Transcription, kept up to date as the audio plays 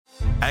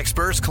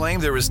Experts claim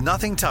there is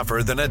nothing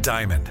tougher than a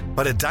diamond.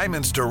 But at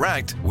Diamonds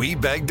Direct, we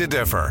beg to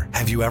differ.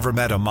 Have you ever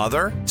met a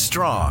mother?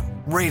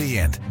 Strong,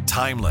 radiant,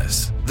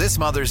 timeless. This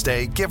Mother's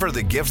Day, give her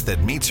the gift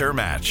that meets her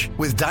match.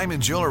 With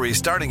diamond jewelry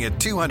starting at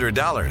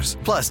 $200.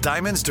 Plus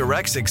Diamonds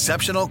Direct's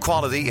exceptional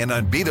quality and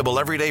unbeatable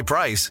everyday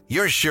price,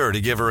 you're sure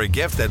to give her a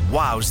gift that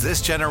wows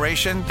this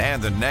generation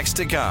and the next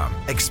to come.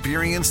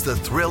 Experience the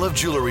thrill of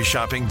jewelry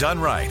shopping done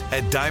right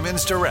at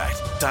Diamonds Direct.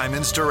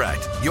 Diamonds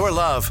Direct. Your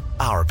love,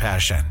 our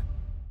passion.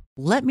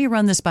 "Let me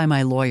run this by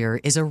my lawyer"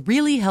 is a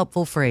really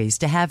helpful phrase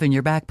to have in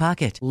your back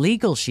pocket.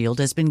 Legal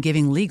Shield has been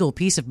giving legal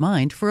peace of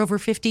mind for over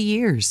 50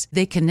 years.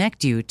 They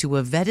connect you to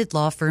a vetted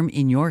law firm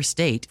in your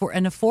state for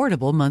an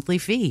affordable monthly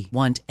fee.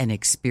 Want an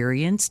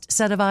experienced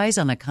set of eyes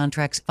on a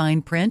contract's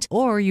fine print?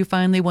 Or you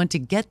finally want to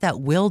get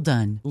that will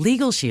done?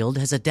 Legal Shield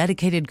has a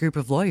dedicated group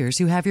of lawyers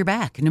who have your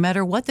back, no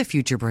matter what the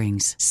future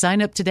brings.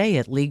 Sign up today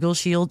at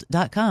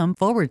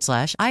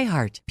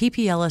LegalShield.com/iHeart.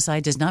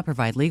 PPLSI does not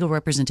provide legal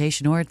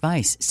representation or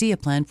advice. See a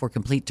plan for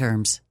complete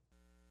terms.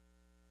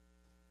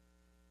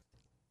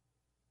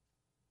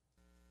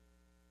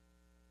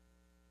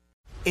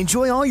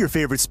 Enjoy all your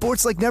favorite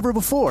sports like never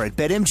before at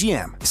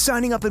BetMGM.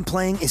 Signing up and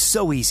playing is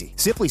so easy.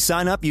 Simply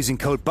sign up using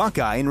code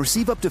Buckeye and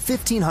receive up to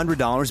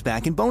 $1,500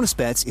 back in bonus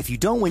bets if you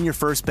don't win your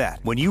first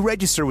bet. When you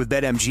register with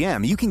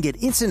BetMGM, you can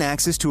get instant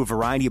access to a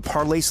variety of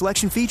parlay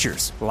selection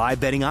features, live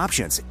betting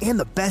options, and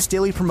the best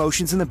daily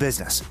promotions in the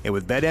business. And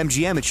with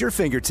BetMGM at your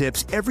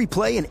fingertips, every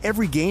play and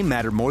every game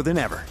matter more than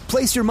ever.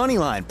 Place your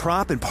moneyline,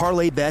 prop, and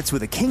parlay bets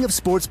with the king of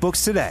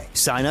sportsbooks today.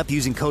 Sign up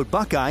using code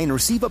Buckeye and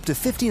receive up to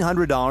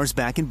 $1,500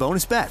 back in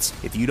bonus bets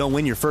if you don't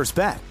win your first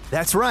bet.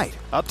 That's right,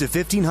 up to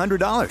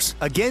 $1,500.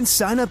 Again,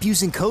 sign up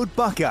using code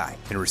Buckeye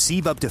and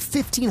receive up to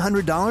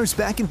 $1,500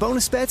 back in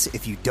bonus bets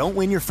if you don't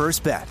win your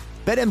first bet.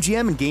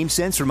 BetMGM and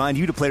GameSense remind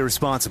you to play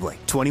responsibly.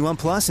 21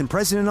 plus and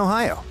present in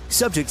Ohio.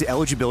 Subject to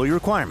eligibility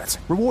requirements.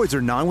 Rewards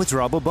are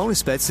non-withdrawable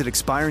bonus bets that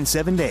expire in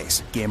 7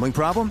 days. Gambling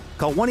problem?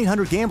 Call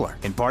 1-800-GAMBLER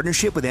in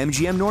partnership with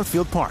MGM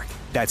Northfield Park.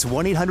 That's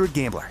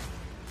 1-800-GAMBLER.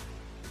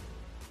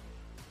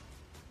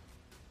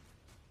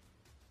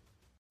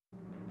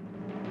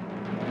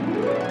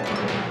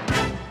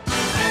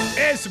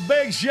 It's a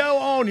big show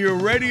on your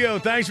radio.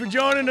 Thanks for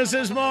joining us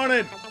this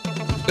morning.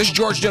 This is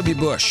George W.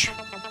 Bush,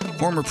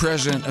 former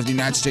president of the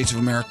United States of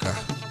America,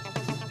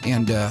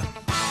 and to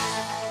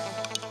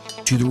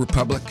the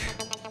republic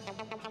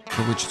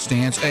for which it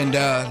stands. And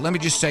let me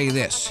just say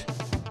this.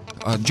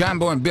 John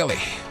Boy and Billy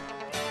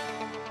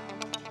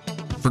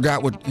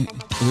forgot what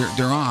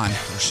they're on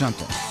or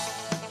something.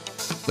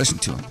 Listen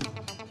to them.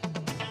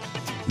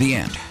 The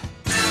end.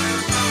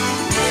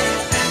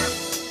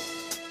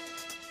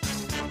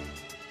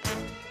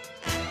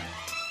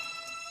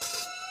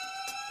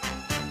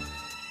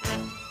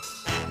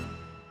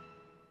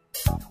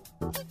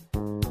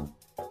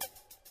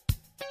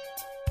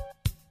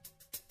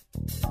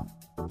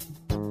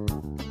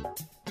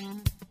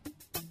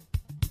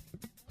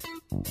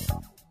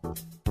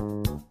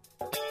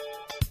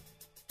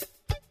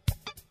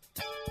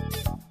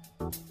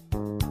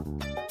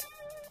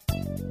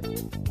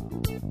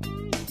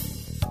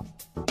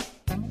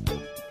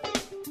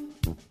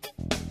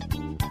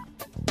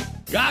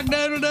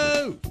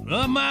 Cock-doodle-doo,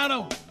 the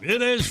motto.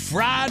 It is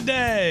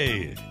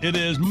Friday. It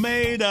is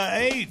May the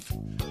 8th.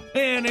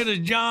 And it is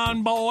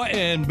John Boy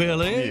and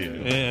Billy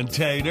and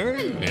Tater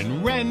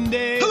and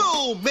Randy.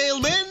 Hello,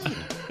 mailman.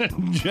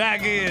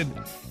 Jackie and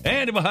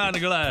Andy behind the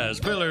glass.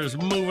 Pillar's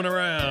moving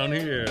around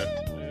here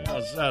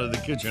outside of the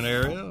kitchen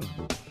area.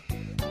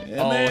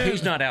 And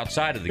he's not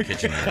outside of the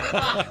kitchen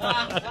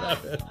area.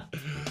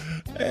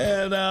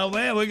 And,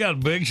 man, we got a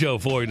big show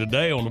for you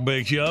today on the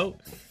Big Show.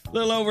 A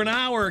little over an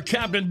hour,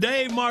 Captain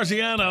Dave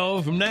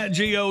Marciano from Nat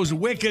Geo's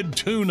Wicked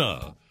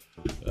Tuna.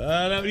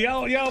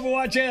 Y'all ever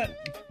watch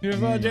that? You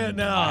ever watch that?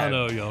 No, I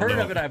know y'all heard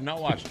don't. of it. I've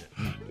not watched it.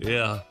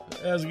 Yeah,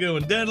 that's a good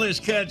one.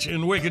 Deadliest Catch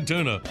and Wicked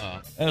Tuna.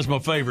 That's my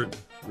favorite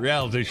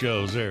reality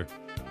shows there.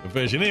 for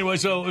fishing. Anyway,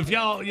 so if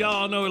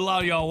y'all know a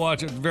lot of y'all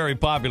watch it, it's very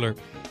popular.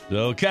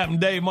 So Captain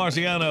Dave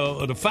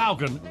Marciano of the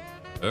Falcon,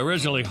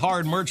 originally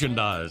Hard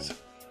Merchandise,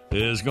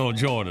 is going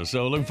to join us.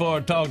 So looking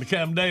forward to talking to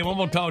Captain Dave. I'm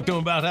going to talk to him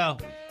about how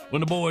when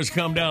the boys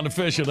come down to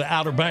fish at the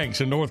Outer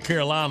Banks in North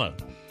Carolina,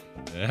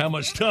 how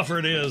much tougher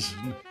it is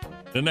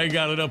than they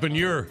got it up in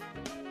your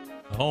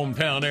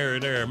hometown area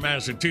there,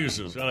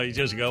 Massachusetts. You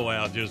just go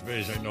out, just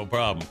fish, ain't no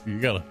problem. You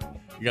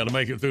gotta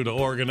make it through the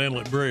Oregon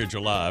Inlet Bridge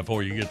alive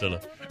before you get to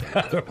the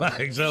Outer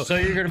Banks. So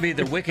you're going to be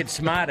the wicked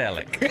smart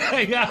aleck.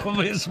 Yeah, I'm going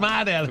to be a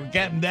smart aleck,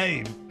 Captain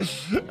Dave.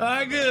 All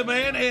right, good,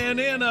 man. And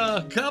in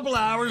a couple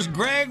hours,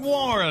 Greg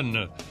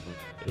Warren,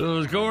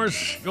 of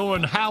course,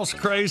 going house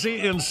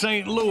crazy in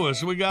St.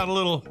 Louis. We got a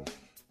little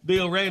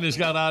deal. Randy's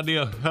got an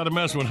idea how to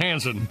mess with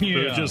Hanson,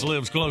 who just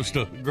lives close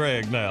to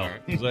Greg now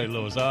in St.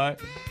 Louis, all right?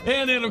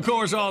 And then, of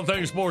course, all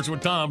things sports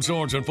with Tom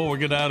Sorensen before we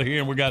get out of here.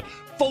 And we got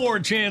 4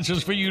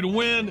 chances for you to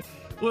win.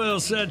 We'll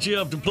set you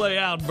up to play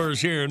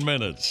Outburst here in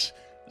minutes.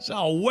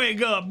 So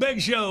wake up,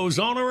 big shows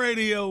on the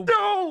radio.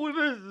 Oh,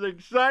 this is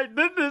exciting.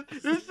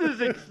 This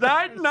is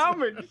exciting.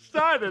 I'm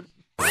excited.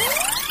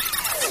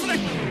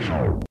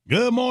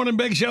 Good morning,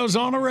 Big Show's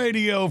on the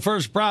radio.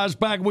 First prize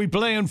pack we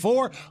playing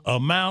for, a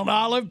Mount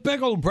Olive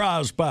Pickle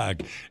prize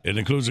pack. It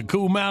includes a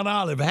cool Mount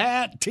Olive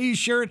hat,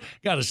 T-shirt,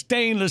 got a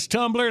stainless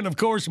tumbler, and, of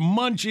course,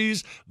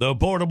 Munchies, the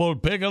portable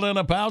pickle in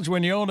a pouch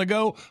when you're on the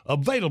go,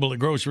 available at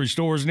grocery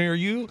stores near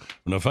you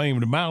from the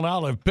famed Mount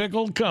Olive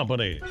Pickle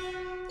Company.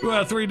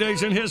 Well, 3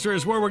 days in history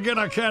is where we get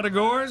our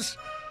categories.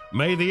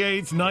 May the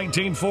 8th,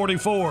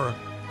 1944,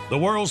 the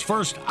world's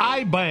first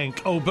eye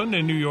bank opened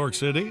in New York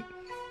City,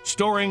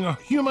 storing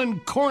human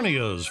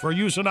corneas for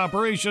use in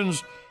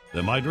operations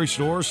that might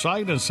restore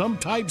sight and some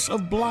types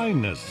of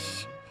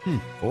blindness.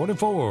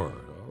 44. All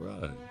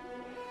right.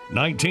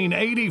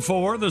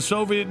 1984, the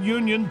Soviet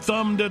Union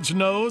thumbed its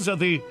nose at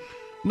the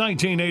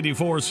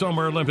 1984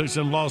 Summer Olympics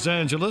in Los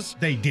Angeles.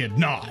 They did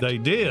not. They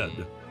did,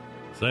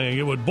 saying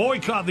it would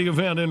boycott the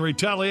event in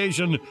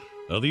retaliation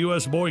of the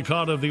U.S.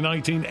 boycott of the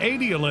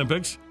 1980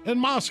 Olympics in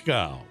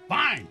Moscow.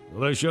 Fine.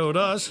 Well, they showed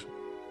us.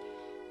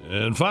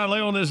 And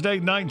finally, on this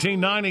date,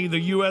 1990, the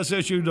U.S.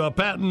 issued a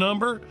patent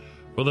number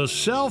for the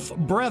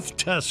Self-Breath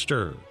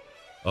Tester,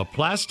 a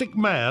plastic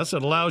mask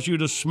that allows you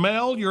to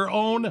smell your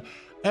own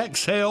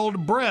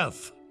exhaled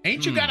breath.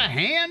 Ain't you got a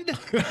hand?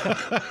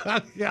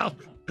 Yeah.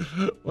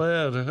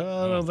 Well,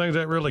 I don't think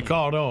that really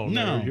caught on.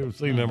 No. There. You've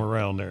seen them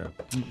around there.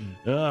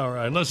 All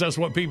right. Unless that's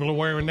what people are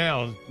wearing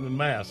now, the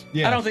mask.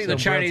 Yeah. I don't think the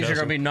Some breath Chinese are going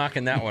to tester. be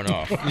knocking that one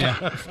off.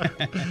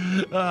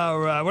 All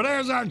right. Well,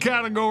 there's our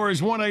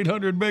categories.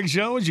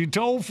 1-800-BIG-SHOW is your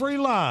toll-free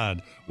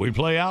line. We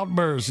play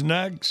Outburst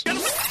next.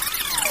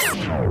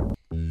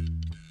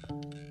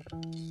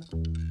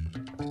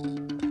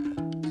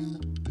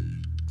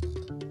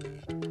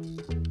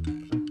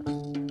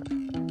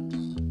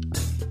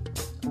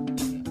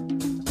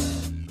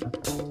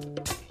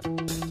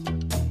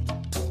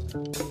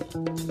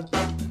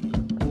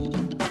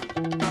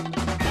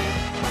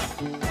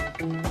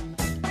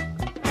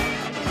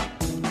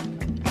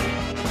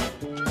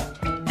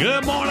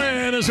 Good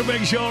morning. It's a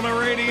Big Show on the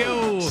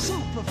radio.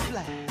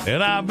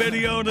 And our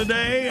video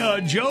today,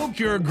 a joke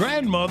your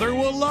grandmother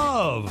will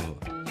love.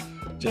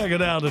 Check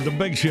it out at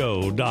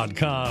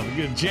thebigshow.com.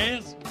 Get a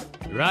chance.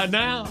 Right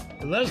now,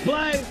 let's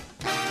play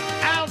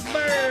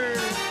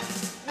Outburst.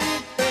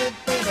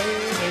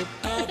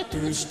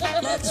 Outburst,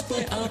 let's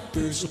play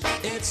Outburst.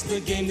 It's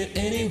the game that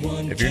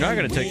anyone If you're not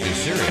going to take this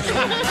serious.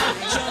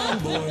 John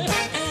Boy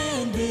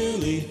and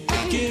Billy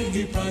give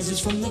you prizes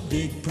from the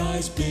big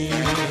prize bin.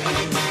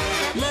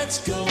 Let's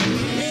go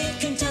meet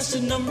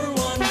contestant number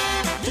 1.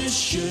 This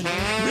should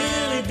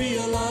really be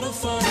a lot of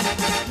fun.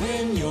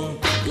 When you're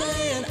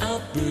playing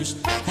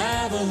Outburst,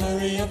 have a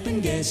hurry up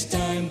and guess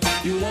time.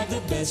 You'll have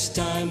the best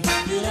time.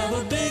 You'll have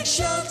a big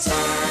show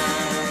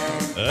time.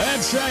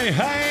 Let's say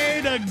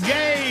hey to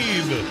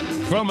Gabe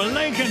from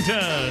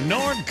Lincolnton,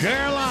 North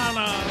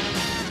Carolina.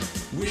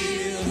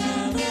 We'll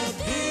have a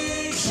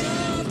big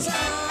show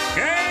time.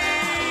 Gabe!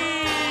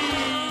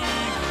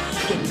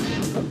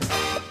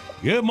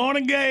 Good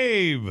morning,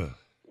 Gabe.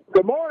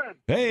 Good morning.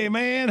 Hey,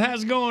 man,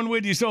 how's it going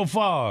with you so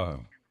far?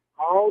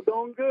 All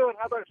doing good.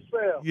 How about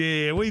yourself?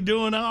 Yeah, we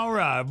doing all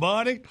right,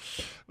 buddy.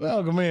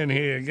 Welcome in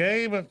here,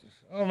 Gabe.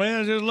 Oh,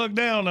 man, just look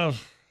down. I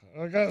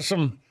got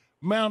some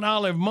Mount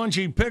Olive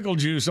Munchie pickle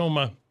juice on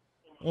my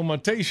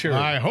T-shirt.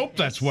 I hope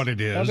that's what it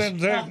I is.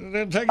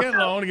 didn't take that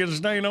long to get a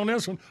stain on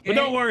this one. But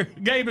don't worry,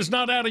 Gabe, it's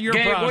not out of your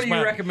Gabe, prize what do you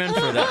pack. recommend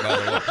for that, by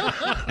the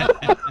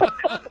way?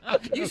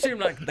 You seem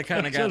like the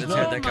kind of guy that's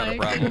had that kind of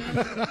problem.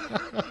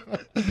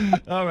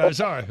 All right,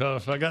 sorry.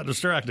 I got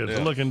distracted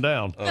looking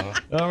down.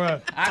 All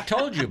right. I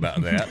told you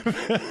about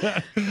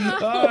that.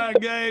 All right,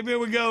 Gabe, here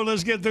we go.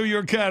 Let's get through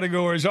your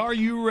categories. Are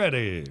you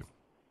ready?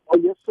 Oh,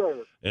 yes,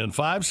 sir. In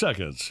 5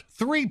 seconds,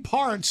 3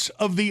 parts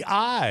of the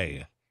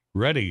eye.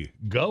 Ready,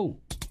 go.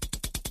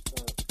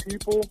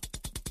 Pupil,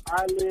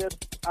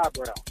 eyelid,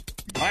 eyebrow.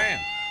 Man.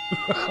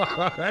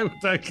 All right,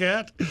 with that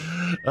cat.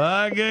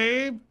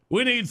 Gabe,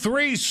 we need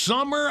 3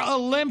 Summer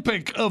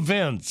Olympic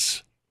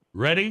events.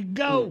 Ready,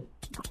 go.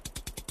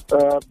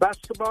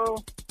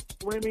 Basketball,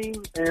 swimming,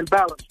 and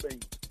balance beam.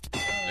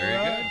 There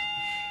you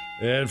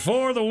go. And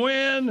for the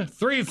win,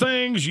 3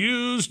 things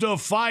used to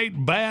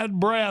fight bad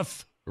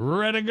breath.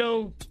 Ready,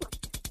 go.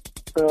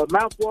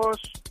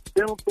 Mouthwash,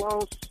 dental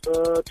floss,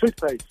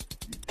 toothpaste.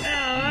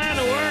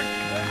 That'll work.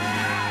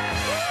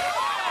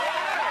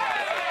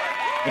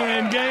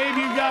 And Gabe,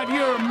 you got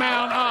your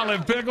Mount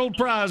Olive Pickle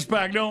prize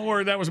pack. Don't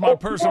worry, that was my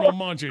personal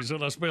munchies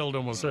that I spilled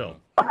on myself.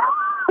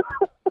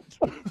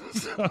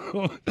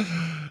 So,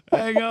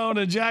 hang on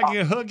to Jackie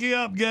hook you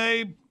up,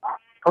 Gabe.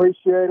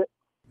 Appreciate it.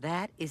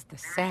 That is the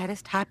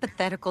saddest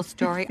hypothetical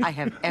story I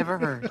have ever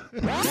heard.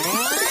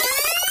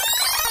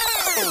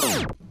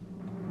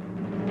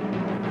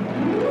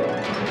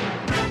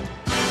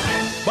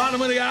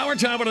 Bottom of the hour,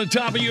 time on the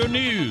top of your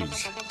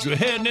news. So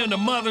heading into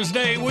Mother's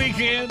Day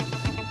weekend,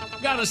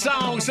 got a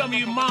song some of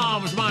you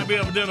moms might be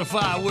able to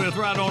identify with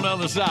right on the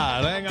other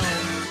side. Hang on.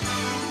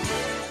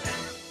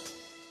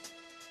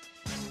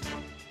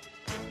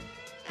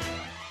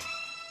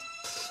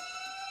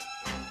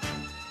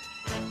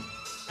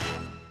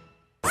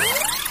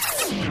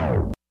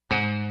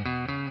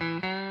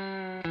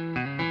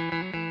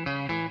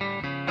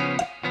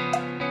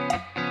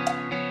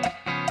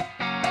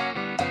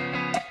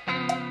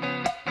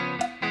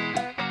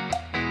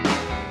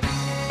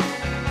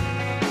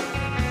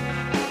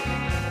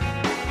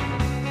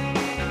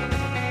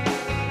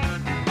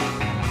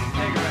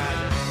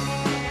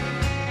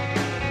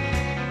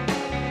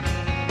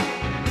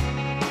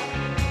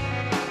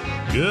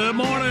 Good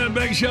morning,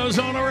 Big Show's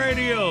on the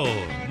radio.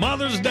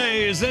 Mother's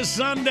Day is this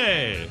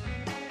Sunday.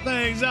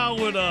 Things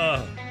out with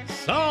a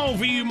song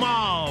for you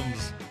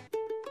moms.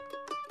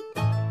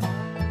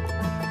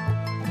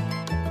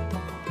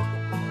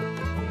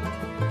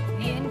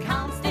 In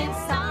constant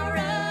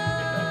sorrow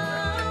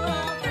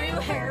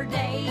through her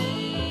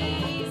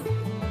days,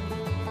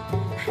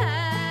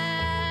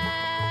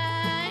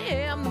 I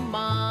am the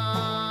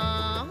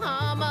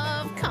mom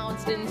of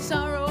constant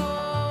sorrow.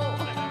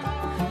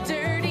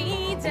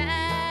 Dirty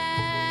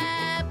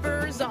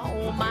diapers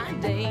all my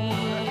days.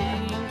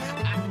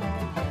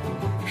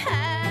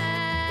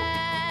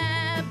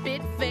 I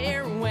bid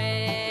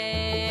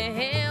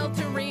farewell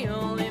to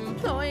real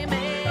employment,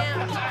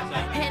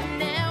 and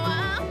now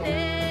I'll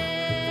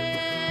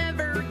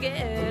never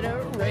get a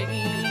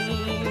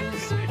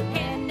raise.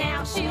 And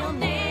now she'll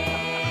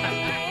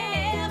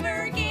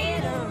never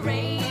get a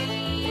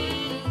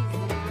raise.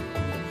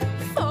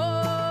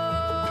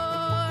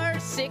 For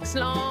 6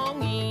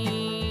 long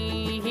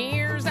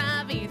years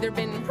I've either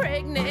been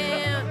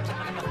pregnant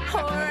or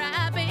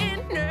I've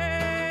been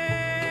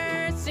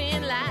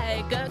nursing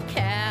like a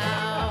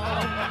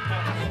cow.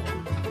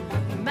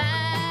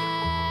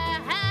 My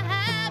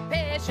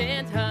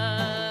patient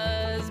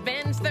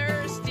husband's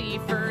thirsty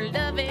for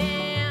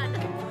loving,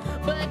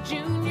 but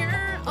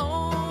Junior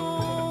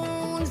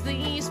owns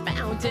these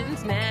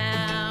fountains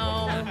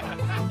now.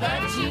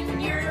 But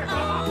Junior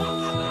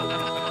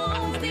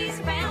owns these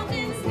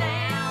fountains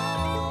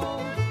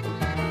now.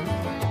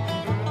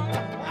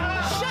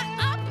 Shut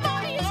up,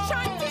 Mommy is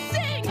trying to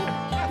sing.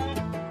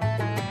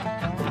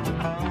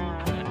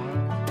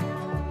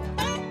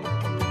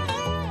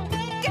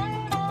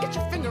 Get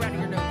your finger out of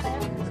your nose.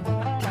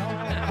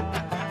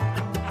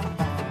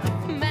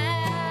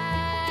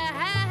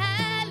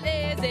 My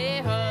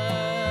lazy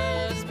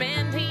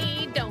husband,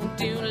 he don't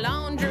do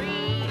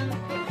laundry.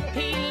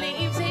 He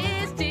leaves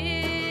his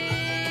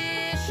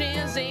dishes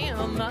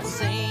in the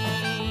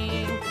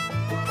sink.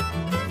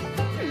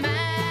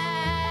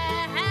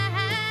 My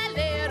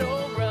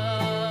little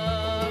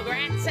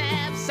rugrats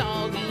have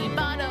soggy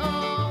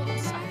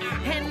bottoms,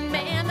 and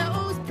man,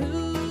 those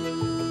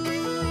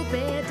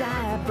poopy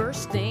diapers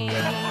stink.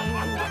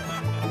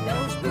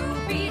 Those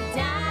poopy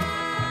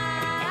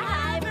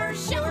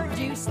diapers sure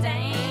do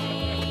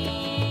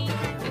stink.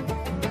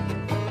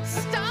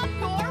 Stop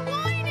your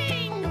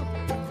whining!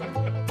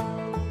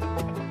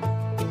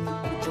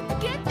 Would you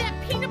get that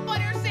peanut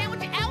butter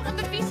sandwich out of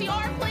the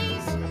VCR,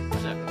 please?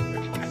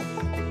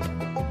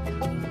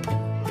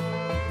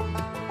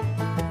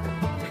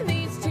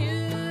 These 2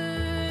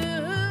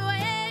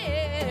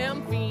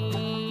 a.m.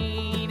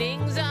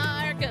 feedings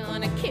are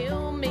gonna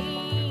kill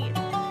me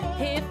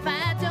if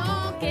I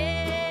don't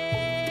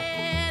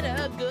get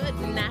a good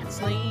night's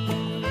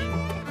sleep.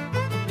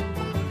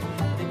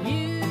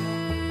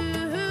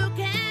 You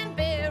can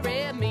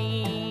bury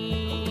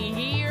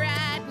me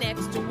right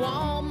next to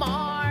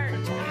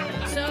Walmart,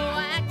 so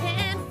I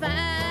can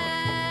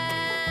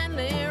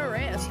finally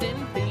rest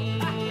in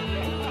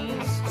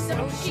peace.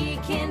 So she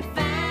can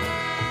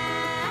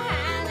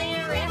finally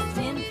rest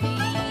in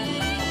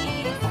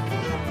peace.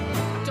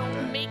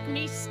 Don't make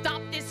me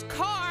stop this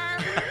car.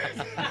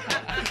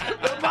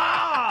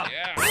 Mom!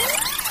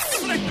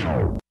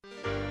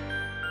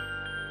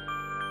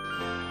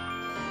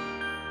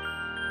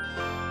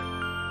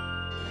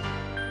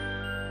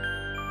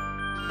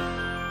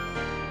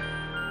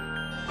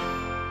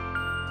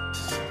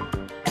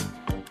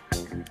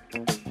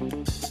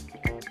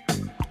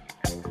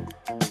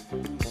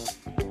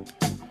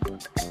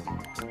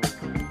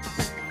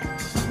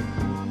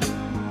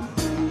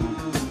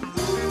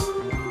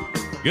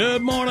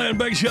 Good morning,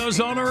 Big Show's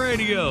on the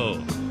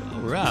radio.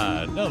 All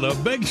right, another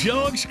Big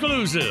Show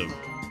exclusive.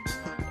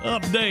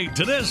 Update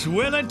to this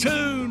Willie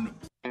tune.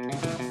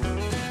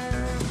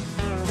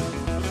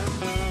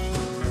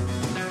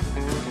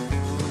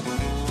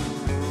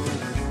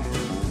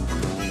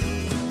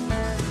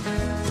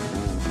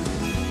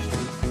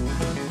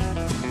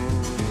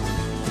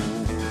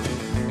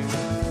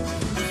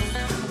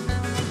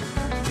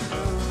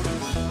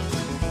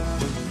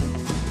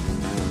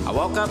 I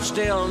woke up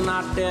still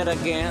not dead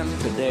again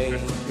today.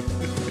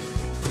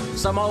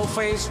 Some old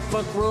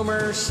Facebook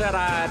rumor said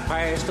I'd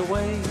passed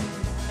away,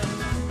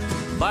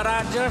 but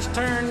I just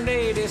turned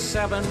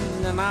 87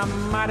 and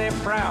I'm mighty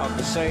proud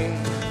to say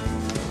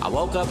I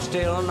woke up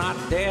still not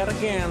dead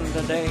again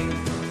today.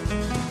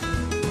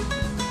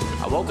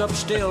 I woke up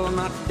still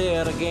not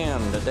dead again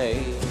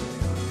today,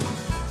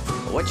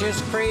 which is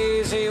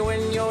crazy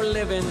when you're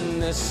living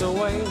this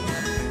way.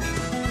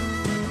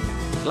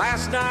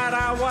 Last night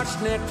I watched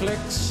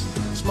Netflix,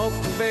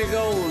 smoked a big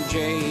old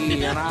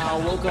J, and I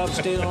woke up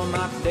still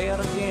not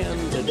dead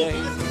again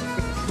today.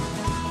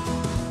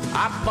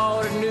 I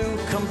bought a new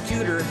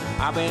computer,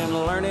 I've been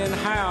learning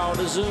how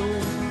to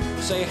Zoom.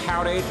 Say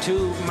howdy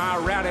to my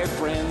rowdy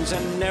friends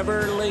and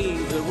never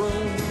leave the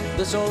room.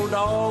 This old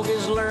dog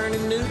is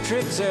learning new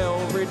tricks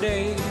every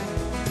day,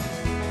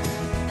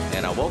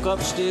 and I woke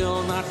up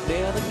still not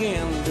dead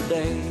again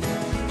today.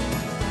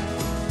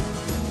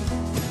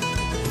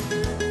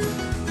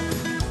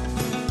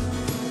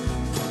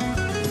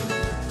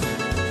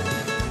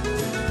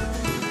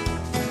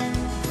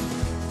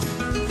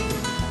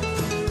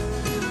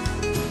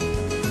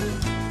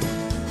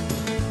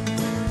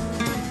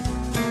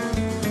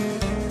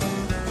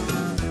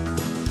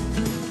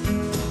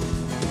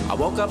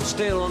 woke up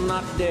still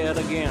not dead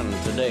again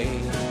today.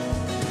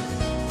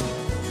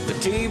 The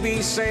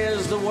TV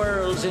says the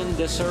world's in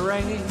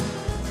disarray.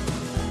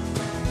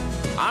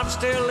 I'm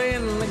still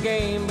in the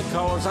game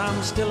because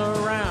I'm still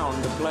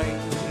around to play.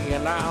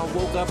 And I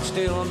woke up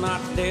still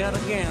not dead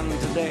again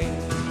today.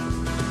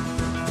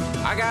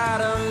 I got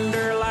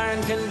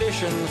underlying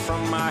conditions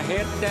from my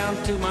head down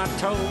to my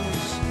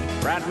toes.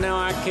 Right now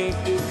I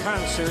can't do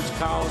concerts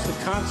cause the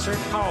concert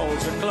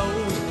halls are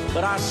closed.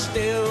 But I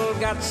still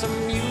got some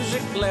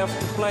music left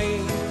to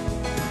play.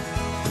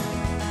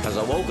 Cause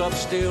I woke up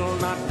still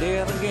not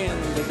dead again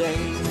today.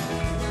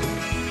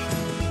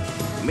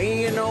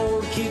 Me and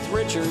old Keith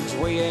Richards,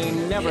 we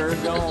ain't never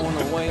gone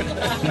away.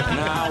 And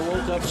I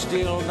woke up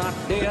still not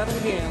dead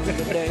again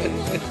today.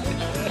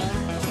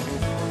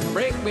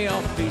 Break me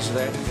off a piece of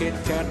that Kit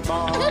Kat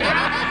bar.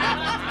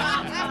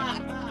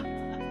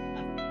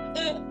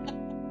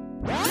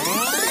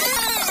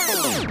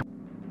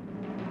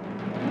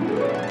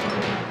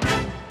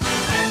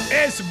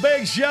 It's a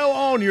big show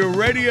on your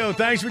radio.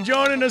 Thanks for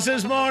joining us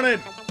this morning.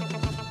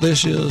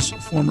 This is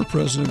former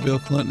President Bill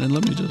Clinton, and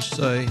let me just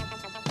say,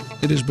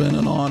 it has been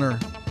an honor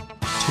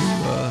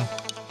to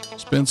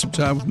spend some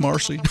time with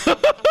Marcy.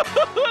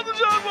 The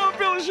John Boy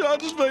Billy Show. I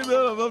just made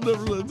that up. I've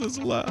never let this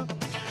lie.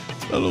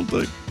 I don't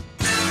think.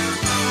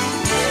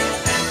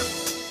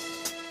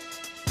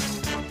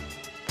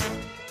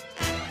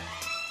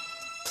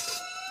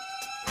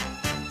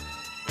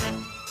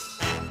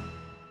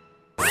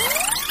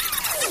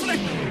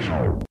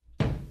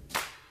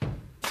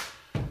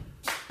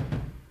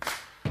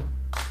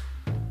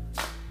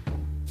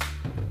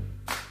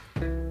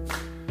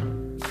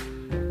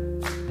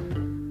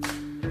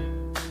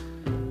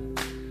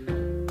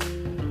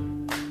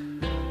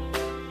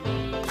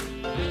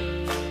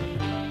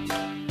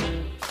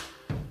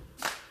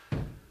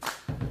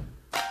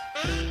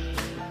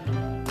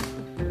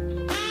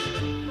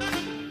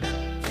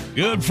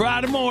 Good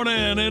Friday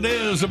morning. It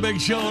is a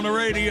big show on the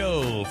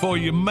radio for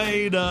you,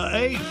 May the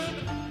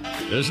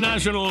 8th. It's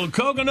National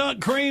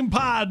Coconut Cream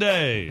Pie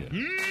Day.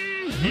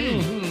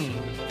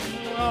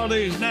 All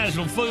these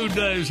national food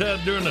days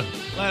had during the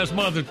last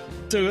month or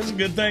two. It's a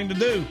good thing to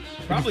do.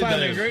 Probably find the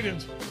the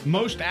ingredients.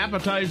 most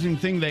appetizing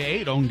thing they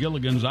ate on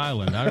Gilligan's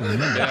Island. I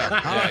remember.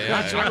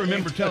 I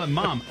remember telling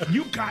Mom,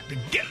 "You got to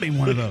get me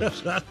one of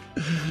those."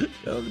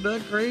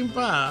 Coconut cream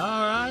pie.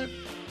 All right.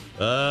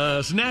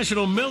 It's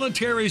National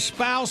Military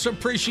Spouse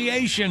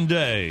Appreciation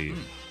Day.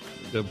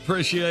 To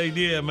appreciate,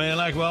 yeah, man,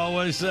 like we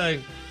always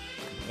say,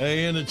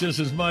 they in it just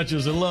as much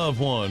as the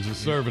loved ones are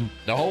serving.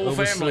 The whole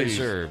overseas. family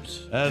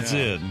serves. That's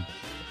it.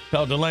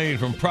 Talk to Lane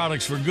from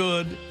Products for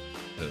Good.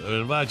 I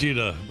invite you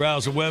to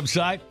browse the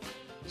website.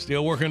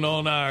 Still working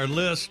on our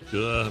list,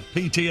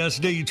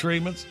 PTSD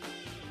treatments.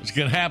 It's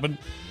going to happen.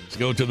 Let's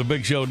go to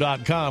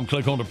thebigshow.com,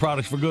 click on the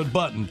Products for Good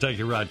button, take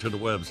you right to the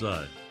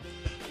website.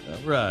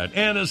 All right.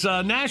 And it's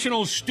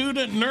National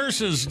Student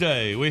Nurses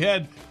Day. We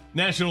had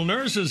National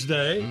Nurses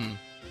Day.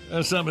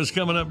 That's something that's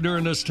coming up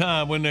during this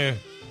time when their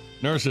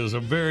nurses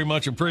are very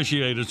much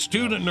appreciated.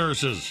 Student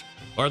nurses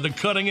are the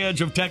cutting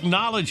edge of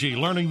technology,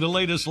 learning the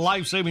latest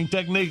life-saving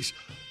techniques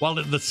while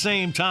at the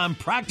same time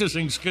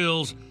practicing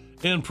skills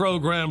in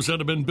programs that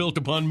have been built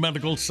upon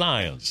medical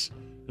science.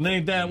 And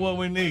ain't that what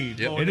we need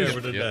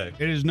today?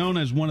 It is known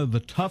as one of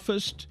the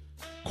toughest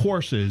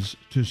courses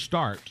to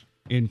start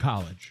in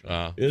college.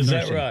 Is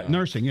that right?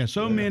 Nursing, yeah.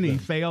 So many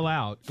fail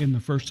out in the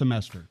first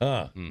semester.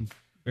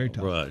 Very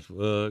tough. Right.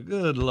 Well,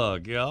 good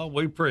luck, y'all.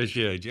 We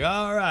appreciate you.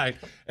 All right.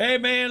 Hey,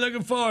 man,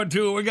 looking forward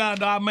to it. We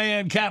got our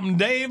man, Captain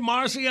Dave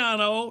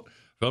Marciano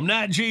from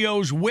Nat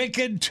Geo's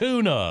Wicked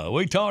Tuna.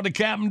 We talk to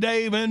Captain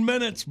Dave in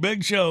minutes.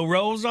 Big Show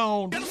rolls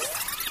on.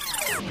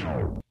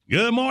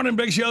 Good morning,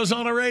 Big Show's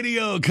on the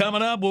radio.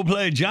 Coming up, we'll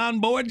play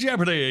John Boy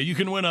Jeopardy. You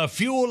can win a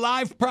Fuel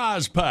Life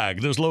prize pack.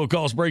 This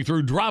low-cost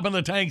breakthrough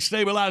drop-in-the-tank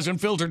stabilizing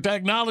filter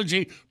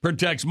technology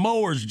protects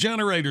mowers,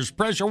 generators,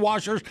 pressure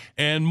washers,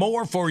 and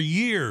more for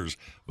years.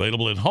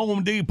 Available at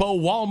Home Depot,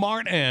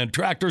 Walmart, and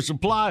Tractor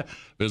Supply.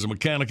 Visit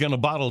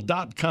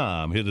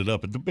mechanicinaBottle.com. Hit it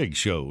up at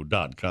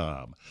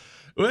thebigshow.com.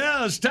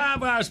 Well, it's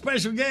time for our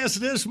special guest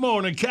this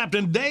morning,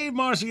 Captain Dave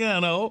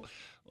Marciano.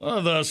 One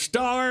of the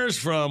stars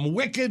from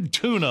Wicked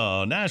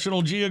Tuna,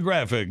 National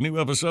Geographic. New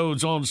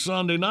episodes on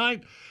Sunday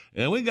night.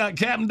 And we got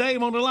Captain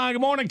Dave on the line. Good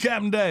morning,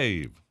 Captain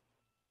Dave.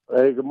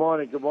 Hey, good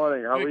morning. Good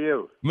morning. How are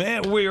you?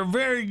 Man, we are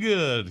very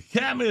good.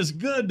 Captain, it's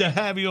good to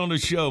have you on the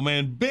show,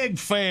 man. Big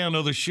fan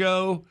of the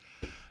show.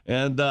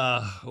 And,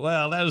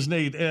 well, that is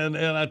neat. And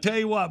I tell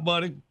you what,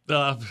 buddy,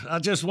 I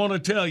just want to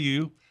tell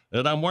you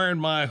that I'm wearing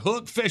my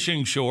Hook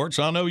fishing shorts.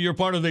 I know you're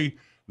part of the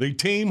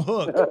Team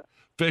Hook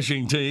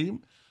fishing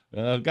team.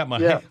 Got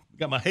my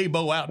got my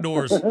Haybo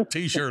Outdoors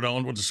T-shirt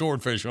on with the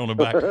swordfish on the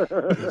back.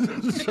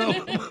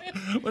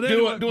 But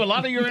anyway. Do a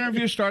lot of your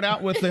interviews start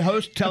out with the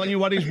host telling you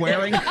what he's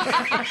wearing?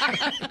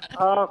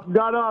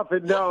 Not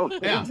often, no.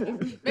 Yeah.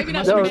 Maybe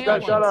not No, your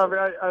not nail ones.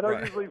 often. I don't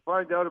usually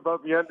find out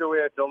about the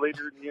underwear until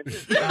later in the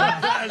interview.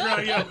 That's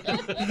right, yeah.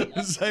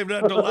 Save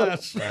that to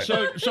last.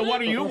 So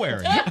what are you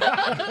wearing?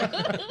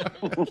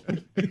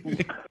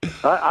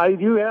 I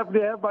do happen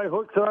to have my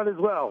hooks on as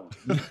well.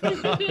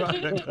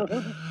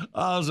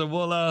 Awesome.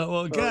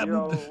 Well, Captain.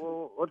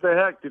 What the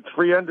heck? It's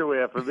free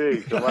underwear for me,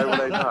 so why would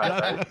I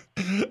not? Right?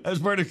 That's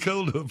pretty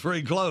cool to have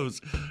free clothes.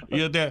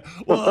 Yeah, there.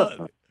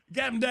 Well,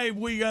 Captain Dave,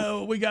 we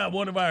got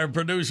one of our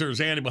producers,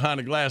 Andy Behind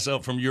the Glass,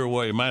 up from your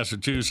way,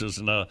 Massachusetts,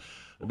 and a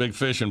big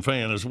fishing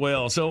fan as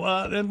well. So,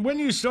 and when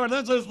you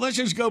started, let's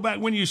just go back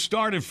when you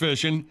started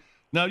fishing.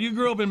 Now, you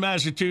grew up in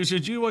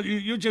Massachusetts.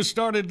 You just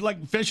started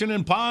like fishing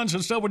in ponds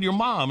and stuff with your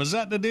mom. Is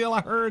that the deal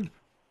I heard?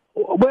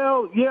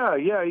 Well, yeah.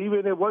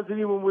 Even it wasn't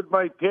even with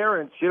my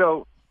parents.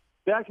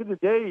 Back in the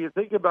day, you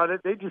think about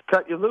it, they just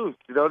cut you loose.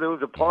 There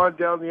was a pond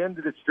down the end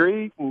of the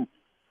street, and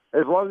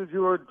as long as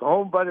you were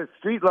home by the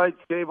street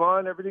lights came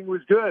on, everything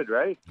was good,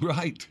 right?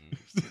 Right.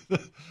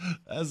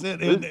 That's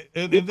it.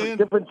 And then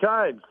different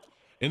times.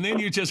 And then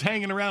you're just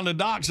hanging around the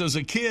docks as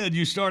a kid.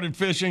 You started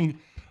fishing.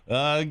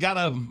 Got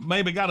a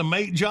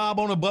mate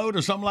job on a boat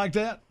or something like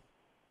that?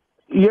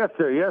 Yes,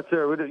 sir. Yeah,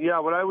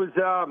 when I was,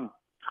 I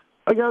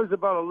think I was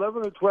about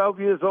 11 or 12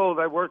 years old,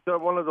 I worked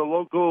on one of the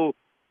local,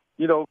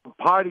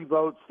 party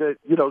boats that,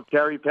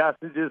 carry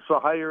passengers for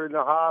hire in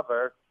the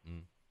harbor.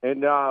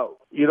 And,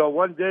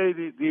 one day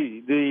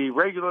the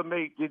regular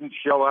mate didn't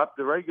show up,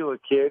 the regular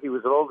kid. He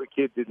was an older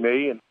kid than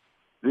me. And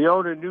the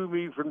owner knew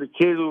me from the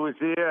kid who was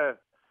there,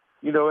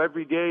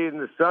 every day in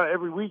the sun,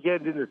 every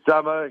weekend in the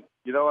summer.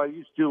 I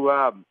used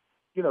to,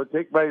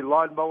 take my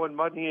lawn mowing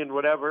money and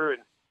whatever,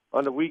 and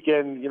on the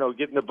weekend,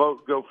 get in the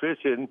boat, go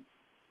fishing.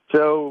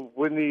 So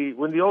when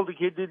the older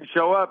kid didn't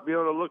show up, the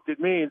owner looked at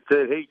me and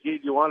said, "Hey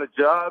kid, you want a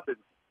job?" And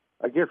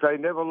I guess I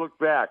never looked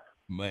back.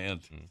 Man,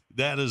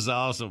 that is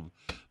awesome.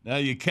 Now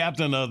you're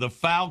captain of the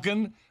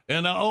Falcon,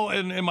 and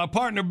and my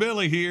partner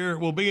Billy here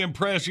will be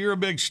impressed. You're a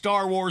big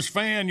Star Wars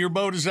fan. Your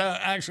boat is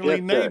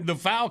actually named the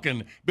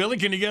Falcon. Billy,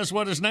 can you guess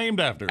what it's named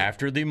after?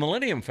 After the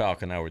Millennium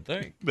Falcon, I would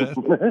think.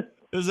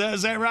 Is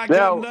that right,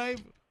 Now, Captain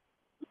Dave?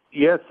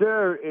 Yes,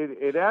 sir.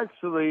 It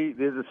actually,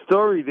 there's a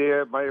story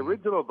there. My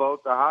original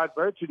boat, the Hard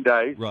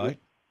Merchandise. Right.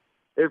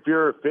 If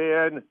you're a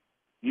fan,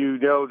 you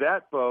know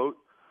that boat.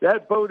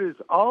 That boat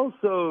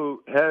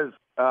also has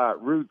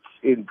roots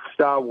in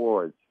Star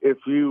Wars. If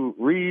you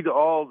read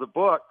all the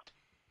books,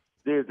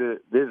 there's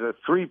a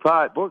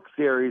 3-part book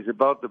series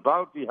about the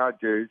bounty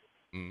hunters,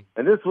 and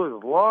this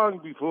was long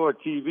before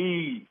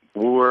TV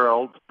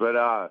world.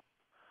 But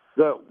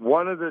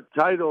the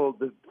title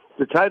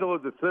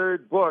of the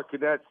third book in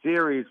that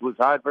series was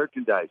Hard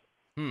Merchandise.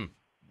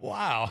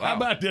 Wow. How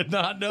about did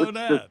not know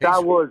that? The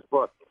Star Wars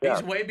book. Yeah.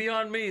 He's way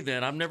beyond me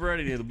then. I've never read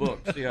any of the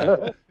books.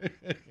 Yeah.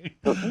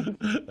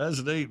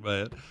 That's neat,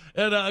 man.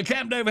 And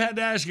Captain Dave, I had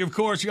to ask you, of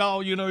course,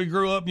 y'all, you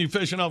grew up and you're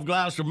fishing off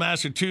Gloucester,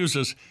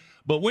 Massachusetts.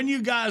 But when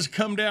you guys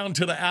come down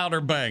to the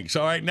Outer Banks,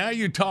 all right, now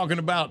you're talking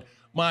about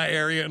my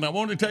area, and I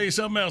want to tell you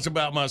something else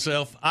about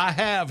myself. I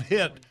have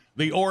hit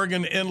the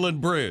Oregon Inland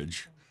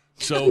Bridge.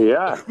 So,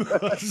 yeah.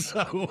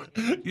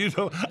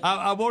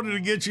 I wanted to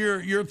get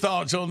your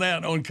thoughts on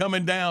that, on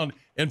coming down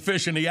and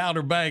fishing the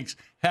Outer Banks,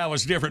 how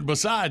it's different.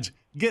 Besides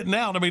getting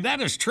out, I mean,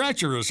 that is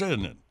treacherous,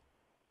 isn't it?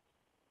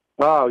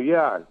 Oh,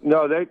 yeah.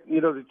 No, the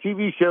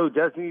TV show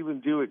doesn't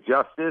even do it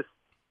justice.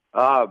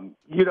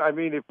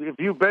 If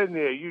you've been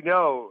there,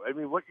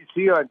 what you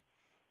see on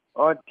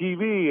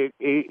TV,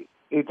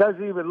 it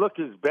doesn't even look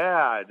as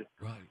bad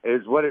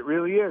as what it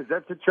really is.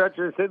 That's a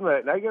treacherous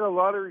inlet. And I get a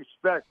lot of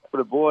respect for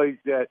the boys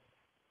that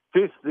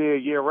fish there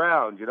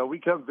year-round. We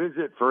come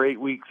visit for 8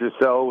 weeks or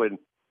so and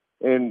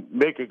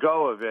make a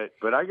go of it.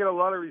 But I get a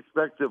lot of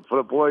respect for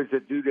the boys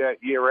that do that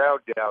year-round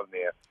down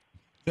there.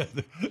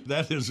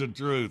 That is the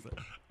truth.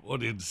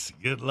 Well, it's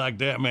good like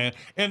that, man.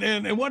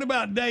 And what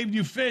about Dave?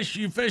 You fish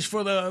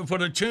for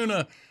the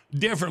tuna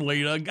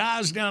differently.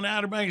 Guys down the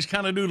Outer Banks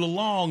kind of do the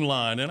long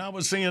line, and I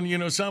was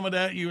seeing some of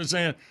that. You were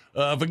saying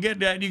forget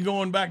that, you're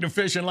going back to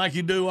fishing like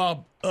you do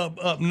up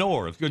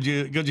north. Could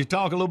you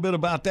talk a little bit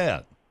about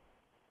that?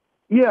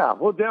 Yeah,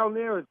 well, down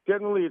there it's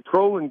generally a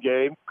trolling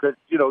game because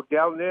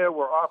down there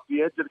we're off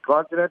the edge of the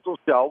continental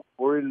shelf.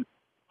 We're in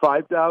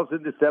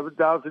 5,000 to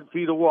 7,000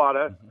 feet of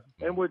water,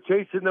 and we're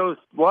chasing those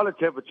water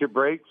temperature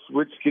breaks,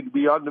 which can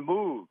be on the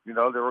move.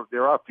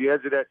 They're off the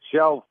edge of that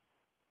shelf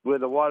where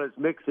the water's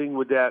mixing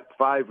with that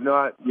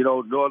 5-knot,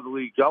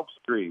 northerly Gulf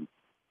Stream.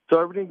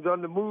 So everything's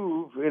on the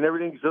move, and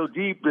everything's so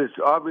deep, there's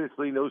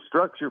obviously no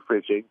structure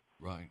fishing.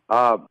 Right.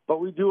 But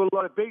we do a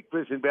lot of bait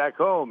fishing back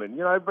home, and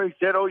everybody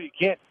said, "Oh, you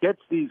can't catch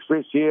these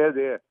fish here.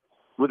 They're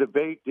with a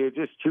bait. They're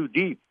just too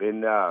deep."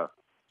 And my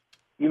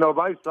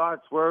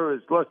thoughts were,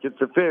 look, it's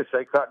a fish.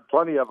 I caught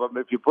plenty of them.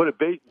 If you put a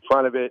bait in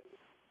front of it,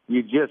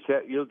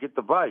 you'll get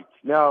the bites.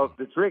 Now,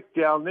 the trick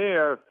down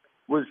there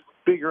was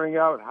figuring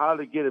out how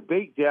to get a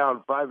bait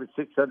down 500 or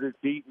 600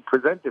 feet and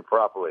present it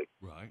properly.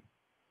 Right.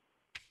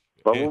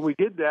 But when we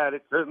did that,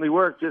 it certainly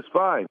worked just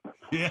fine.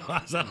 Yeah,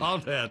 I saw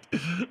that.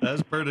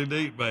 That's pretty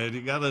neat, man.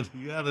 You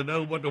gotta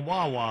know what the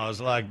Wawa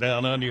is like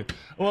down on you.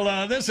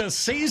 Well, this is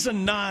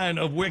season 9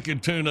 of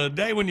Wicked Tuna.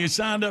 Dave, when you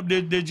signed up,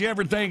 did you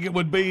ever think it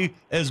would be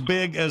as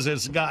big as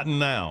it's gotten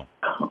now?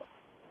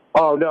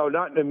 Oh, no,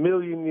 not in a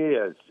million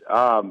years.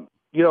 When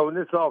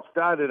this all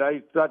started,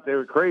 I thought they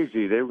were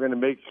crazy. They were going to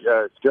make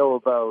a show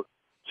about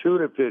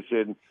tuna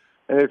fishing.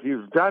 And if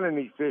you've done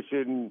any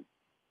fishing,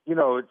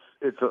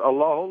 it's a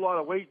whole lot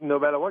of waiting no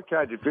matter what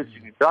kind of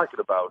fishing you're talking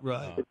about.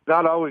 Right. It's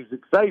not always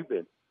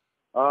excitement.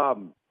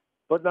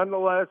 But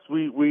nonetheless,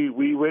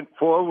 we went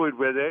forward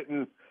with it.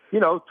 And,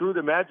 through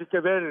the magic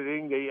of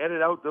editing, they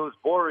edit out those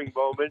boring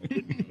moments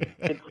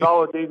and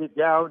consolidate it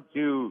down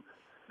to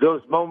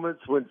those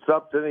moments when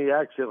something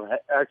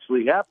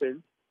actually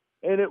happens.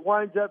 And it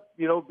winds up,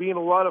 being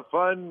a lot of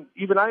fun.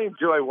 Even I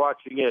enjoy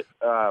watching it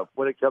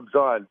when it comes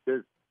on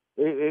because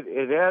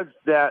it has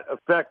that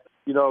effect,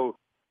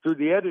 through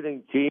the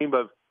editing team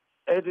of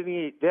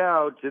editing it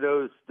down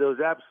to those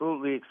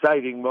absolutely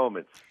exciting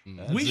moments.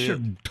 We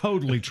should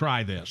totally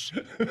try this.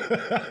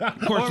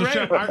 Of course,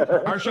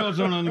 our show's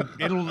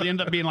it'll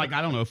end up being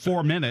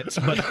 4 minutes.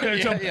 But there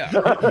you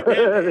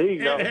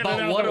go.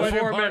 About 1 to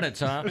 4 minutes,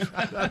 huh?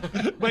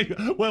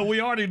 Well, we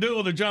already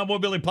do the John Boy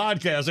Billy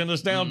podcast, and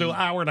it's down to an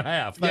hour and a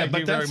half. Thank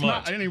you very much.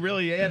 Not any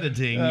really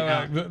editing. All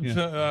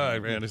right,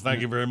 Randy.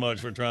 Thank you very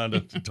much for trying to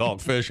talk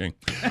fishing.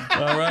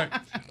 All right.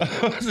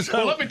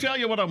 Well, let me tell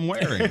you what I'm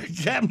wearing.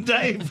 Captain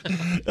Dave,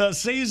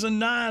 season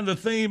 9, the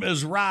theme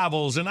is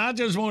rivals, and I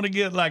just want to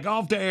get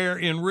off the air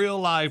in real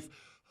life.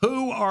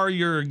 Who are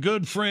your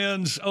good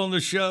friends on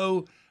the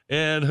show,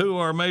 and who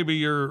are maybe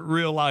your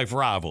real life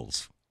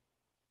rivals?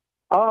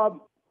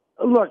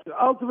 Look,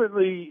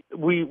 ultimately,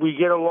 we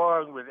get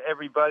along with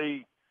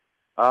everybody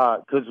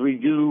because we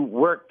do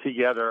work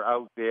together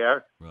out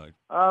there. Right.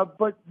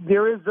 But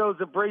there is those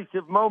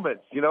abrasive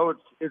moments.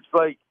 It's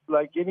like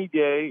any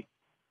day.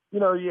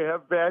 You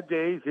have bad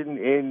days,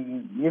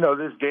 and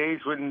there's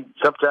days when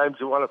sometimes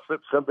you want to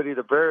flip somebody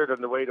the bird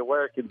on the way to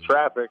work in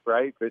traffic,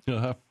 right?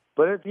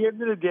 But at the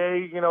end of the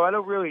day, I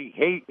don't really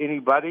hate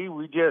anybody.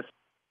 We just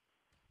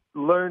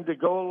learn to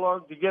go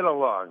along to get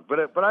along.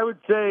 But I would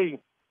say,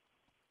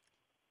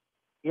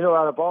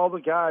 out of all the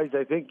guys,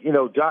 I think,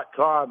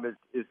 .com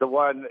is the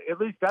one, at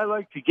least I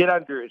like to get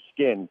under his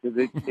skin because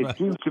it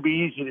seems to be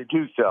easy to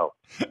do so.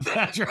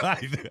 That's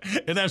right.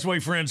 And that's the way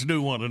friends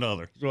do one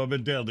another. So I've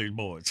been telling these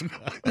boys.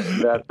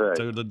 That's right.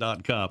 To the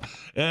 .com.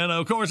 And,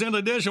 of course, in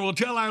addition, we'll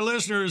tell our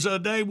listeners,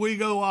 Dave, we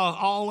go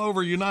all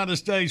over the United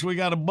States. We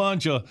got a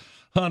bunch of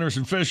hunters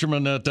and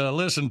fishermen that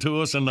listen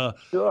to us, and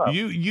sure.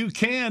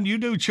 you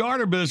do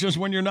charter business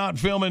when you're not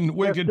filming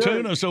Wicked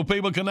Tuna, so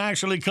people can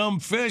actually come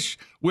fish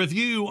with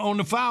you on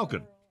the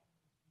Falcon.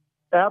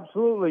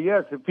 Absolutely,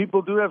 yes. If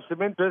people do have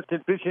some interest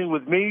in fishing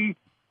with me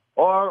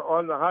or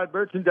on the high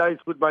merchandise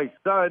with my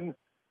son,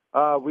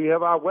 we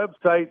have our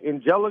website,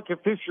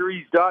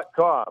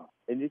 angelicafisheries.com.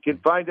 And you can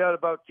find out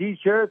about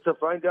T-shirts or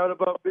find out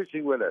about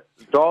fishing with us.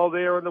 It's all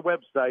there on the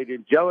website,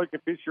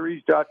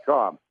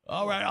 angelicafisheries.com.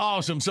 All right,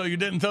 awesome. So you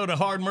didn't throw the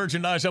hard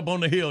merchandise up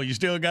on the hill. You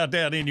still got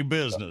that in your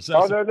business.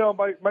 No.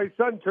 My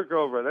son took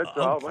over. That's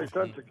all. My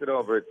son took it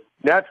over. It's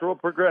natural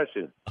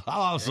progression.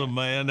 Awesome,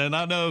 man. And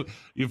I know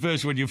you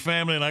fish with your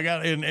family,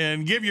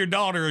 and give your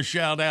daughter a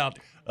shout out.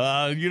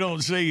 You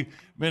don't see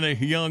many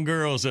young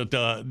girls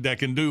that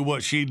can do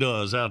what she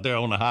does out there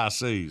on the high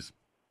seas.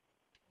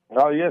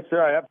 Oh yes, sir.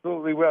 I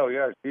absolutely will.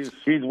 Yeah, she's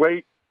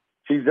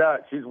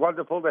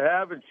wonderful to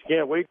have, and she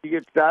can't wait to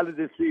get started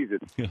this season.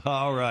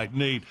 All right,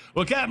 neat.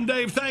 Well, Captain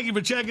Dave, thank you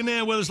for checking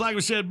in with us. Like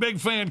we said, big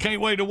fan.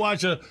 Can't wait to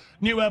watch a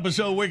new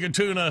episode of Wicked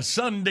Tuna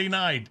Sunday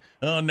night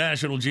on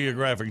National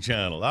Geographic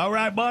Channel. All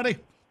right, buddy.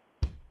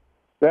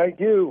 Thank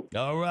you.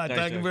 All right,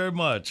 thank you very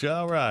much.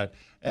 All right.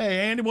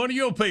 Hey, Andy, one of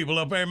your people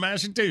up there in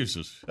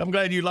Massachusetts. I'm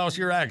glad you lost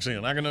your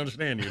accent. I can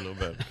understand you a little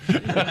bit.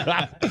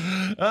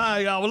 All right,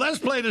 y'all. Well, let's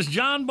play this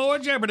John Boy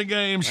Jeopardy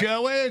game,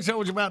 shall we? I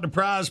told you about the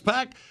prize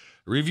pack.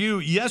 Review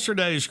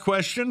yesterday's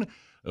question.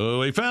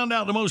 We found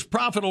out the most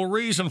profitable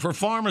reason for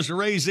farmers to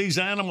raise these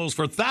animals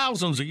for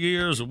thousands of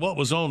years of what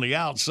was on the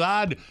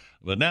outside,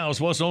 but now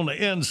it's what's on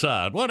the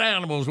inside. What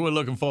animals we're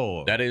looking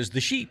for? That is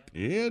the sheep.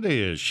 It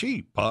is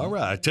sheep. All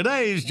right.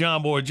 Today's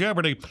John Boy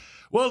Jeopardy.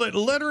 Well, it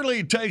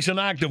literally takes an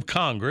act of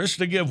Congress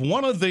to give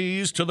one of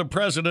these to the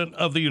President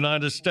of the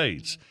United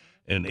States.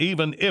 And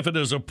even if it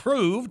is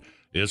approved,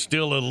 it's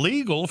still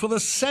illegal for the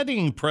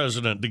sitting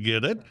president to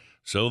get it,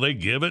 so they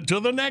give it to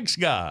the next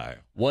guy.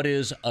 What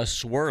is a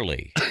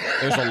swirly?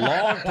 There's a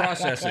long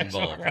process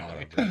involved.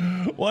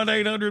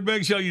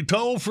 1-800-BIG-SHOW, you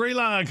toll-free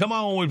line. Come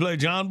on, we play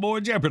John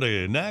Boy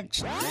Jeopardy.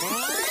 Next.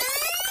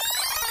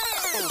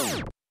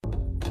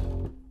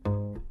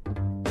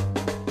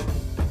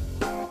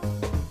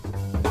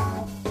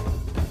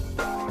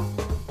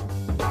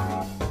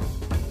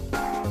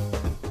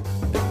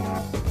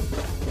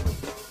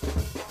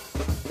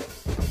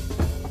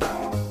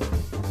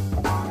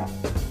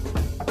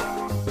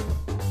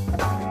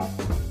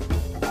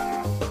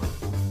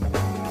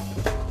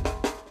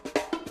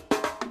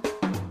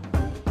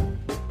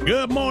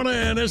 Good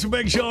morning. It's a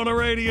Big Show on the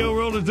radio,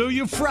 rolling through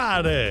you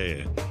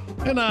Friday.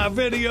 In our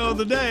video of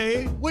the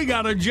day, we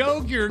got a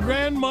joke your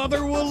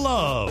grandmother will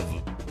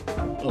love.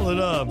 Pull it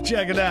up.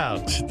 Check it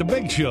out.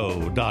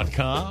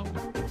 TheBigShow.com.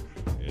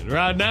 And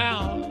right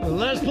now,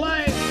 let's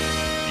play.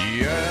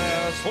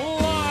 Yes,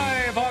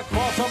 live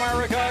across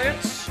America,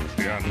 it's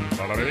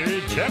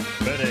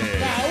Jeopardy!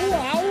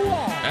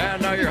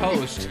 And now your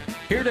host,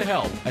 here to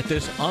help at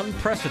this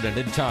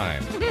unprecedented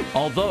time.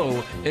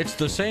 Although it's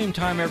the same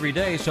time every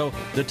day, so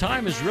the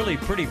time is really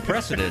pretty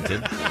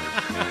precedented.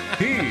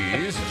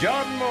 He's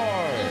John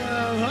Moore.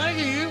 Thank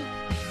you.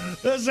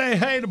 Let's say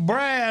hey to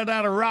Brad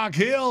out of Rock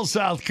Hill,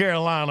 South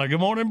Carolina. Good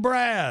morning,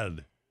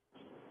 Brad.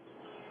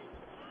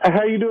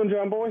 How you doing,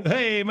 John Boy?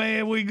 Hey,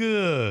 man, we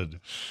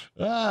good.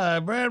 All right,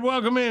 Brad,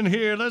 welcome in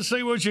here. Let's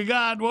see what you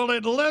got. Well,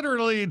 it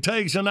literally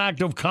takes an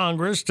act of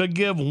Congress to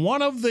give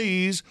one of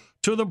these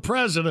to the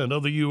president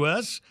of the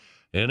U.S.,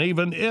 and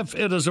even if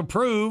it is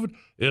approved,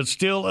 it's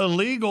still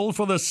illegal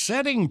for the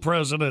sitting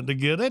president to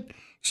get it,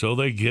 so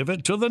they give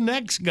it to the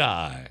next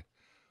guy.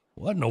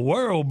 What in the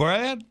world,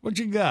 Brad? What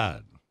you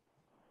got?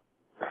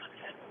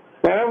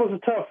 Now, that was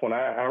a tough one.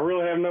 I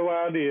really have no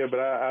idea, but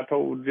I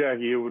told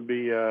Jackie it would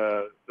be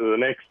the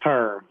next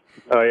term,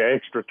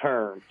 extra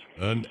term.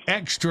 An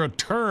extra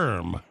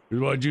term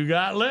is what you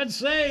got. Let's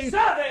see.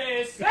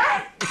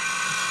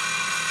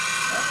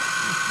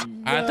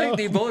 I think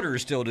the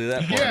voters still do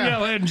that part.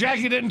 Yeah, and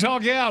Jackie didn't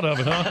talk you out of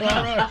it, huh?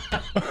 All right.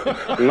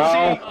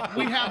 No. See,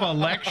 we have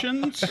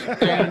elections,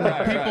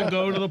 and people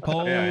go to the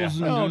polls. And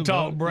don't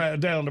talk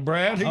Brad down to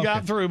Brad. He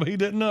got through, but he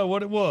didn't know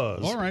what it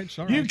was. All right,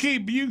 sorry. You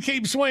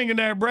keep swinging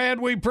there, Brad.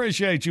 We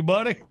appreciate you,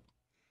 buddy.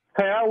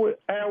 Hey, I will.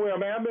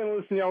 Man, I've been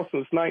listening to y'all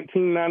since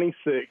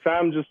 1996.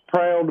 I'm just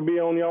proud to be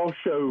on y'all's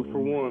show for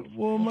once.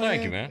 Well, man,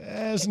 thank you, man.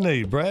 That's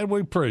neat, Brad.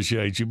 We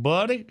appreciate you,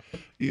 buddy.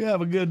 You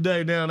have a good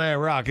day down there at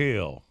Rock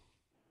Hill.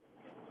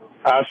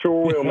 I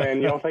sure will, man.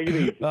 Y'all take it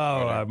easy.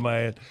 All right,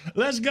 man.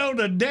 Let's go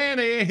to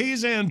Danny.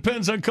 He's in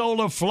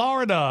Pensacola,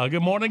 Florida.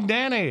 Good morning,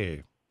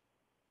 Danny.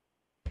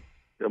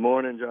 Good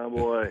morning, John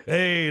Boy.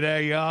 Hey,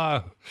 there you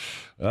are.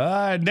 All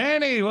right,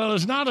 Danny. Well,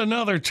 it's not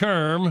another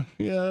term.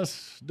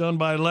 Yes, done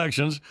by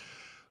elections.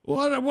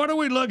 What are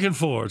we looking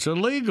for? It's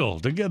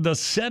illegal to get the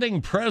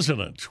sitting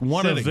president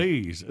one of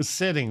these.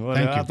 Sitting. Well,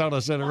 I thought I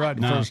said it right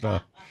the first time.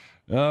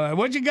 All right,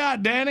 what you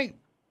got, Danny?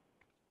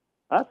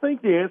 I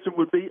think the answer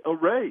would be a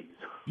raise.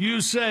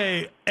 You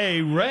say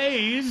a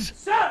raise,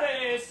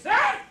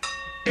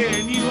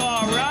 and you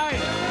are right.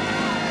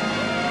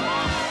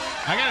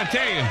 I got to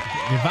tell you,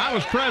 if I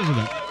was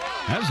president,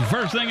 that's the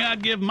first thing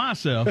I'd give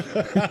myself.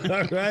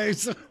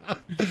 Right?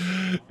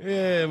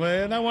 Yeah,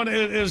 man.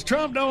 Is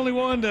Trump the only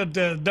one that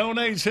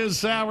donates his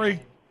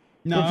salary?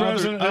 No, for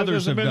president?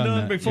 others have been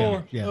done that.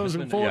 before. Yeah. Those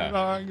before. Yeah.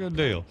 All right, good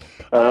deal.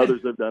 Others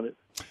have done it.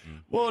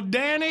 Well,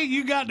 Danny,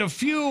 you got the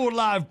Fuel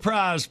Life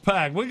prize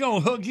pack. We're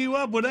going to hook you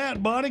up with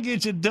that, buddy.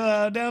 Get you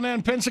down there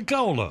in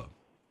Pensacola.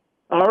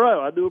 All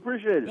right. I do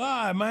appreciate it. All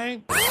right,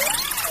 man.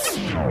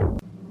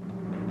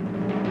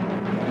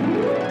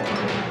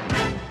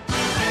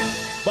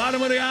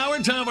 Bottom of the hour,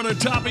 time for the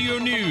top of your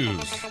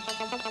news.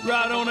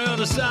 Right on the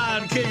other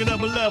side, kicking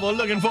up a level,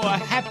 looking for a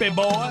happy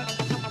boy.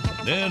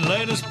 Then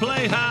latest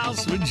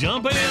Playhouse, we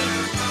jump in.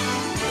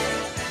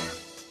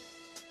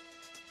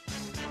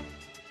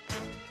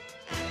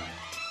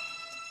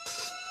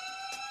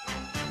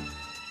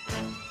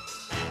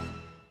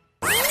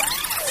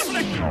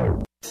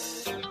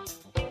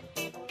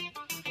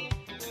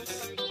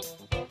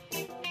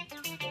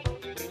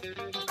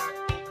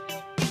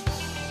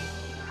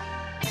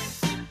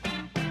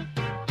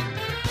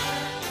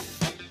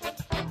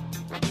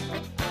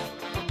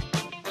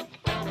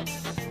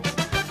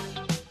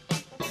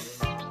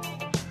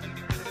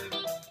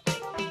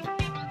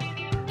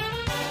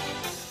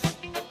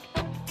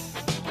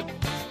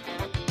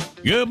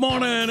 Good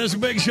morning. It's a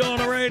Big Show on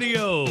the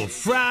radio.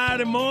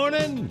 Friday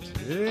morning.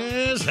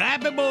 It's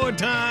happy boy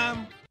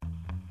time.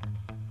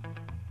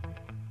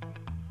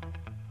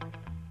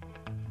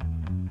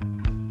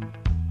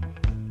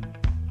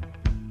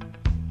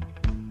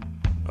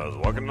 I was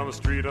walking on the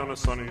street on a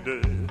sunny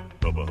day.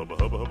 Hubba, hubba,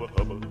 hubba, hubba,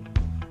 hubba.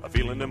 A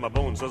feeling in my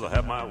bones says I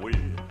have my way.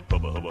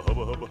 Hubba, hubba,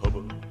 hubba, hubba,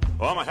 hubba.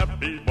 Oh, I'm a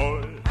happy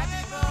boy.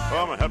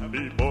 Oh, I'm a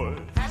happy boy.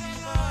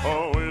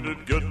 Oh, ain't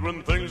it good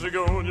when things are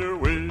going your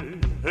way?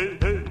 Hey,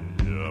 hey.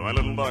 My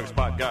little dog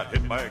Spot got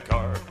hit by a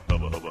car.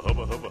 Hubba, hubba,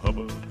 hubba, hubba,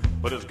 hubba.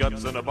 Put his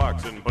guts in a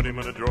box and put him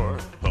in a drawer.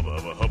 Hubba,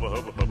 hubba, hubba,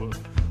 hubba, hubba.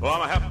 Oh,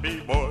 I'm a happy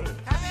boy.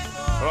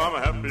 Oh, I'm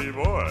a happy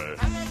boy.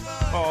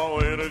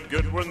 Oh, ain't it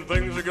good when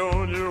things are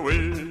going your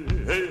way?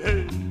 Hey,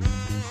 hey.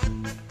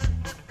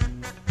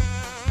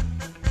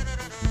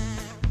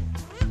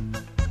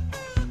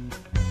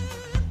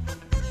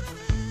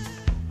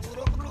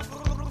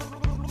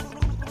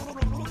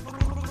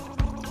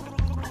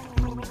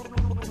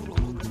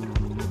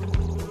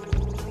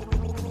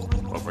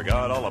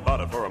 Forgot all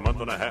about it for a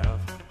month and a half.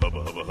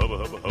 Hubba, hubba, hubba,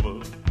 hubba,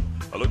 hubba.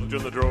 I looked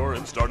in the drawer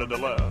and started to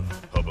laugh.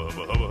 Hubba,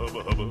 hubba, hubba,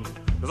 hubba, hubba.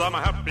 'Cause I'm a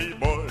happy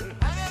boy.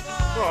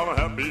 Oh, I'm a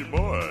happy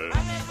boy.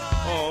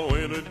 Oh,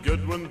 ain't it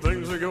good when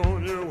things are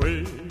going your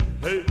way?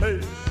 Hey,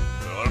 hey.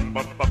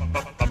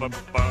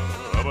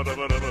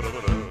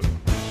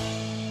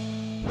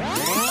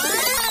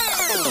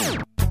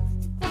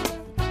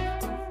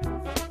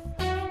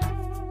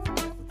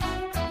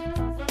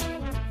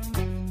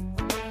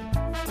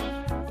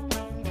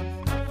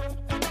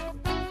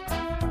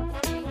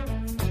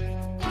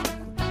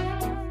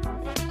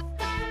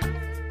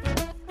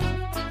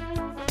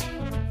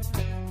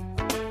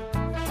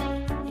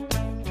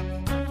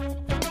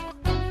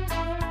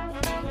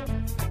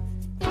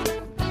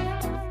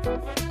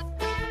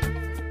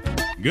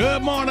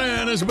 Good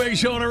morning. It's a Big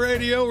Show on the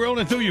radio,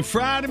 rolling through you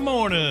Friday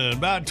morning.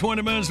 About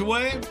 20 minutes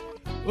away,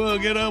 we'll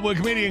get up with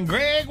comedian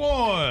Greg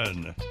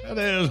Warren. That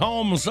is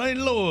home in St.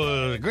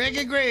 Louis.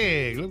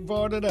 Greg. Look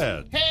forward to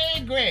that.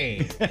 Hey,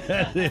 Greg.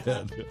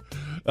 Yeah.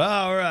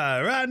 All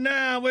right. Right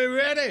now, we're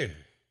ready.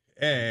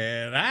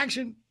 And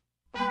action.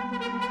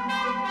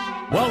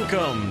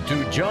 Welcome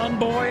to John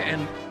Boy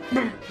and...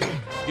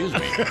 Excuse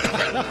me.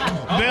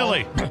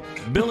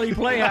 Billy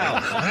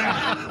Playhouse.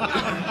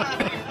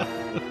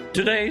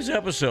 Today's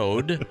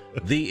episode,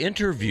 The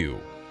Interview.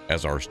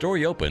 As our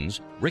story opens,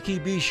 Ricky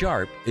B.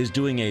 Sharp is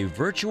doing a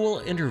virtual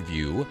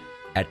interview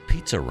at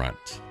Pizza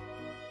Runt.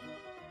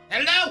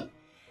 Hello.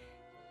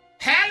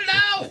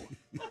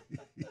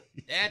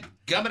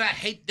 Dadgummit, I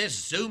hate this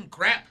Zoom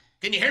crap.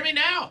 Can you hear me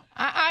now?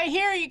 I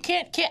hear you.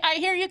 I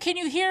hear you. Can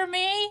you hear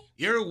me?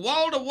 You're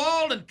wall to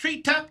wall and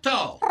treetop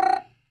tall.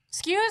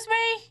 Excuse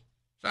me?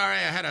 Sorry,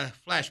 I had a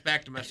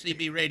flashback to my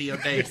CB radio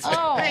days.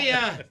 Oh. Hey,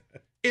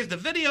 is the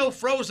video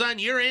froze on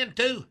your end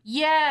too?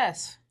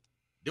 Yes.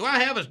 Do I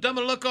have as dumb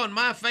a look on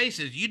my face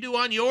as you do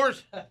on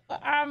yours?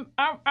 I'm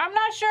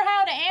not sure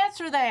how to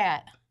answer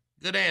that.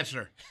 Good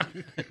answer.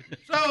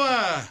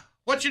 So,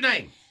 what's your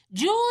name?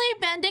 Julie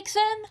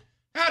Bendixson.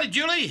 Howdy,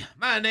 Julie.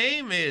 My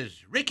name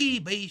is Ricky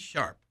B.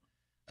 Sharp,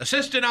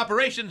 Assistant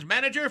Operations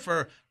Manager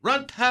for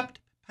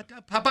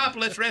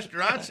Runtopolis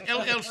Restaurants,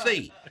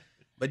 LLC.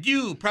 But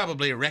you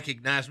probably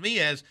recognize me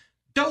as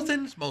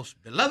Dothan's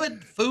most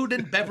beloved food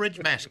and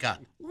beverage mascot.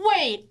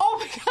 Wait, oh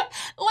my God.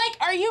 Like,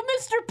 are you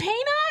Mr.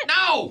 Peanut?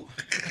 No!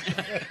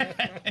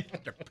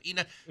 Mr.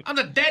 Peanut. I'm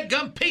the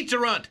dadgum Pizza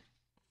Runt.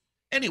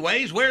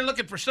 Anyways, we're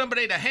looking for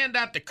somebody to hand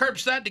out the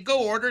curbside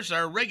to-go orders.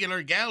 Our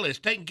regular gal is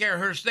taking care of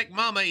her sick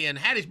mama in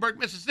Hattiesburg,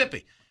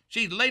 Mississippi.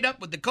 She's laid up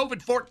with the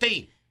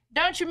COVID-14.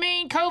 Don't you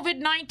mean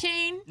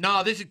COVID-19?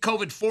 No, this is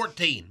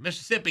COVID-14.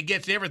 Mississippi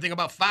gets everything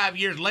about 5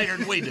 years later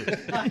than we do.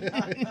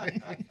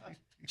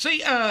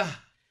 See,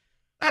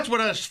 that's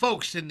what us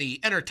folks in the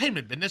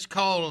entertainment business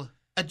call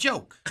a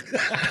joke.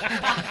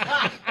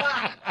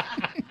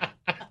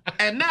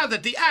 And now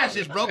that the ice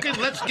is broken,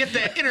 let's get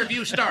the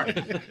interview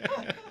started.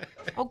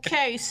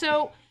 Okay,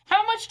 so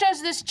how much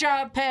does this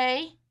job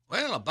pay?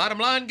 Well, a bottom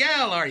line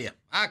gal, are you?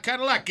 I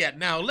kind of like that.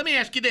 Now, let me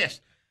ask you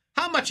this.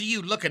 How much are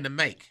you looking to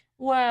make?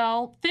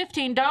 Well,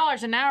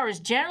 $15 an hour is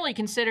generally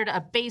considered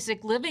a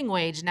basic living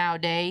wage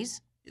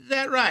nowadays. Is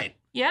that right?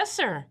 Yes,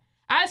 sir.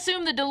 I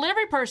assume the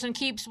delivery person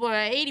keeps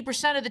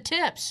 80% of the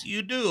tips.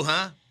 You do,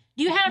 huh?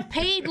 Do you have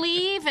paid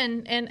leave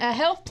and a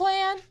health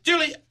plan?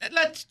 Julie,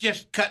 let's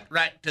just cut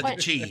right to the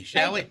cheese,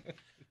 shall we?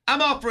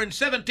 I'm offering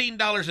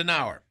 $17 an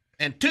hour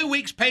and 2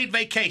 weeks paid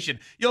vacation.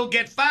 You'll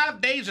get 5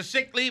 days of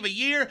sick leave a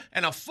year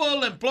and a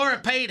full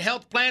employer-paid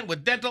health plan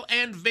with dental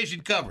and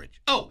vision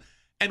coverage. Oh,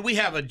 and we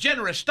have a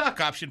generous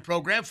stock option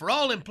program for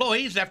all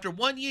employees after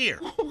 1 year.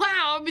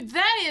 Wow, I mean,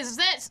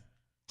 that's...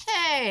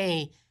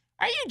 Hey...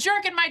 Are you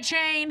jerking my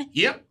chain?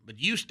 Yep, but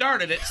you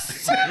started it.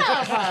 Son of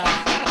a...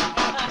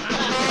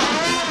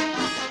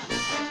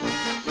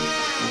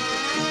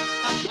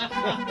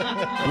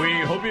 We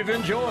hope you've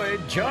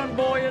enjoyed John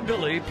Boy and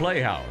Billy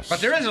Playhouse. But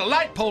there is a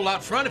light pole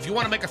out front if you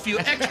want to make a few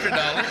extra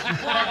dollars.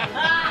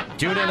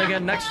 Tune in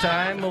again next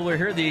time when we'll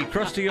hear the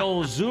crusty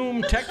old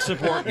Zoom tech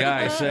support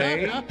guy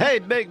say, "Hey,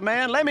 big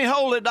man, let me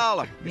hold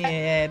 $1."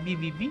 Yeah,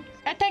 beep.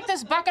 I take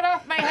this bucket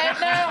off my head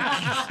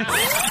now.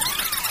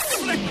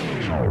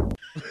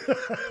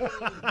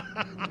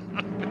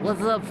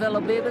 What's up,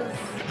 fellow babies?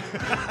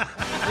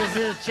 This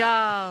is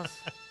Charles.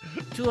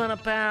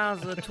 200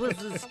 pounds of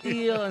twisted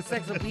steel and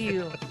sex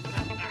appeal.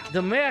 The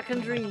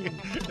American dream.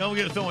 Don't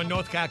forget to throw in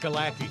North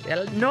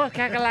Kakalaki. North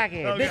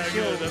Kakalaki. Okay, Big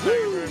show. good. Thank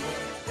you very much.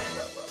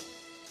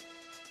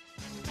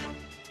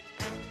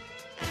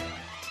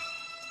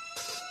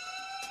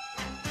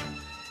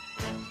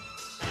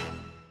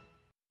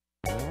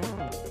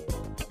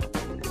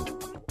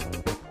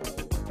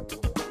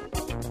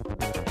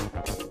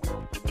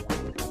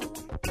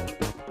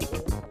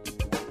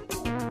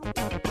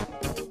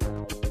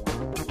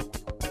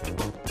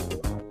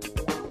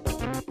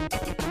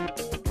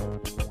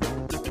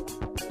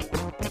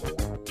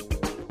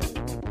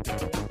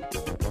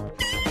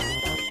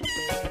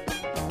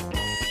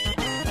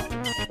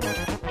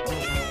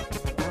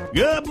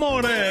 Good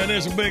morning.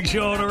 It's a Big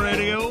Show on the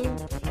radio.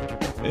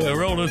 Yeah,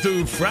 rolling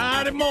through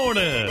Friday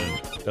morning.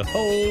 The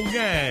whole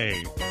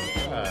gang.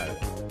 All right.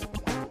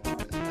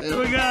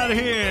 We got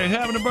here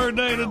having a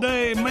birthday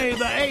today, May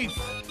the 8th.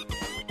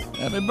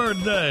 Happy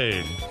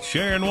birthday.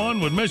 sharing one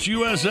with Miss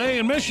USA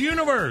and Miss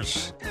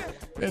Universe.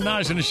 Been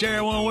nice to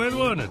share one with,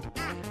 wouldn't it?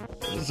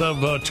 As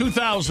of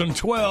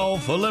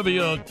 2012,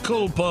 Olivia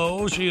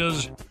Culpo, she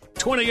is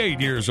 28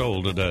 years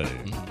old today.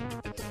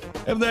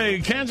 Have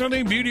they canceled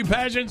any beauty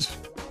pageants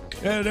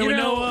that we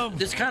know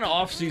of? It's kind of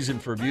off-season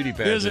for beauty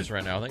pageants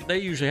right now. They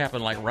usually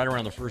happen like right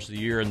around the first of the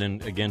year and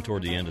then again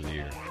toward the end of the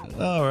year.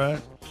 All right.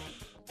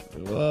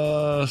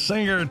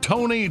 Singer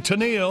Toni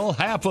Tennille,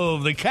 half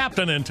of the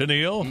Captain in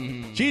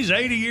Tennille, she's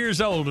 80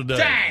 years old today.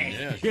 Dang!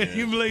 Yeah, Can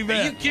you believe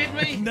that? Are you kidding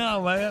me?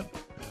 No, man.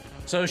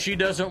 So she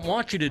doesn't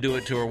want you to do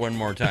it to her one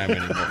more time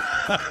anymore.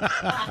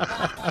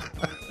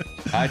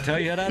 I tell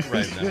you that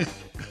right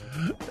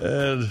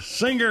now.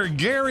 Singer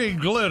Gary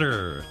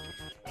Glitter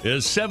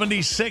is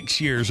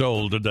 76 years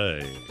old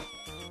today.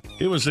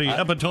 He was the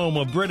epitome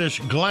of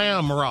British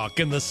glam rock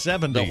in the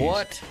 70s. The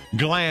what?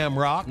 Glam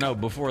rock. No,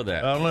 before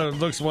that.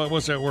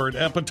 What's that word?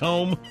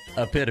 Epitome?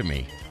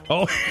 Epitome.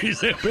 Oh,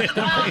 he's epitome.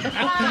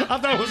 I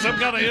thought it was some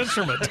kind of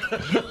instrument.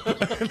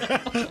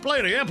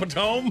 Play the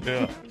epitome.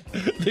 Yeah.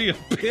 The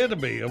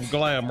epitome of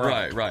glam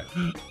rock. Right.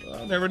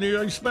 I never knew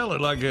you spell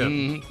it like that.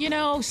 You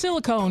know,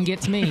 silicone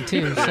gets me,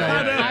 too. So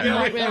I'm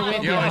right there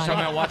with you. You're always on talking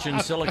it. about watching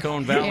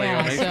Silicon Valley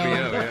on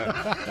HBO.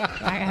 Yeah.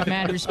 I have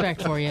mad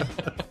respect for you.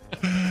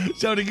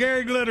 So the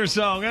Gary Glitter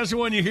song, that's the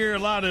one you hear a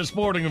lot at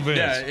sporting events.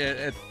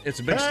 Yeah, it's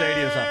a big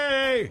stadium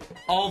song.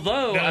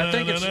 Although I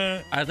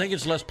think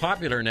it's less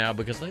popular now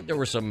because I think there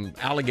were some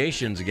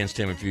allegations against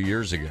him a few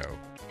years ago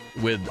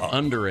with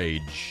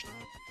underage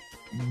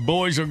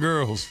boys or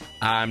girls.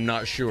 I'm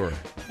not sure.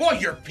 Boy,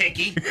 you're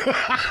picky.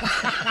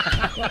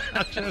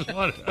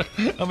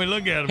 I mean,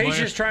 look at him. He's man.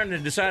 just trying to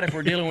decide if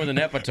we're dealing with an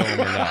epitome or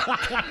not.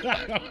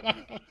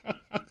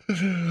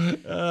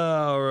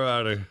 All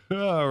righty.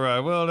 All right.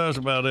 Well, that's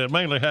about it.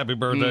 Mainly happy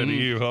birthday to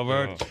you,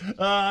 Hubbard.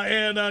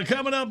 And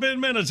coming up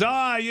in minutes,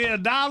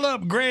 dial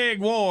up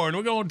Greg Warren.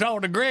 We're going to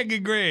talk to Greggy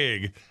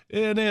Greg.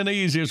 And then the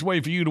easiest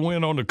way for you to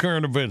win on the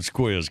current events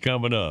quiz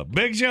coming up.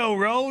 Big Show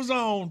rolls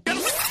on.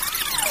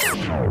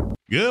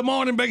 Good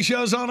morning, Big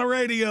Show's on the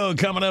radio.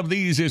 Coming up, the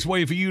easiest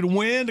way for you to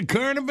win the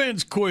current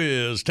events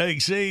quiz.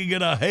 Take C,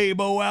 get a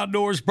Haybo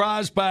Outdoors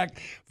prize pack.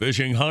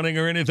 Fishing, hunting,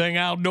 or anything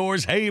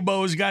outdoors,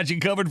 Haybo's got you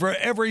covered for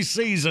every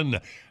season.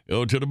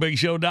 Go to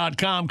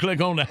thebigshow.com,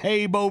 click on the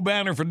Haybo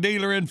banner for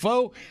dealer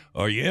info,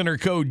 or you enter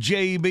code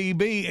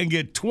JBB and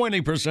get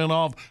 20%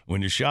 off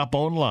when you shop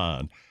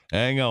online.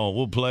 Hang on,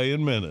 we'll play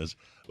in minutes.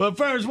 But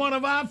first, one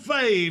of our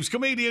faves,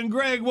 comedian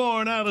Greg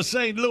Warren out of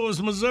St. Louis,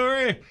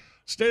 Missouri.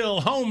 Still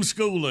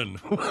homeschooling.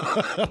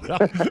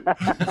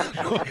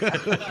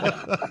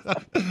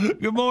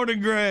 Good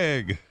morning,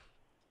 Greg.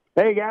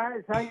 Hey,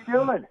 guys. How you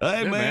doing?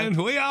 Hey, man.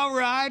 We all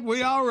right.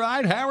 We all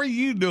right. How are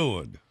you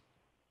doing?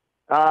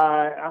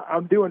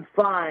 I'm doing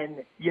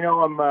fine. You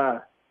know,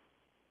 I'm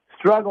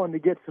struggling to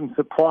get some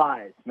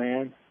supplies,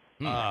 man.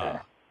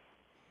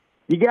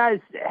 You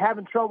guys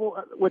having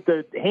trouble with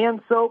the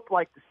hand soap,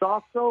 like the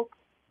soft soap?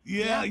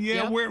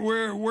 Yeah.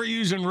 We're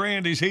using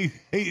Randy's.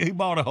 He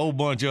bought a whole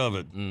bunch of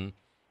it.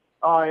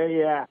 Oh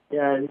yeah.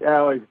 I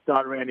always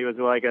thought Randy was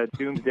like a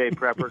doomsday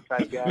prepper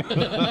type guy.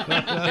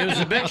 It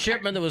was a big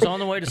shipment that was on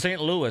the way to St.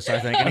 Louis, I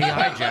think, and he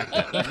hijacked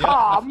it.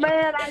 Oh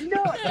man, I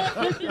knew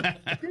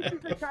it. This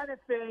is the kind of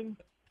thing.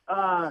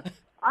 I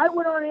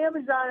went on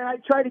Amazon and I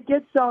tried to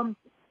get some.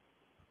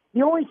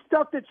 The only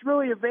stuff that's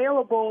really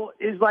available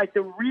is like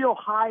the real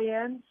high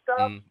end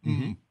stuff.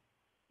 Mm-hmm.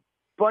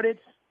 But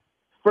it's,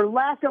 for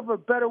lack of a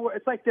better word,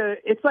 it's like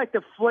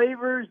the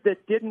flavors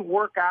that didn't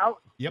work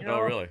out. Yep. You know?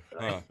 Oh, really?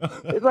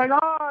 It's like,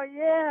 oh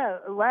yeah,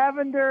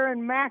 lavender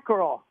and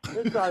mackerel.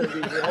 This ought to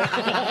be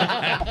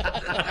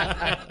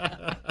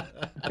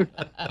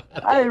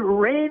good.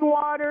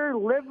 Rainwater,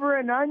 liver,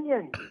 and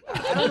onions.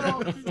 I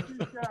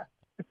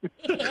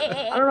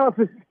don't know if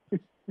it's.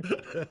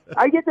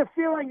 I get the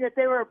feeling that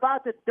they were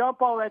about to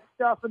dump all that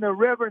stuff in the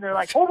river, and they're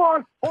like, hold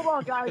on,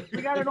 guys,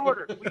 we got an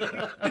order. We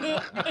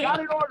got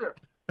an order.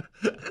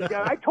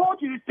 Yeah, I told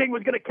you this thing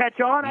was going to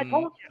catch on. I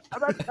told you.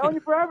 I've been telling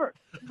you forever.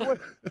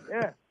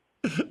 Yeah.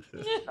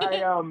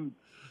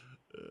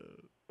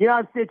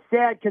 It's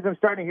sad because I'm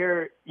starting to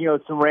hear,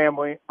 some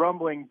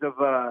rumblings of,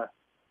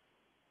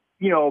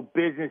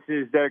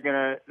 businesses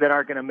that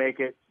aren't gonna make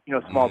it.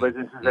 Small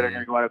businesses that are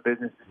gonna go out of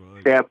business.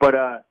 Right. Yeah,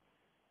 but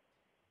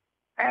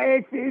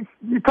it's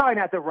probably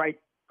not the right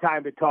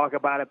time to talk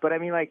about it. But I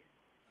mean, like,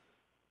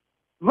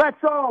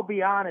 let's all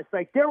be honest.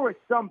 Like, there were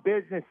some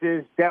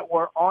businesses that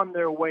were on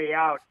their way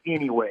out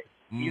anyway.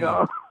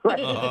 I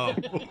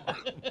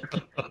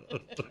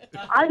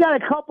got a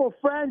couple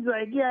friends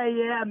like,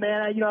 yeah,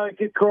 man.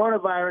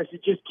 Coronavirus,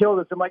 it just killed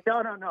us. I'm like,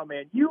 no,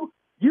 man. You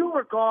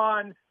were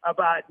gone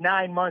about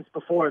 9 months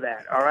before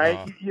that. All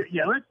right.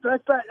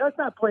 Let's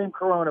not blame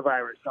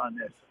coronavirus on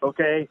this.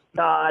 Okay,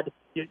 Todd,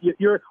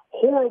 you're a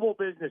horrible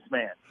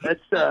businessman.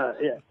 That's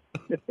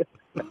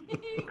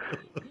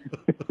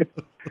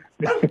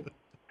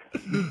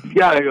You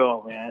gotta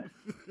go, man.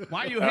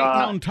 Why are you hating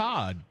on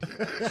Todd?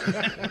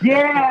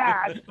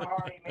 Yeah, I'm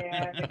sorry, man.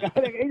 man.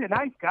 He's a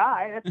nice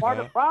guy. That's part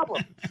of the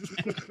problem.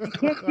 You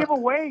can't give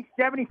away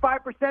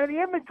 75% of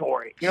the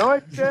inventory. You know,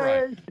 it's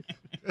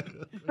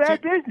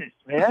bad business,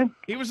 man.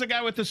 He was the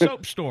guy with the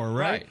soap store,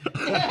 right?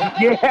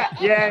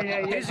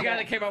 Yeah. He's the guy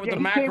that came up with the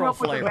he came mackerel up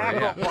with the flavor.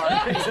 mackerel part.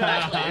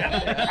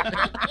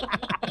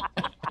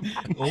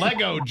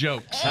 Lego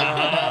jokes.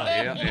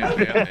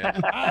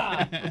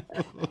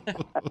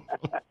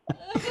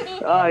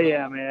 Oh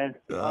yeah, man.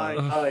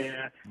 Oh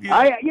yeah.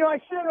 I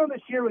should have known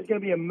this year was going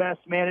to be a mess,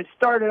 man. It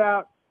started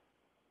out.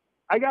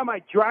 I got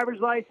my driver's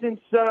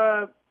license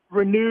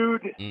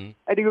renewed. I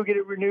had to go get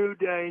it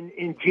renewed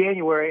in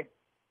January,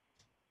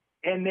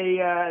 and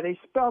they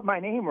spelled my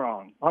name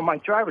wrong on my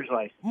driver's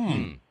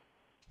license.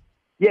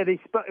 Yeah,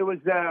 it was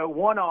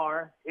one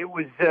R. It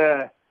was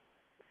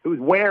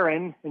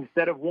Warren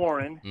instead of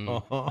Warren. And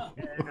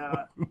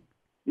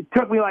it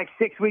took me like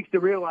 6 weeks to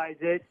realize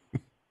it.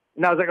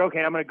 And I was like,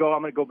 okay, I'm gonna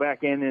go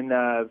back in and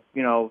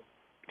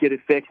get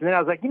it fixed. And then I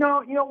was like,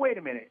 wait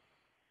a minute.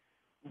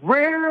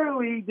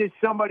 Rarely does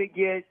somebody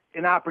get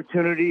an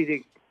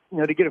opportunity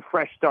to get a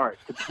fresh start,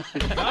 to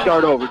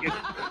start over. Good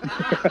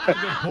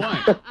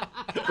point.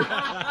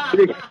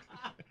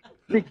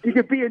 You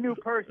could be a new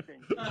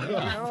person.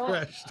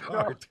 Fresh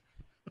start.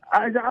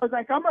 I was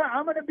like, I'm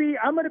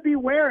gonna be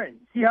Warren.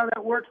 See how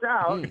that works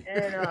out.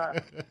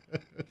 And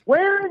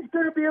Warren's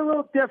gonna be a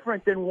little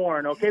different than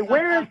Warren. Okay,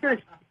 Warren's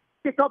gonna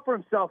stick up for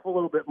himself a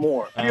little bit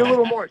more, be a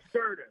little more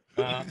assertive.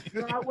 So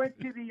I went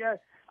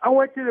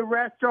to the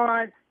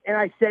restaurant and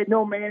I said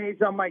no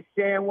mayonnaise on my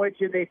sandwich,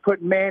 and they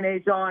put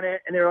mayonnaise on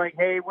it, and they're like,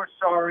 hey, we're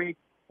sorry,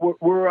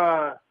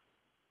 we're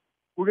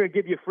gonna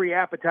give you a free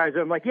appetizer.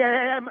 I'm like,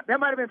 yeah, that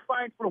might have been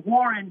fine for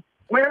Warren.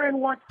 Warren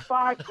wants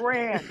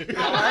 $5,000.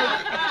 All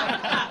right?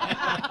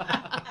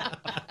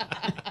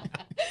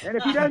 And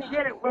if he doesn't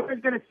get it,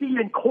 Warren's gonna see you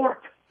in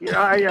court. And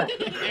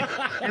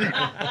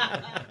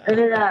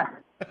then I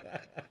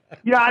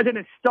was in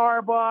a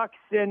Starbucks,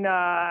 and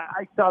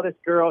I saw this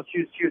girl.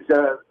 She was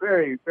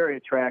very, very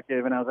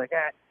attractive, and I was like,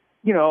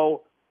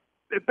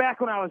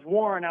 back when I was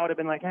Warren, I would have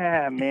been like,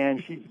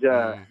 man, she's.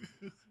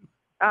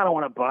 I don't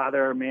want to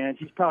bother her, man.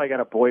 She's probably got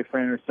a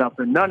boyfriend or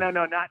something. No,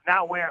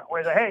 not Warren.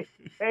 Where's hey,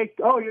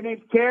 oh, your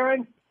name's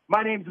Karen?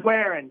 My name's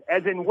Warren.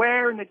 As in,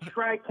 where in the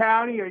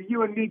Tri-County are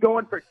you and me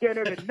going for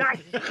dinner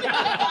tonight?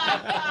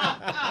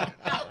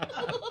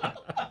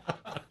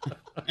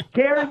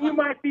 Karen, you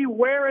might be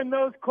wearing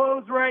those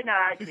clothes right now.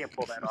 I can't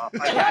pull that off.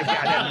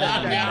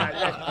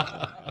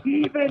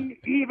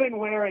 Even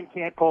Warren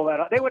can't pull that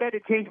off. They would have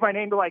had to change my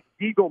name to like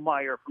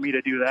Diegelmeyer for me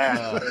to do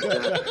that.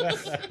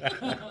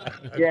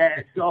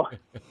 Yeah. So,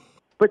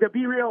 but to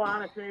be real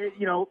honest,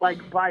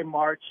 like by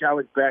March, I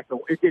was back.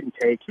 It didn't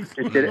take.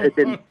 It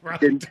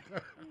didn't.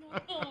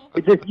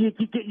 It just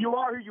you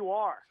are who you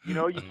are.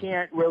 You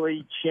can't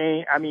really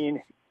change. I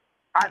mean,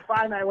 I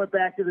went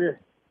back to the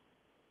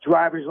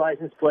driver's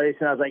license place,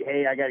 and I was like,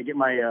 hey, I got to get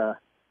my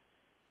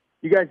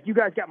you guys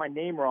got my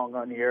name wrong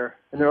on here.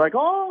 And they're like,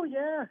 oh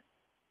yeah.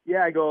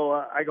 I go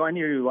I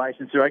need a new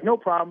license. They're like, no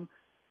problem.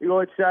 You go,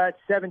 it's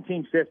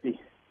 $1,750.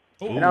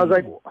 And I was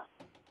like,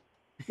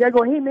 I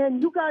go, hey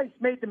man, you guys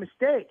made the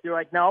mistake. They're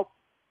like, no,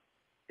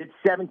 it's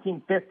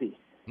 $1,750.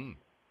 And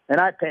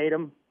I paid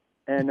them,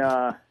 and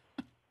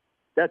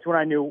that's when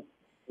I knew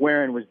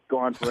Warren was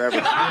gone forever.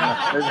 Figured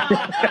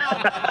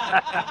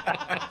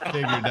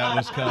that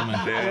was coming.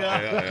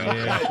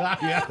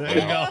 Yeah, there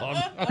you go.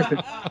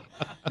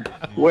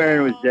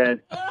 Warren was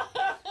dead.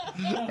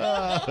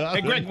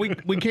 Hey, Greg,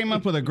 we came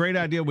up with a great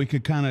idea we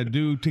could kind of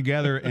do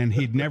together, and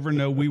he'd never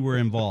know we were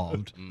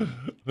involved.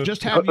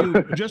 Just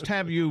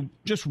have you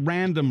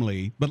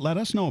randomly, but let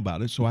us know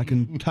about it so I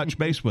can touch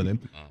base with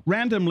him.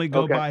 Randomly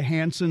go by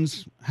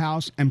Hanson's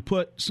house and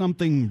put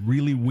something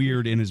really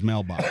weird in his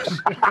mailbox.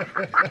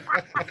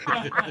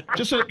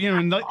 Just so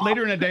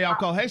later in the day I'll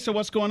call. Hey, so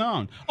what's going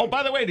on? Oh,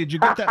 by the way, did you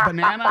get that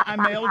banana I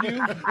mailed you?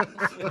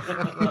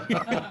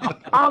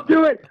 I'll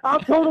do it. I'll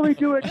totally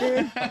do it,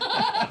 man.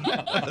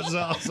 That's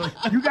awesome.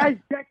 You guys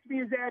text me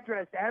his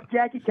address. Have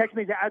Jackie text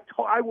me that.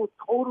 I will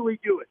totally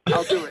do it.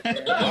 I'll do it,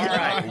 man. All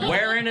right,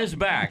 Warren is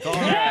back. All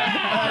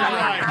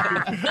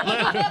right.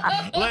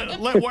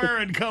 Let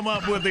Warren come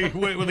up with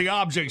the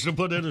objects to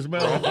put in his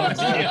mailbox.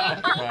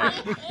 Yeah. Right.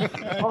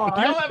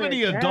 Do y'all have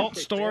any adult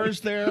stores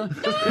there?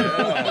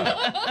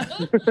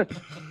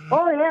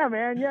 Oh yeah,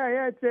 man.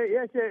 Yeah.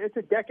 It's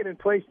a decadent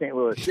place, St.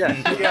 Louis. Yeah.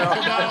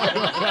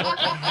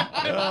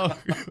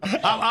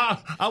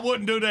 I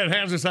wouldn't do that.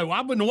 Hans would say, "Well,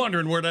 I've been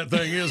wondering where that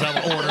thing is.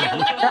 I've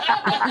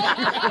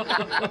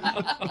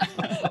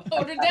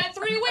Ordered that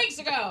 3 weeks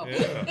ago.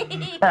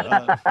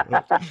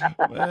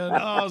 Man,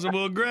 awesome.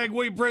 Well, Greg,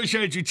 we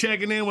appreciate you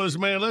checking in with us,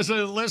 man.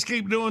 Let's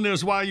keep doing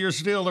this while you're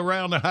still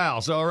around the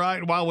house. All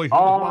right, while we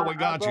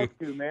got you.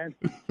 To, man.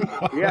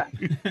 Yeah,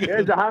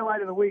 it's the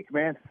highlight of the week,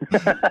 man.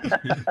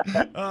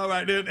 All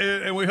right,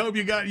 and we hope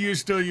you got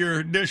used to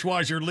your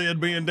dishwasher lid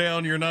being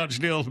down. You're not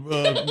still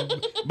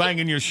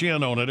banging your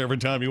shin on it every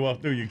time you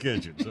walk through your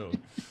kitchen. So,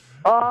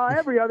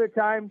 every other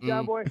time,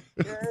 John Boy.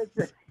 Yeah,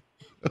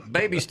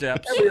 Baby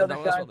steps. Every No, other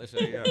that's time. what they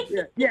say,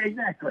 yeah. Yeah,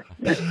 exactly.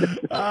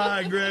 All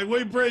right, Greg.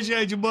 We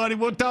appreciate you, buddy.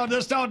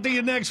 Let's talk to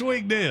you next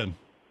week then.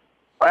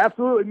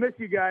 Absolutely. Miss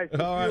you guys.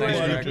 All right, Thanks,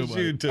 buddy. Greg. Miss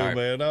you too, All right.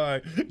 man. All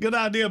right. Good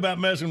idea about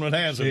messing with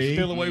Hanson. See?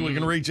 Still a way we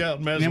can reach out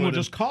and mess And then with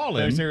we'll just call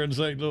him. He's here in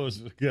St.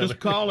 Louis. Just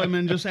call him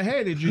and just say,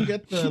 hey, did you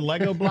get the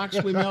Lego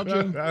blocks we mailed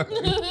you?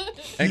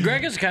 And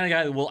Greg is the kind of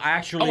guy that will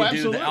actually do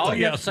absolutely. that. All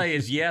you have Yeah. to say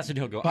is yes, and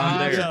he'll go, I'm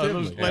there.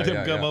 Let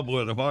him come up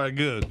with them. All right,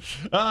 good.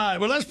 All right,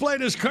 well, let's play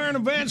this current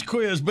events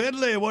quiz.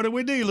 Bentley, what are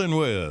we dealing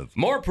with?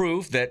 More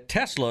proof that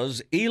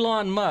Tesla's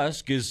Elon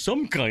Musk is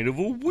some kind of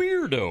a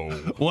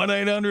weirdo.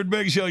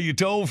 1-800-BIG-SHOW, you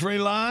toll-free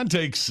line.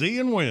 Take C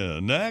and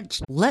win.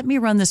 Next. Let me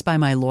run this by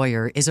my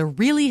lawyer is a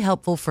really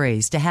helpful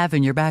phrase to have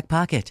in your back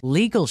pocket.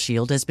 Legal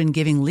Shield has been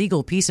giving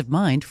legal peace of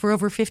mind for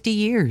over 50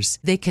 years.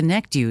 They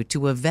connect you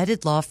to a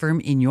vetted law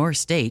firm in your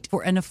state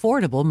for an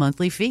affordable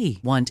monthly fee.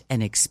 Want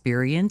an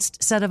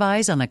experienced set of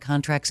eyes on a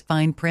contract's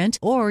fine print?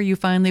 Or you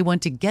finally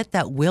want to get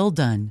that will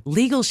done?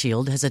 Legal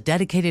Shield has a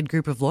dedicated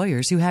group of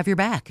lawyers who have your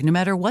back, no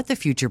matter what the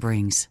future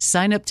brings.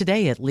 Sign up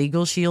today at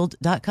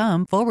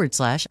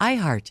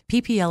LegalShield.com/iHeart.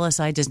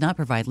 PPLSI does not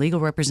provide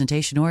legal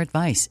representation or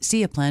advice.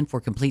 See a plan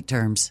for complete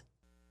terms.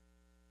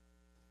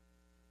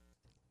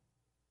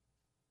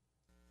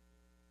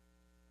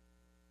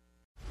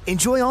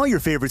 Enjoy all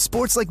your favorite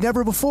sports like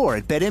never before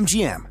at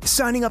BetMGM.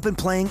 Signing up and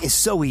playing is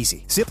so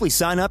easy. Simply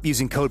sign up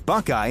using code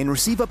Buckeye and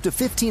receive up to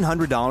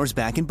 $1,500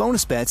 back in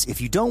bonus bets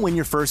if you don't win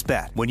your first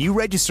bet. When you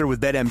register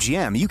with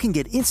BetMGM, you can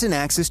get instant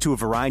access to a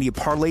variety of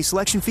parlay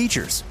selection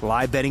features,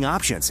 live betting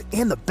options,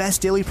 and the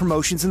best daily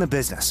promotions in the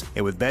business.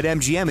 And with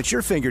BetMGM at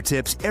your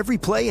fingertips, every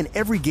play and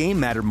every game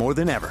matter more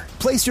than ever.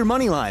 Place your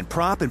moneyline,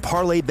 prop, and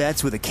parlay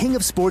bets with the king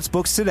of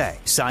sportsbooks today.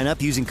 Sign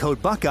up using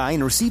code Buckeye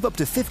and receive up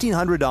to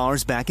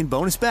 $1,500 back in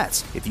bonus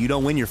bets if you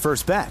don't win your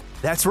first bet.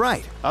 That's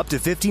right, up to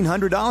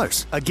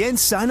 $1,500. Again,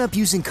 sign up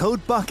using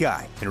code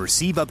Buckeye and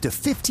receive up to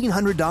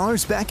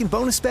 $1,500 back in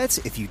bonus bets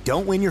if you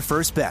don't win your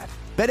first bet.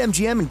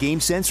 BetMGM and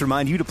GameSense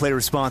remind you to play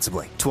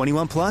responsibly.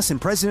 21 plus and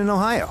present in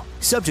Ohio.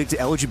 Subject to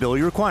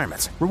eligibility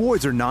requirements.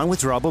 Rewards are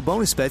non-withdrawable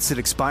bonus bets that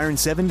expire in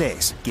 7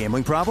 days.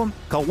 Gambling problem?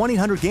 Call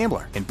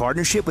 1-800-GAMBLER in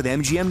partnership with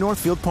MGM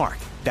Northfield Park.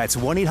 That's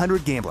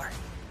 1-800-GAMBLER.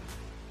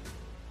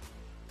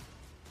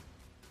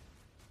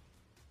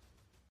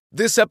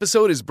 This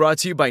episode is brought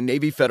to you by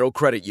Navy Federal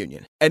Credit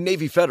Union. At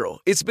Navy Federal,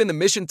 it's been the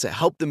mission to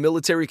help the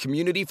military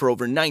community for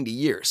over 90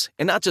 years.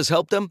 And not just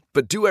help them,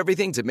 but do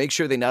everything to make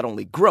sure they not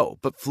only grow,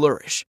 but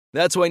flourish.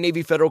 That's why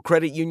Navy Federal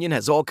Credit Union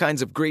has all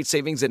kinds of great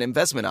savings and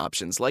investment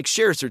options like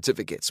share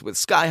certificates with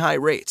sky-high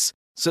rates.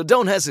 So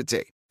don't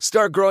hesitate.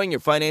 Start growing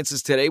your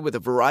finances today with a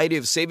variety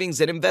of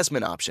savings and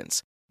investment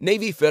options.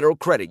 Navy Federal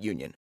Credit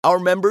Union. Our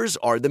members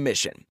are the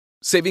mission.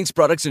 Savings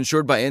products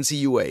insured by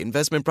NCUA.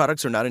 Investment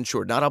products are not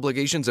insured, not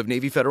obligations of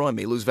Navy Federal and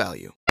may lose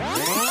value.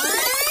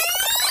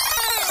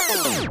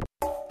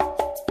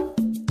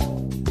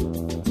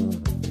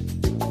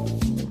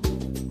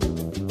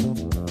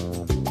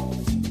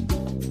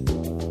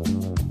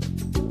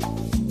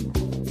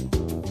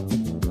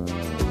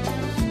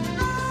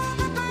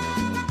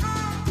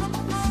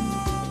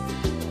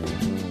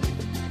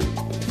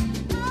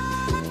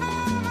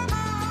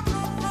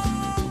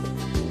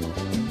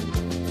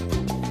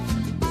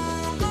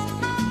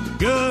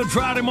 Good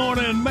Friday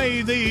morning,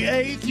 May the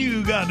 8th.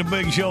 You got the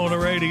Big Show on the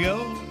radio,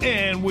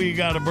 and we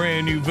got a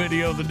brand new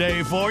video of the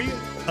day for you.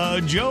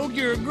 A joke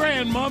your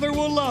grandmother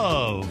will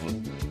love.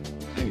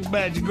 Think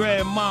about your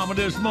grandmama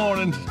this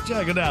morning.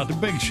 Check it out,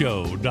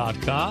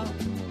 thebigshow.com.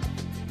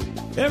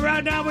 And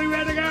right now, we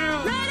ready,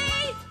 girl?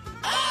 Ready?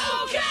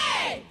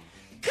 Okay!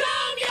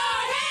 Comb your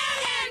hair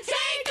and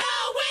take a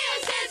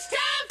whiz. It's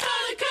time for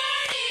the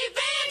current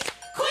events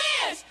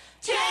quiz.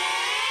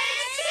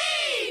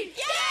 Tasty!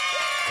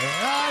 All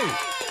right.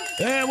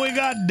 And we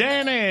got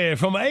Danny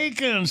from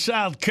Aiken,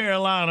 South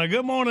Carolina.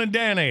 Good morning,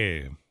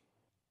 Danny.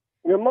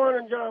 Good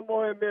morning, John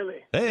Boy and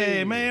Billy.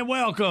 Hey, man,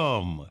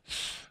 welcome.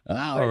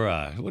 All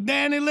right. Well,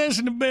 Danny,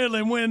 listen to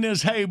Billy and win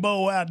this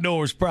Haybo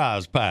Outdoors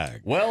prize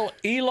pack. Well,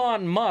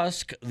 Elon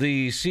Musk,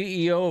 the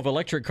CEO of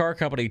electric car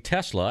company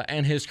Tesla,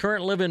 and his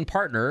current live-in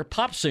partner,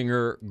 pop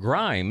singer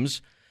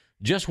Grimes,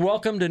 just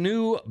welcomed a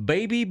new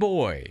baby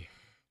boy.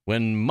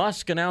 When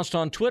Musk announced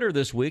on Twitter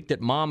this week that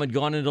mom had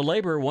gone into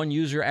labor, one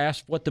user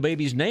asked what the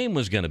baby's name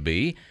was going to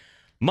be.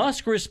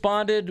 Musk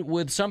responded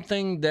with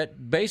something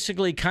that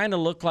basically kind of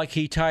looked like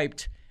he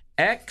typed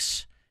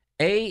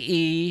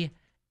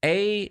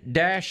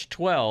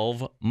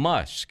XAEA-12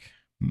 Musk.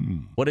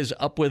 What is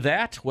up with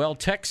that? Well,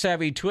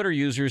 tech-savvy Twitter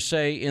users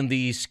say in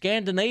the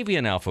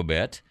Scandinavian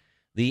alphabet,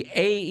 the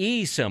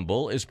AE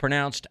symbol is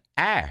pronounced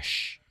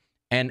Ash,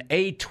 and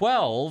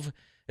A12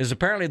 is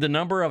apparently the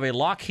number of a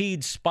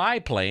Lockheed spy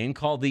plane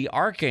called the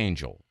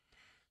Archangel.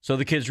 So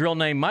the kid's real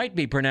name might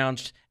be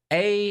pronounced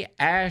A.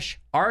 Ash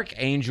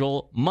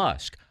Archangel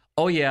Musk.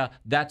 Oh, yeah,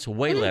 that's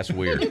way less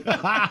weird.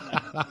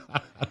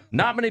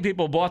 Not many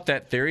people bought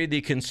that theory.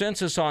 The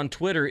consensus on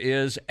Twitter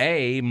is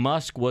A,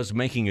 Musk was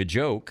making a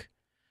joke.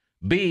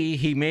 B,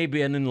 he may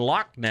be in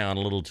lockdown a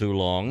little too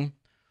long.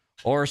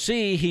 Or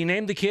C, he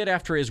named the kid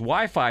after his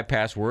Wi-Fi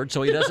password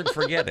so he doesn't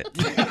forget it.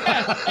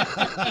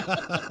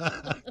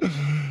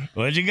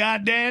 What you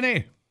got,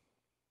 Danny?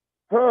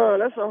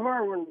 That's a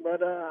hard one,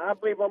 but I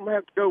believe I'm going to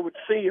have to go with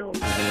C on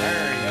that.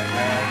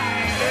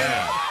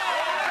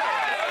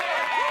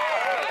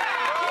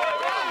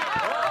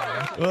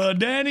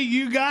 Danny,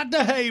 you got the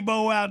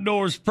Haybo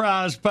Outdoors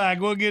prize pack.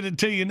 We'll get it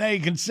to you in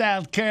Aiken,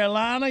 South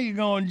Carolina. You're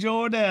going to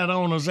enjoy that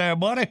on us there,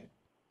 buddy.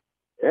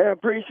 Yeah,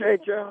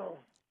 appreciate y'all.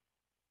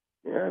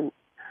 Yeah,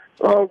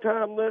 long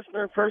time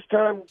listener, first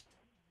time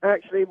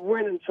actually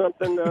winning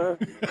something.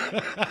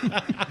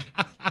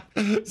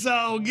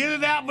 So get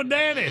it out for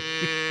Danny.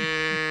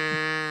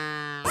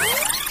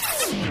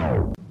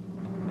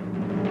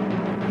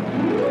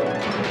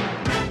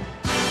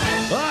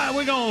 All right,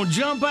 we're going to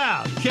jump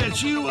out,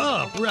 catch you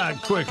up right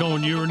quick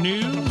on your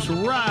news,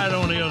 right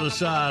on the other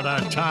side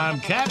our time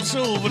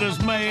capsule for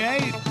this May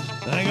 8th.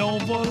 Hang on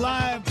for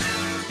life.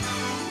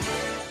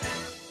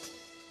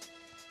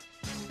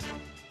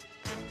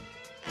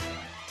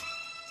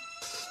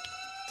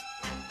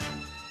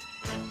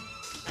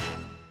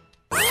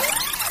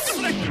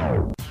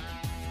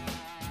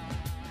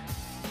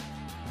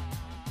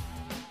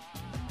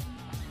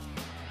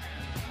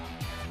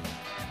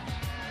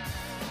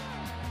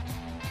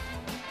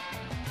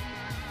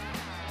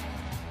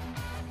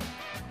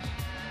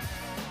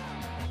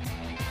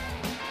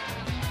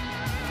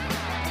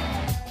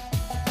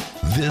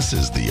 This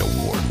is the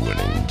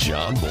award-winning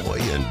John Boy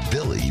and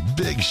Billy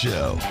Big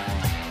Show.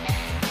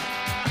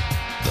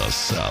 The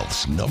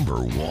South's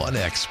 #1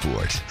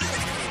 export.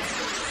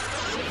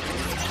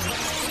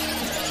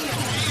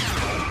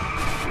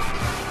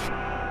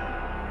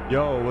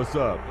 Yo, what's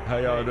up? How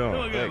y'all doing?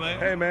 Doing good, man.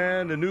 Hey,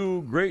 man, the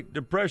new Great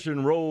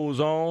Depression rolls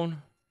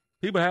on.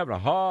 People having a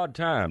hard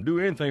time. Do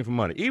anything for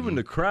money. Even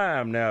the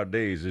crime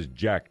nowadays is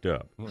jacked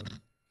up.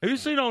 Have you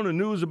seen on the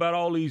news about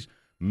all these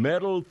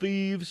metal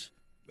thieves?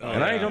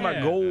 And I ain't talking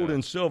about gold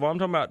and silver. I'm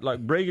talking about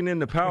like breaking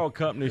into power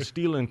companies,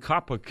 stealing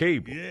copper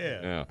cable,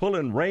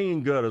 pulling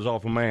rain gutters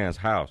off a man's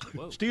house,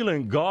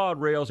 stealing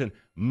guardrails and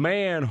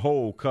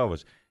manhole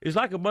covers. It's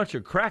like a bunch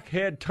of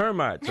crackhead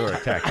termites are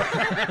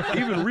attacking.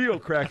 Even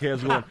real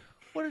crackheads going,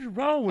 what is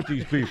wrong with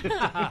these people?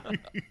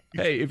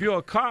 Hey, if you're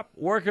a cop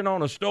working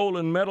on a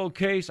stolen metal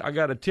case, I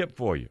got a tip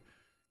for you.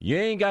 You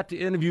ain't got to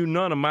interview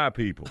none of my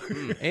people.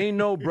 Ain't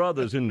no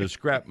brothers in the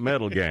scrap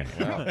metal gang.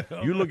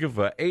 You looking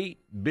for 8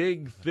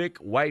 big, thick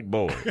white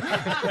boys.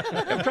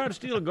 Ever try to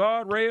steal a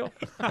guardrail?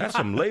 That's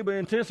some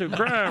labor-intensive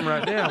crime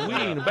right there. We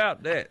ain't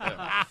about that.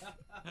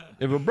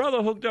 If a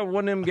brother hooked up with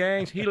one of them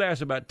gangs, he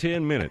lasts about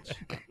 10 minutes.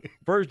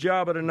 First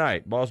job of the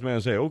night, boss man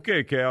say,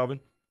 okay,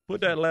 Calvin,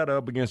 put that ladder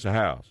up against the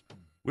house.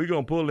 We're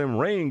going to pull them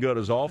rain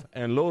gutters off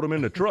and load them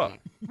in the truck.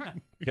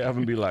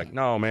 Calvin be like,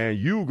 no, man,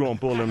 you going to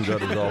pull them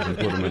gutters off and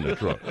put them in the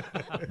truck.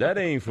 That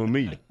ain't for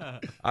me.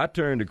 I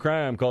turned to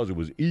crime because it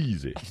was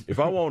easy. If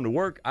I wanted to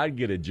work, I'd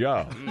get a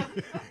job.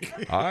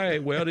 All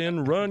right, well,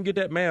 then run, get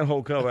that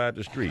manhole cover out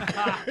the street.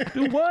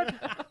 Do what?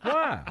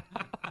 Why?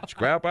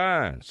 Scrap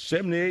iron,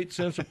 78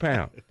 cents a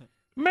pound.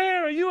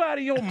 Man, are you out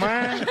of your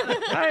mind?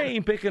 I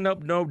ain't picking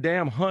up no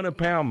damn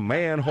 100-pound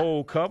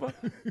manhole cover.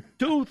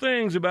 2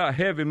 things about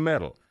heavy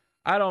metal.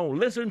 I don't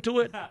listen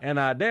to it, and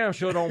I damn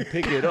sure don't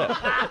pick it up.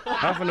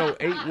 Half of no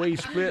 8-way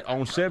split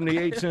on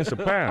 78 cents a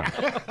pound.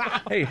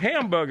 Hey,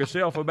 hamburger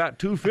sell for about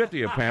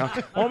 $2.50 a pound.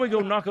 Why don't we go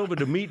knock over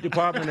the meat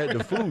department at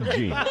the food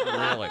gene?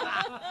 Really?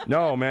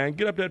 No, man,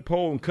 get up that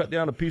pole and cut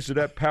down a piece of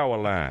that power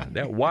line.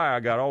 That wire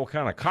got all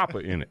kind of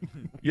copper in it.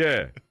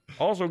 Yeah.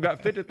 Also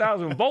got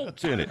 50,000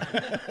 volts in it.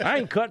 I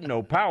ain't cutting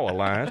no power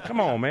lines.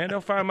 Come on, man.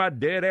 They'll find my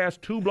dead ass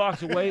 2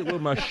 blocks away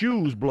with my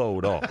shoes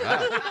blowed off.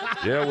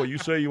 Yeah, well, you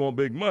say you want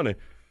big money.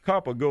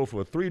 Copper go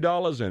for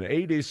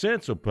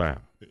 $3.80 a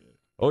pound.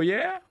 Oh,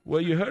 yeah? Well,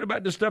 you heard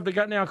about the stuff they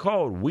got now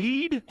called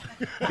weed?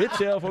 It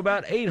sells for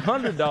about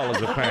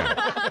 $800 a pound.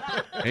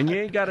 And you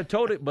ain't got to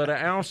tote it but an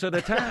ounce at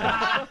a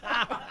time.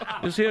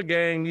 This here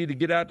gang need to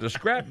get out the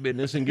scrap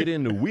business and get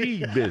in the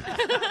weed business.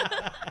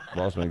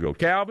 Boss man go,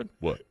 Calvin,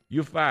 what?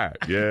 You're fired.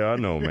 Yeah, I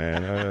know,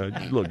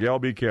 man. Look, y'all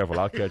be careful.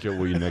 I'll catch up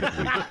with you next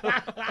week.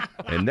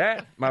 And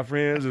that, my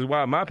friends, is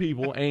why my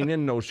people ain't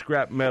in no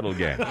scrap metal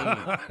gang.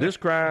 This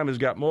crime has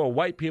got more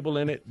white people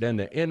in it than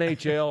the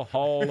NHL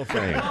Hall of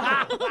Fame.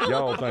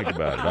 Y'all think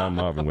about it. I'm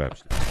Marvin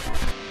Webster.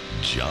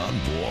 John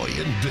Boy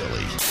and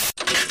Billy.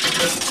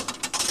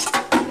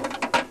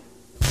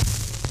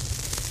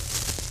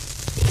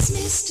 It's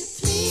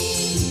Mr.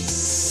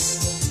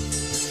 Please.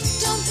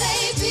 Don't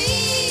play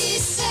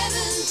B-17.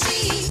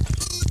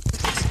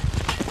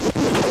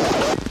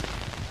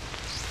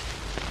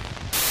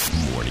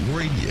 Morning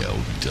radio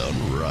done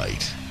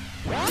right.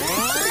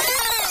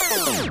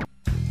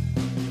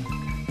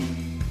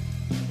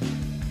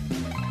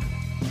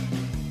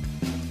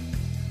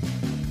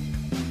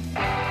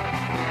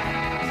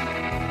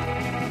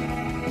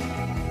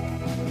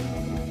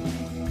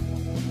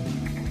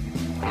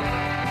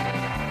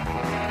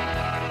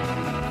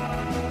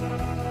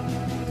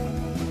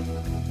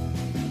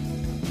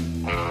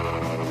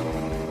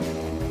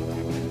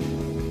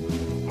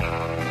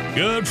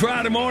 Good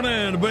Friday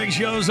morning. The Big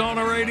Show's on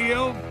the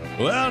radio.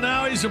 Well,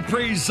 now he's a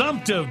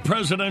presumptive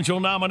presidential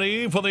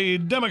nominee for the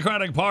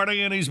Democratic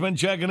Party, and he's been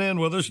checking in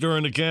with us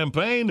during the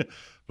campaign.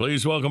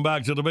 Please welcome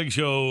back to the Big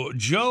Show,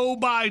 Joe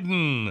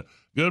Biden.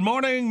 Good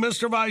morning,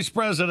 Mr. Vice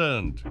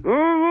President.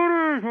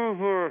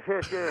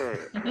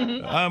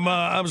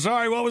 I'm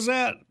sorry, what was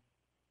that?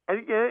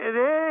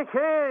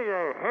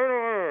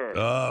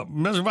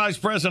 Mr. Vice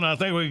President, I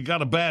think we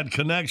got a bad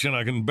connection.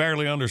 I can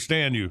barely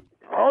understand you.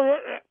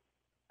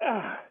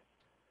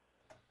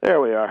 There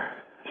we are.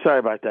 Sorry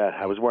about that.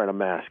 I was wearing a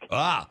mask.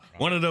 Ah,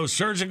 one of those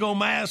surgical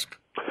masks?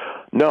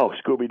 No,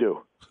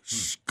 Scooby-Doo.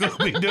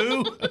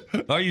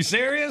 Scooby-Doo? Are you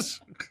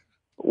serious?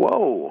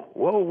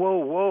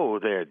 Whoa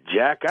there,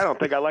 Jack. I don't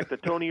think I like the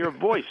tone of your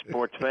voice,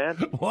 sports fan.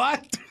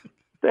 What?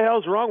 The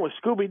hell's wrong with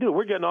Scooby-Doo?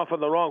 We're getting off on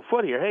the wrong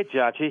foot here. Hey,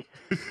 Chachi.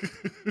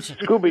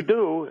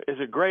 Scooby-Doo is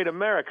a great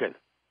American.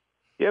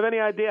 You have any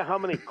idea how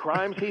many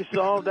crimes he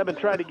solved? I've been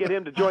trying to get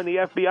him to join the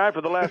FBI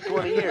for the last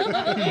 20 years.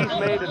 He's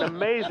made an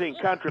amazing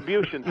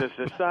contribution to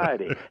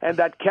society. And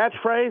that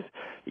catchphrase,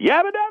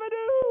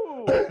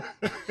 yabba-dabba-doo!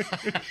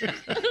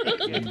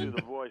 Can't do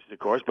the voice, of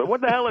course, but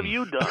what the hell have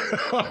you done?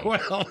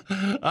 Well,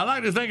 I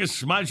like to think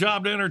it's my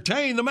job to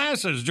entertain the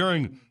masses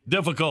during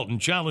difficult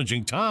and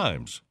challenging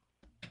times.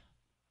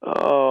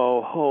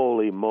 Oh,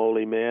 holy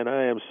moly, man.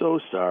 I am so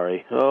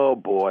sorry. Oh,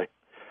 boy.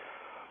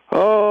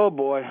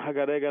 I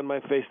got egg on my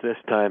face this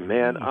time,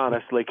 man.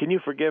 Honestly, can you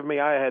forgive me?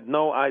 I had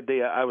no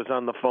idea I was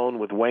on the phone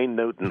with Wayne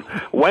Newton.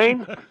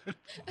 Wayne,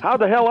 how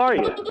the hell are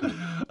you?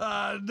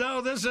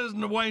 No, this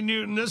isn't Wayne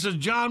Newton. This is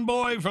John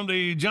Boy from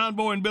the John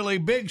Boy and Billy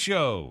Big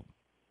Show.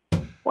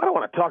 Well, I don't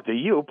want to talk to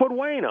you. Put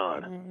Wayne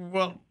on.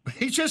 Well,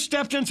 he just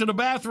stepped into the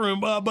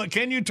bathroom, but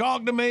can you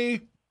talk to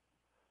me?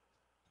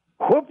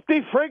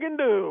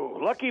 Whoop-de-friggin-do.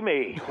 Lucky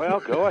me. Well,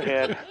 go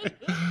ahead.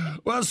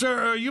 Well,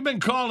 sir, you've been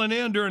calling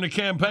in during the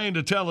campaign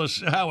to tell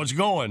us how it's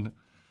going.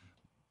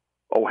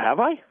 Oh,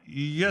 have I?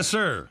 Yes,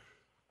 sir.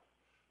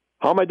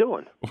 How am I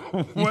doing?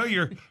 Well,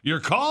 your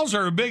calls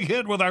are a big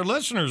hit with our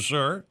listeners,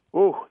 sir.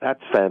 Ooh,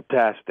 that's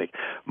fantastic.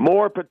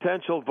 More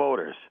potential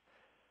voters.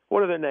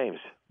 What are their names?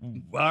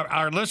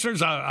 Our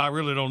listeners? I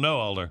really don't know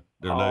all their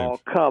names. Oh,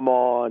 come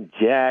on,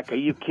 Jack. Are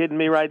you kidding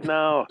me right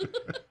now?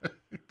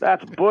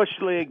 That's Bush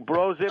League,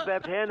 bros. If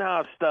that's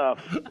henhouse stuff.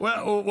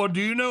 Well,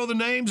 do you know the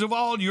names of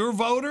all your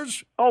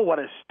voters? Oh, what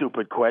a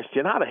stupid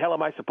question. How the hell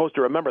am I supposed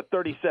to remember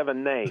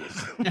 37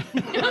 names?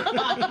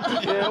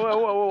 Yeah,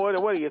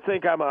 what do you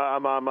think? I'm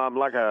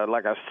like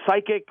a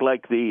psychic,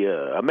 like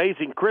the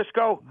Amazing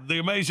Crisco? The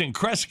Amazing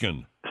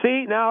Kreskin.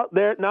 See, now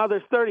there's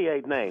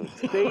 38 names.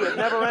 See, it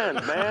never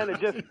ends, man.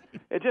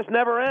 It just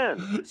never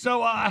ends.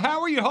 So,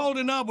 how are you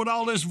holding up with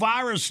all this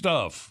virus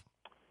stuff?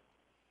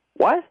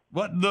 What?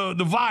 What, the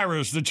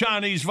virus, the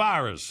Chinese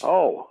virus?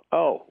 Oh,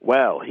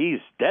 well, he's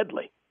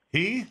deadly.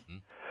 He?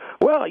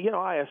 Well,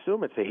 I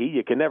assume it's a he.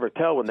 You can never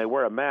tell when they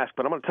wear a mask,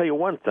 but I'm going to tell you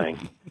one thing.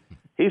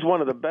 He's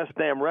one of the best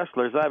damn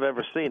wrestlers I've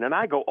ever seen, and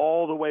I go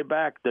all the way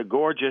back to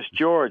Gorgeous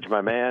George,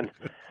 my man.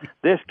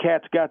 This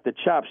cat's got the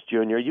chops,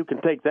 Junior. You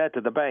can take that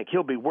to the bank.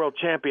 He'll be world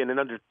champion in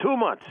under 2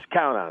 months.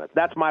 Count on it.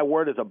 That's my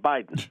word as a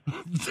Biden.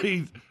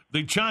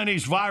 The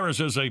Chinese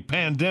virus is a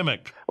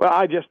pandemic. Well,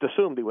 I just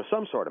assumed he was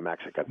some sort of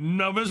Mexican.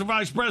 No, Mr.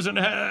 Vice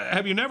President,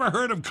 have you never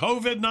heard of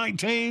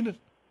COVID-19?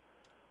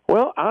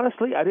 Well,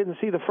 honestly, I didn't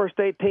see the first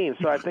 18,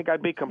 so I think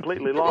I'd be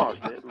completely lost.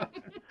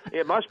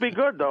 It must be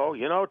good, though,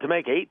 to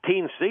make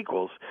 18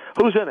 sequels.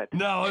 Who's in it?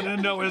 No,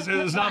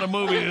 it's not a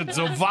movie. It's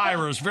a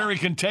virus, very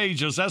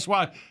contagious. That's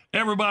why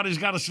everybody's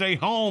got to stay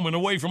home and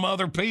away from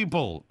other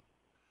people.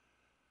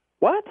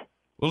 What?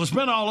 Well, it's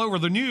been all over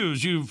the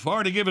news. You've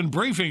already given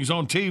briefings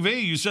on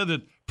TV. You said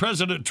that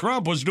President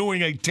Trump was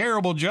doing a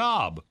terrible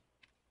job.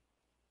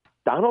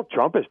 Donald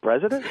Trump is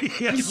president?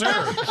 Yes,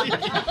 sir.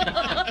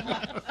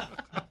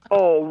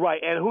 Oh,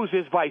 right. And who's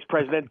his vice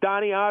president?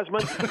 Donny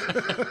Osmond?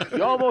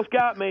 You almost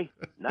got me.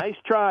 Nice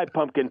try,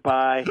 pumpkin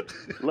pie.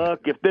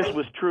 Look, if this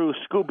was true,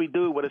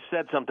 Scooby-Doo would have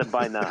said something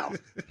by now.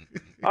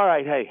 All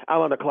right, hey,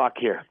 I'm on the clock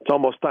here. It's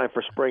almost time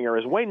for Springer.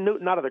 Is Wayne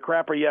Newton out of the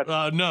crapper yet?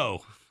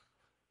 No.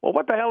 Well,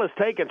 what the hell is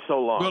taking so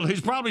long? Well, he's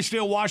probably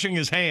still washing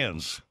his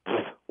hands.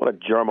 What a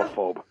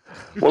germaphobe.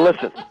 Well,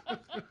 listen,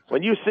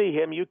 when you see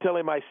him, you tell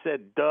him I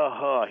said,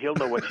 duh-huh. He'll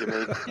know what you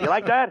mean. You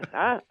like that?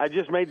 Huh? I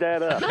just made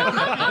that up.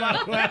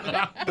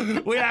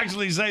 We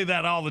actually say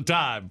that all the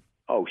time.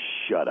 Oh,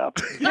 shut up.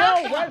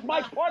 Yo, where's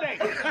my pudding?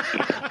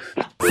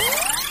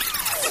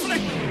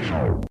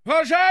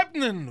 What's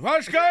happening?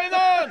 What's going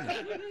on?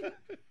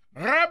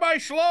 Rabbi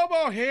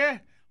Shlomo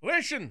here.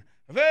 Listen,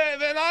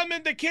 when I'm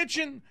in the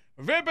kitchen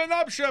whipping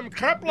up some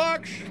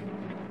kreplachs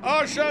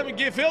or some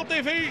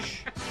gefilte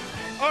fish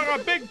or a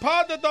big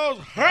pot of those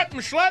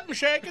Schleppen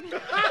shaking,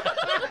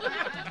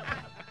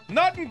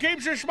 nothing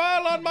keeps a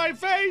smile on my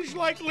face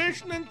like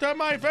listening to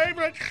my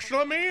favorite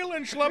Schlemiel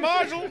and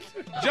Schlemazel,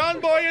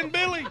 John Boy and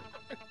Billy.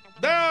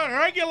 They're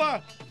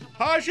regular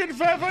Hush and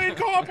Pfeffer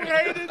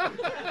Incorporated.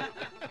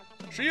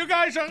 So you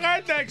guys are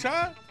rednecks,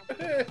 huh?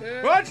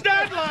 What's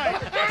that like?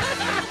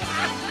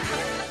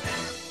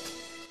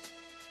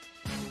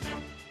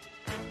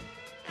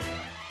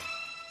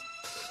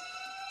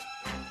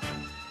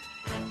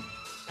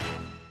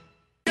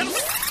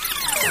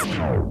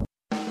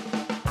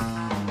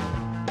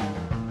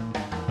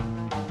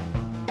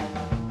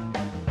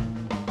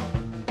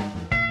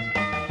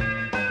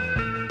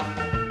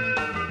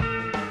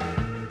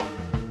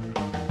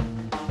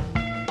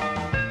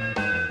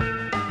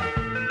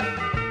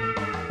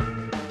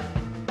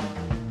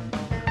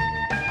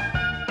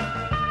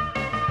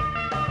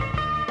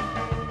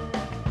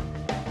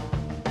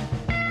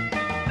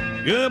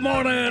 Good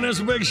morning. It's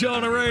a Big Show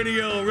on the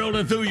radio,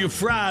 rolling through you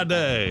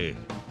Friday.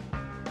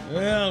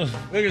 Well,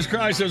 biggest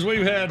crisis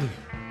we've had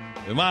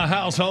in my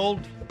household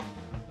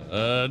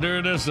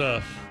during this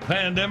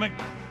pandemic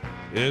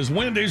is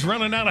Wendy's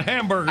running out of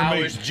hamburger meat.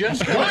 I was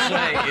just going to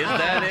say, is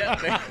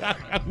that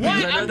it?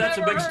 I know that's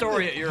a big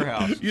story at your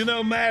house. You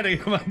know,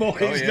 Matty, my boy,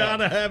 he's got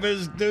to have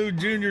his two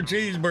junior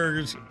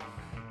cheeseburgers.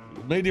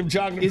 Medium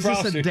chocolate Is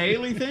frosty. this a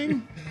daily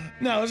thing?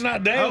 No, it's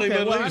not daily,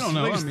 Okay, but well,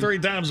 at least 3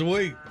 times a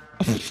week.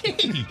 Okay.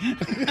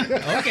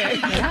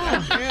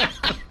 Yeah.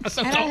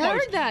 And I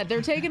heard that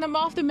they're taking them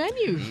off the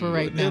menu for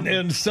right now.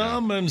 And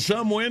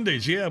some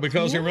Wendy's, yeah,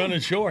 because they're running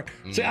short.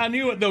 See, I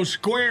knew it. Those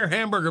square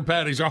hamburger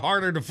patties are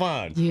harder to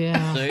find.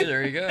 Yeah. See,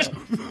 there you go.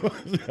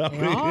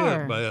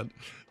 Yeah, man.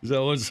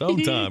 So it's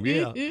sometime,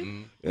 yeah.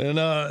 And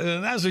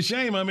that's a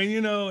shame. I mean,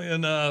 you know,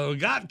 and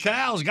got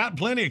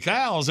plenty of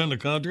cows in the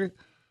country.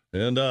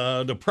 And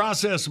the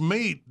processed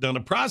meat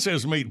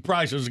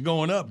prices are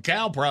going up.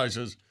 Cow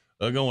prices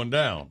are going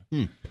down.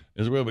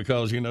 It's real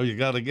because, you know, you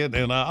got to get.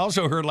 And I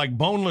also heard like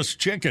boneless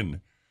chicken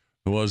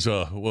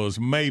was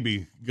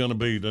maybe going to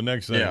be the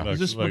next thing. Yeah, Is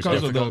this it's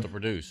because of difficult to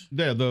produce.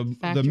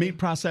 the meat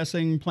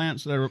processing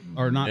plants that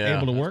are not Yeah,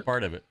 able to that's work?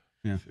 part of it.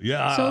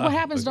 Yeah. So what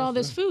happens to all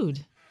this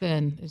food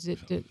then? Is it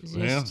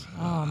just,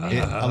 oh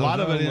man. A lot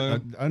of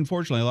it,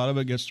 unfortunately, a lot of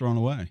it gets thrown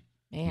away.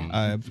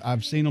 Man.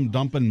 I've seen them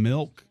dumping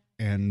milk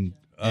and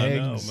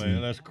eggs. I know,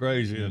 man. That's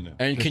crazy, isn't it?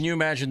 And can you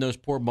imagine those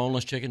poor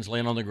boneless chickens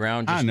laying on the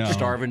ground I know. just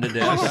starving to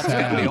death? That's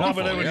gotta be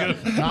awful, yeah.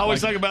 I always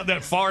think about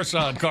that Far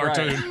Side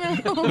cartoon,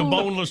 the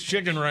boneless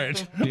chicken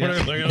ranch,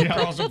 where they're going to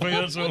cross the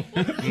fence on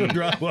the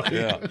driveway.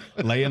 Yeah.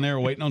 Laying there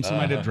waiting on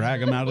somebody to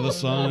drag them out of the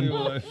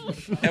sun.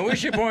 And we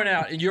should point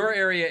out, in your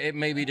area, it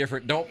may be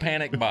different. Don't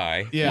panic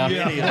buy Yeah. on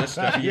any of this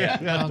stuff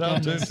yet.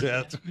 Don't do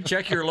that.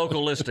 Check your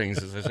local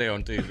listings, as they say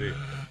on TV.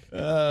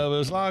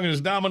 As long as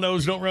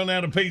Domino's don't run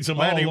out of pizza,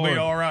 Matty will be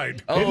all right.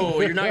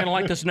 Oh, you're not going to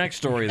like this next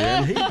story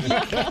then.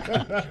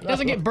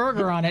 Doesn't get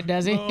burger on it,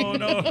 does he? Oh,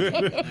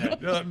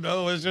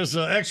 no, it's just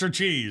extra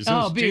cheese.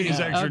 Oh, It's beautiful. cheese,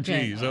 extra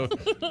Okay. cheese. So,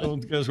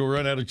 don't guess we'll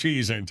run out of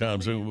cheese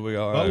anytime soon. We'll be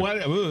all right.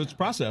 Oh, well, it's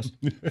processed.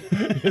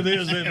 It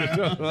is.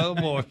 Oh,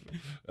 boy.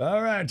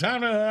 All right,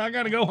 I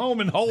got to go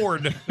home and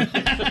hoard.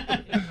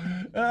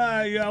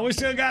 Yeah, we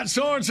still got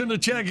Sorensen to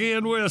check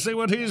in with, see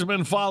what he's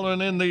been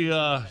following in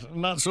the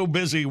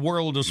not-so-busy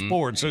world of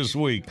sports this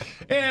week.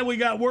 And we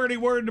got Wordy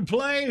Word to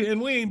play, and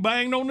we ain't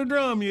banged on the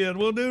drum yet.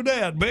 We'll do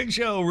that. Big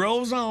Show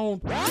rolls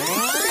on.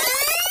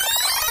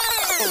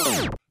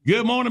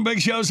 Good morning, Big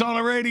Show's on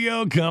the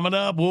radio. Coming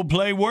up, we'll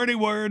play Wordy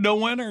Word. The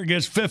winner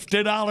gets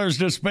 $50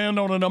 to spend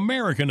on an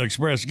American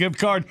Express gift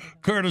card,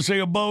 courtesy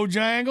of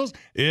Bojangles.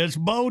 It's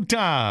Bo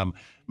time.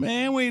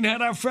 Man, we ain't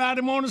had our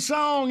Friday morning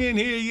song in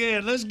here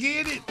yet. Let's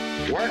get it.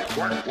 Work.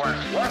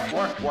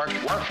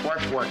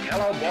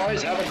 Hello,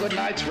 boys. Have a good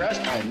night's rest.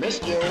 I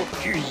missed you.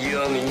 You're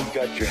young and you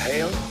got your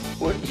hair.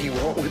 What do you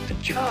want with the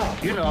job?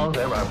 You know,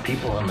 there are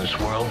people in this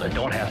world that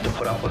don't have to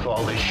put up with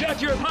all this shit. Shut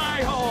your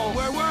pie hole.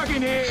 We're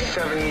working here.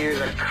 7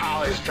 years of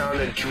college down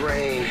the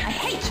drain. I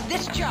hate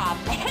this job.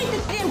 I hate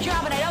this damn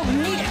job, and I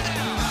don't need it.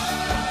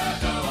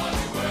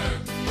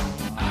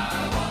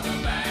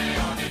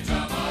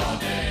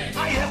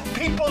 I have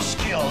people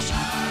skills.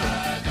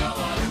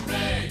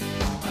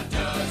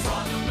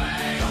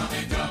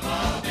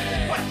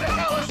 What the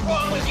hell is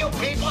wrong with you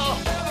people?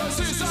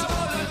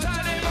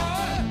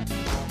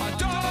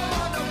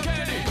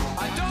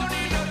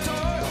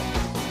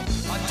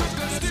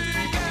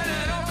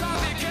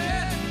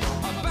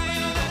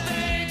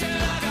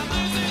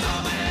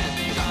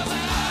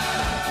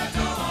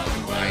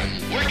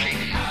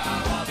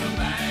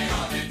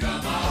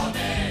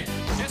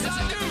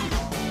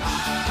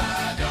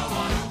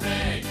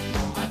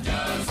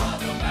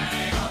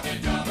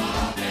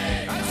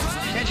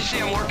 Can't you see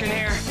I'm working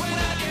here?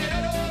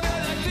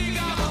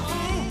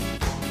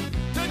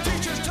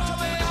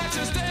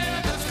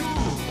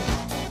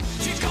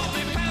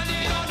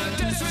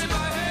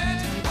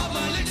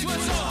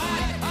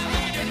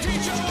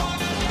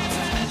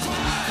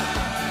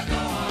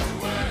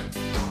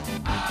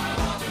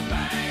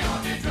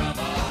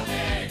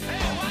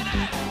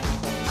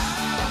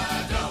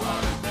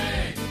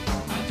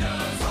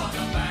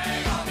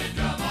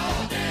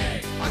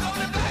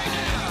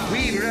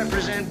 We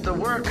represent the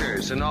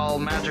workers in all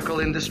magical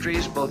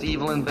industries, both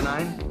evil and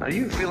benign. Are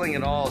you feeling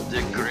at all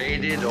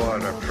degraded or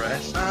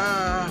oppressed?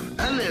 A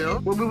little.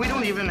 Well, we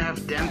don't even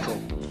have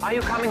dental. Are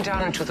you coming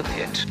down into the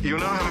pit? You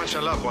know how much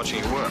I love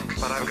watching you work,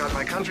 but I've got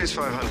my country's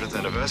 500th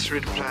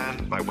anniversary to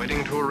plan, my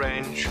wedding to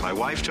arrange, my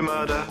wife to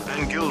murder,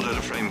 and Gilda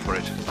to frame for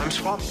it. I'm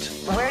swamped.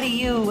 Where do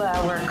you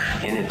work?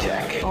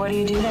 Initech. What do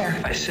you do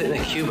there? I sit in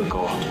a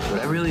cubicle,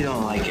 but I really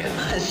don't like it.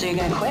 So you're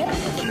gonna quit?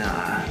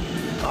 Nah,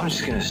 I'm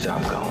just gonna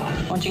stop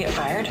going. Won't you get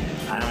fired?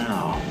 I don't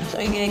know. So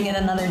you're gonna get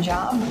another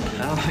job?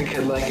 I don't think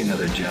I'd like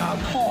another job.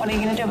 Well, what are you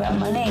gonna do about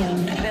money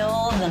and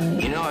bills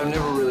and... You know, I've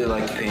never really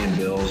liked paying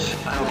bills.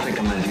 I don't think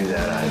I'm gonna do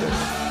that either.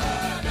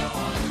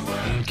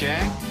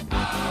 Okay?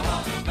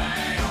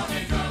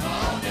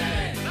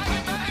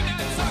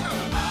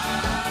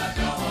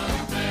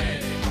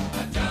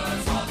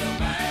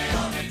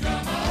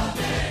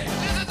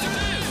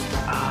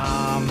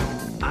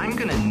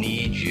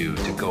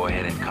 go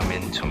ahead and come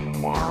in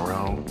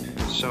tomorrow.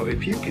 So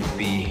if you could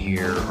be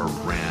here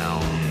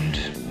around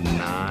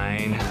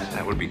 9,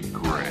 that would be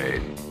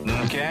great.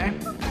 Okay?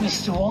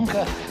 Mr.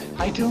 Wonka,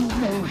 I don't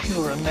know if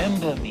you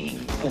remember me,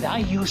 but I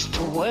used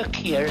to work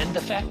here in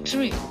the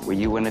factory. Were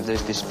you one of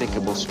those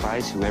despicable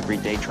spies who every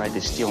day tried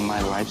to steal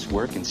my life's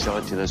work and sell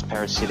it to those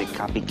parasitic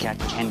copycat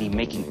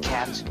candy-making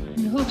cats?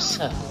 No,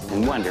 sir.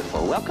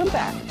 Wonderful. Welcome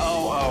back.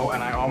 Oh,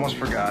 and I almost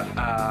forgot.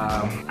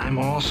 I'm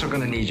also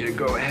going to need you to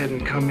go ahead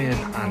and come in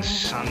on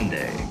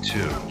Sunday,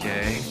 too,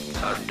 okay?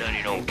 I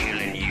studied on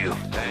killing you.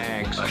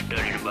 Thanks. I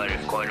studied about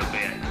it quite a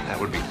bit. That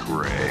would be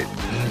great.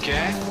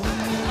 Okay?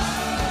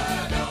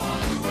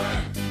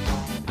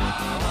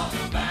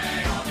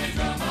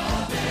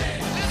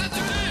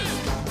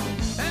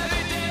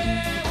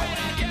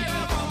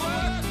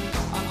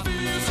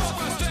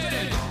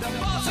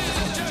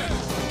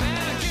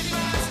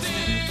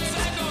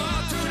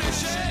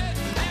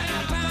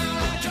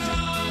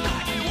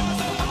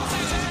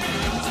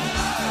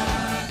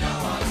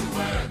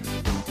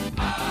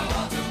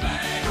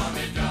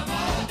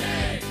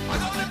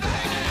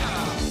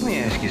 Let me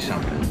ask you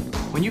something.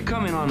 When you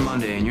come in on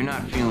Monday and you're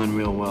not feeling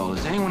real well,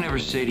 does anyone ever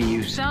say to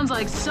you, Sounds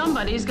like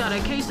somebody's got a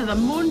case of the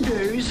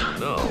Mondays.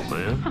 No,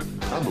 man.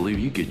 I believe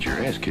you get your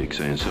ass kicked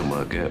saying something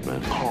like that,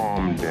 man.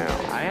 Calm down.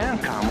 I am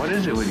calm. What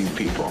is it with you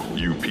people?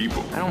 You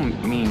people. I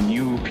don't mean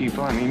you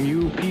people. I mean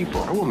you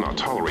people. I will not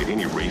tolerate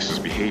any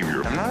racist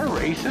behavior. I'm not a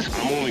racist.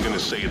 I'm only going to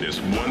say this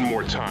one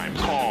more time.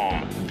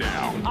 Calm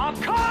down. I'm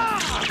calm!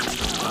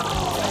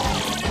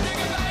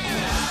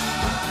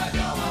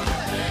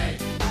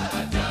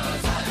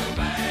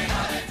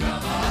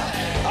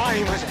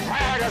 I'm as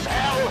mad as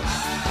hell.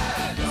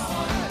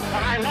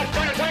 And I'm not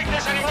going to take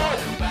this anymore.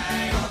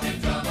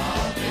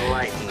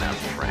 Lighten up,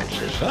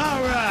 Francis.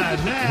 All right,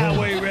 now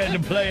we're ready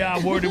to play our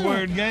wordy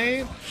word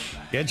game.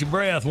 Get your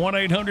breath.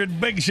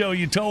 1-800-BIG-SHOW,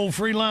 your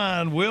toll-free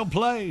line. We'll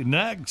play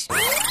next.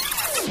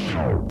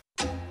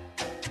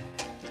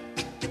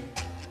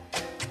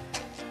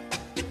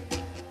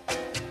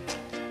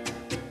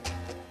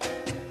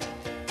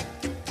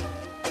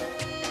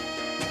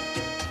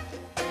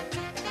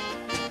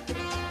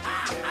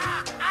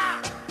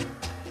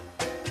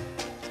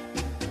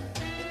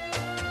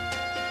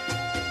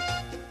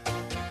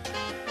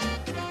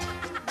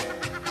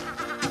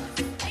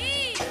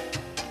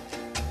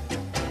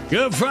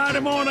 Good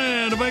Friday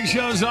morning. The Big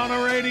Show's on the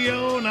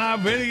radio, and our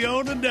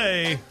video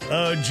today,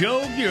 a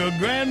joke your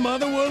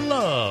grandmother will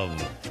love.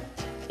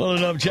 Pull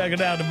it up, check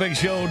it out,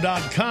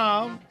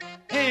 thebigshow.com.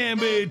 And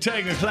be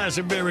taking a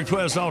classic beer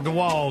request off the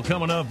wall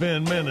coming up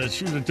in minutes.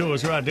 Shoot it to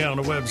us right down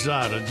on the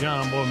website of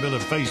John Boy and Billy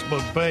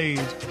Facebook page.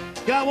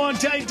 Got one,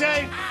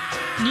 Tay-Tay?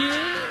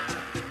 Yeah.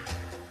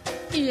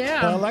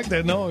 Yeah. I like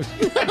that noise.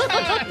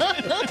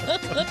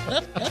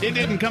 It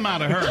didn't come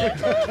out of her.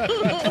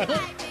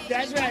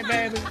 That's right,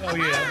 baby. Oh,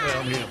 yeah.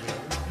 I'm here.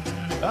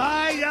 All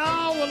right,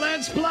 y'all. Well,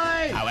 let's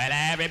play. Well,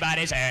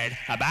 everybody's heard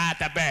about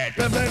the bird.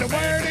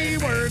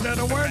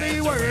 The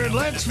wordy word.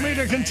 Let's meet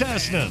our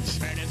contestants.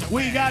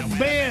 We got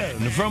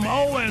Ben from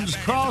Owens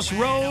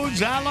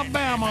Crossroads,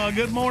 Alabama.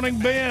 Good morning,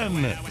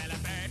 Ben.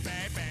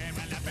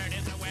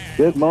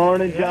 Good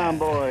morning, John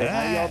Boy.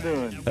 How y'all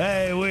doing?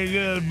 Hey, we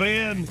good,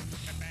 Ben.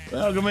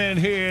 Welcome in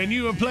here. And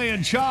you were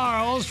playing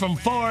Charles from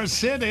Forest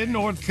City,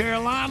 North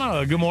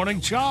Carolina. Good morning,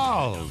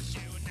 Charles.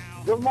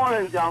 Good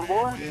morning, John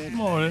Boy. Good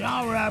morning.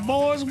 All right,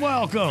 boys,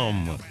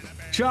 welcome.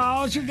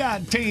 Charles, you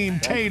got Team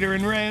Tater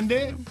and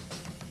Randy.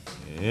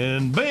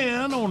 And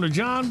Ben on the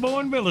John Boy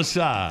and Billy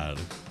side.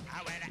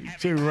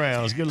 2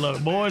 rounds. Good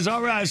luck, boys.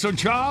 All right, so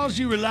Charles,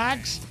 you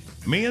relax.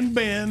 Me and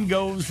Ben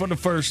goes for the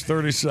first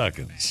 30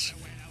 seconds.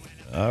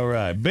 All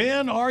right.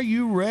 Ben, are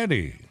you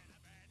ready?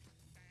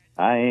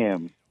 I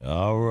am.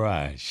 All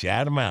right.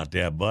 Shout him out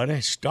there,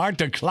 buddy. Start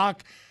the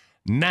clock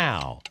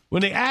now.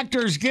 When the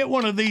actors get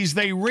one of these,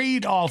 they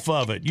read off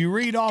of it. You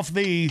read off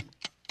a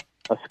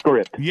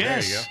script.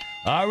 Yes. There you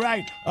All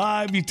right.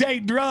 If you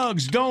take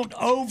drugs, don't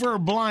over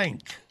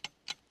blank.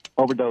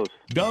 Overdose.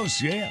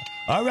 Dose, yeah.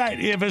 All right.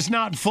 If it's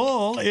not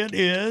full, it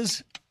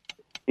is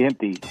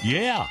empty.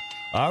 Yeah.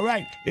 All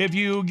right. If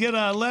you get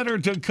a letter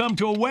to come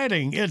to a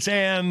wedding, it's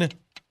a blank.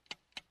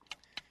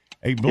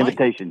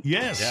 Invitation.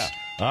 Yes. Yeah.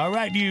 All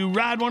right. You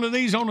ride one of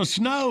these on the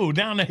snow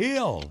down the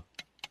hill.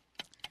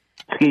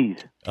 Skis.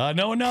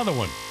 No, another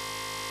one.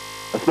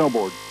 A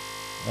snowboard.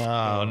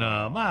 Oh,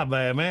 no. My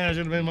bad, man. I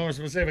should have been more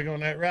specific on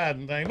that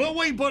riding thing. But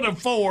we put a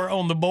 4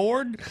 on the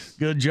board.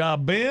 Good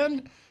job,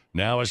 Ben.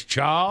 Now it's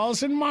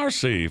Charles and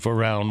Marcy for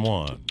round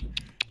 1.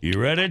 You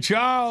ready,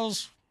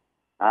 Charles?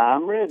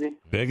 I'm ready.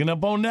 Picking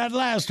up on that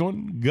last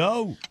one.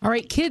 Go. All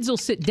right, kids will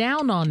sit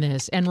down on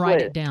this and write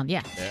it down.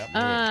 Yeah.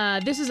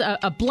 This is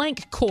a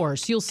blank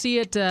course. You'll see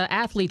it.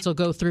 Athletes will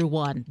go through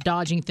one,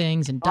 dodging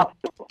things and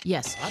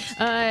yes.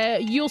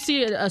 You'll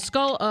see a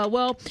skull.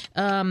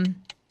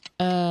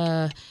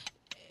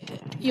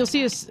 You'll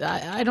see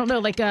I don't know,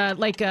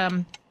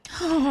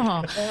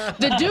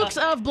 the Dukes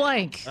of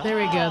blank. There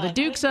we go. The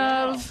Dukes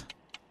of.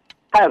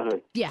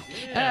 Hazard.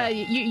 Yeah.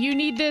 You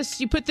need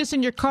this. You put this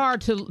in your car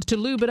to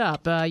lube it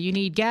up. You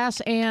need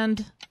gas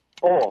and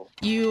oil.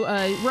 You woo.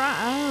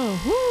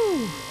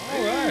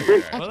 All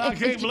right. Well, I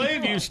can't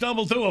believe you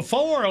stumbled through a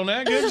 4 on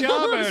that. Good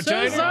job there, I'm so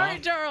Tater. sorry,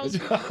 Charles.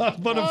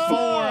 Put a 4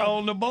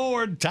 on the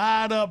board,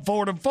 tied up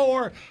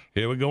 4-4.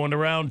 Here we go into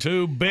round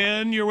 2.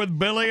 Ben, you're with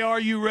Billy. Are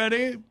you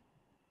ready?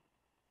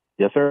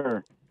 Yes,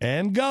 sir.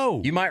 And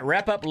go. You might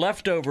wrap up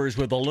leftovers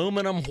with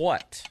aluminum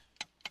what?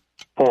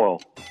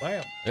 Foil.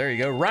 Wow. There you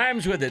go.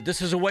 Rhymes with it.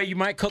 This is a way you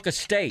might cook a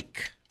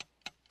steak.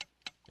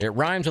 It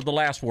rhymes with the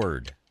last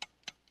word.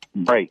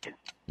 Break.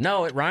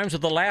 No, it rhymes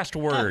with the last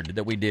word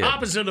that we did.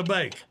 Opposite of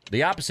bake.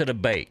 The opposite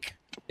of bake.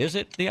 Is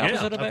it the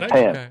opposite of I bake?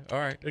 think so. Okay, all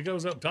right. It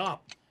goes up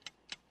top.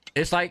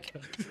 It's like...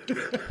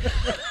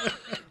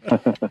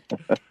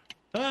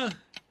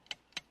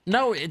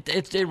 No,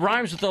 it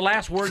rhymes with the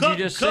last word you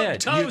just said.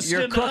 Toast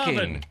You're in the cooking.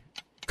 oven.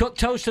 Cook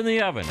toast in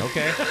the oven.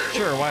 Okay,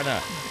 sure, why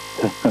not?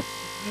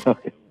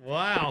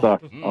 Wow.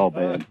 Sorry. Oh,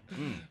 man.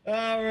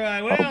 All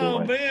right. Well,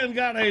 boy. Ben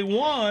got a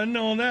 1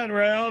 on that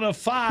round, a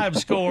 5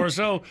 score.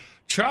 So,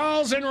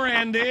 Charles and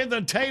Randy,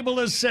 the table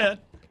is set.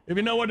 If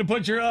you know what to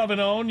put your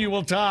oven on, you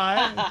will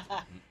tie.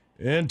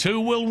 And 2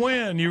 will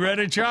win. You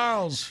ready,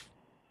 Charles?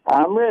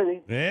 I'm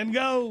ready. And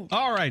go.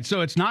 All right, so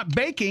it's not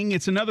baking.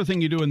 It's another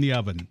thing you do in the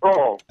oven.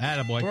 Roll.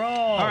 Attaboy. Roll.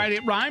 All right,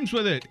 it rhymes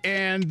with it.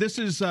 And this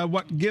is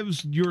what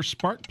gives your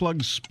spark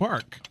plug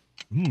spark.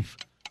 Oof.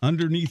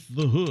 Underneath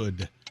the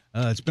hood.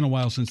 It's been a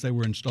while since they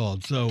were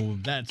installed, so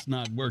that's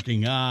not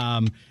working.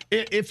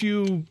 If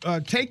you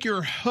take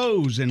your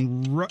hose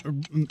and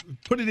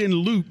put it in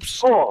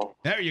loops. Coil.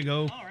 There you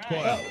go.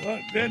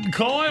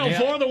 Coil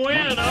for the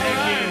win. All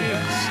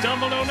right.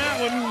 Stumbled on that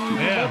one.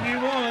 Yeah.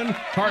 You won.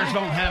 Cars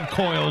don't have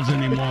coils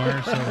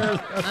anymore. So.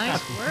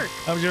 Nice work.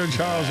 I'm sure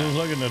Charles was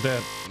looking at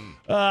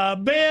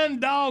that. Ben,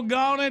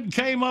 doggone it,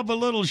 came up a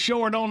little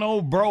short on the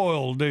old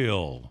broil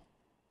deal.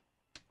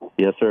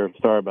 Yes, sir.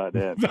 Sorry about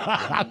that.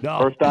 No.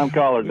 First time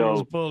caller, We though.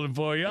 was pulling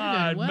for you. All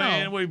right, well.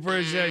 man. We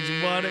appreciate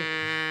you, buddy.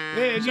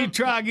 Yeah, you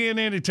try again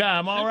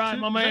anytime. All right,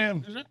 my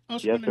man. Is that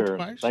us Yes, winning sir.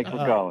 twice? Thanks for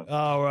calling.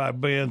 All right,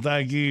 Ben.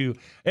 Thank you.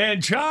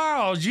 And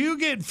Charles, you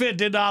get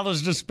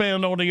 $50 to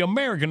spend on the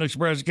American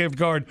Express gift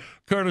card,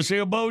 courtesy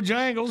of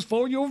Bojangles,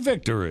 for your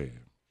victory.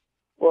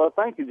 Well,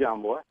 thank you,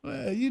 John Boy.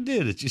 Well, you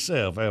did it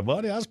yourself,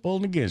 buddy. I was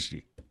pulling against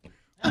you.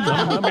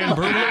 I'm being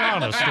brutally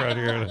honest right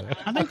here.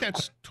 I think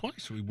that's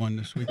twice we won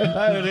this week.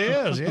 It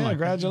is. Yeah,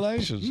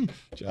 congratulations.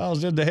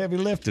 Charles did the heavy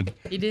lifting.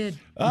 He did.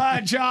 All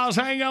right, Charles,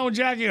 hang on,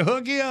 Jackie.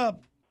 Hook you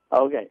up.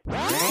 Okay.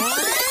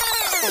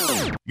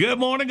 Good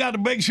morning. Got the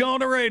Big Show on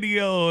the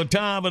radio.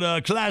 Time for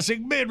the classic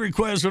bid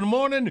request for the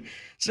morning.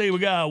 See, we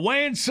got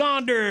Wayne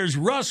Saunders,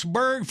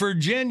 Rustburg,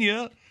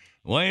 Virginia.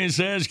 Wayne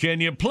says, can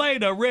you play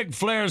the Ric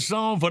Flair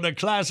song for the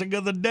classic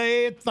of the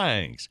day?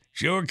 Thanks.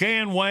 Sure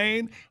can,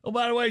 Wayne. Oh,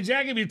 by the way,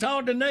 Jackie, have you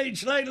talked to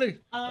Nate lately?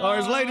 Or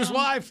his latest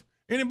wife?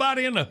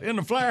 Anybody in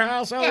the Flair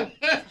household?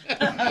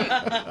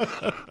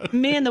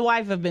 Me and the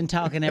wife have been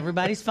talking.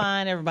 Everybody's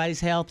fine. Everybody's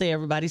healthy.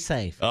 Everybody's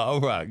safe.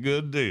 All right.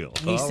 Good deal.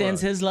 He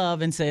sends his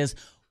love and says,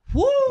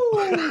 woo!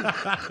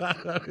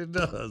 It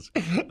does.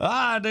 All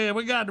right, then.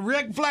 We got the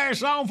Ric Flair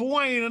song for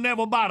Wayne and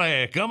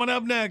everybody coming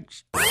up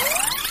next.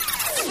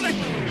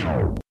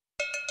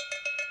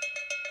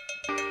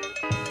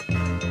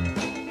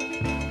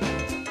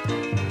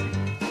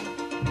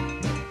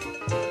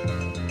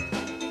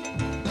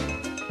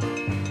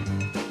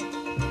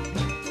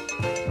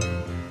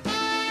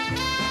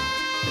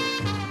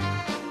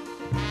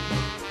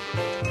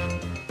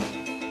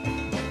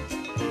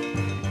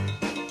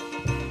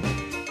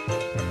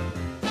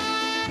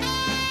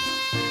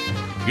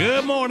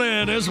 Good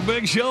morning. It's a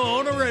Big Show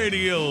on the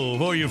radio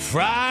for you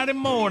Friday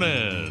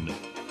morning.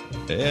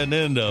 And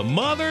then the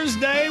Mother's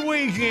Day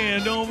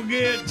weekend. Don't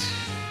forget,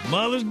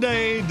 Mother's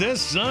Day this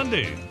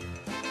Sunday.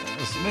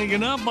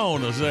 Sneaking up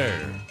on us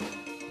there.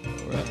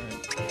 All right.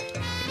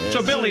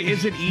 So, Billy,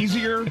 is it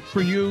easier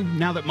for you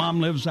now that Mom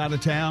lives out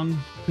of town?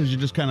 Because you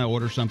just kind of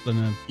order something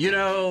and... You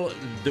know,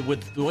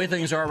 with the way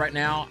things are right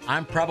now,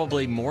 I'm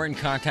probably more in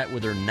contact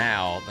with her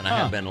now than I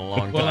have been in a long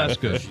time. Well, that's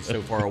good. She's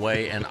so far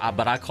away,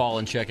 but I call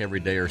and check every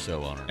day or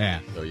so on her. Yeah.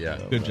 So, yeah.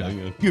 Good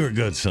job. You're a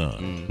good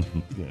son.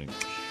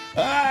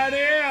 All right,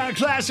 here, our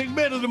classic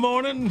bit of the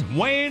morning.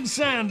 Wayne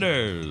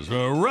Sanders,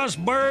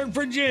 Rustburg,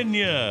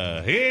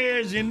 Virginia.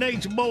 Here's your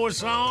Nature Boy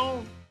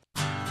song.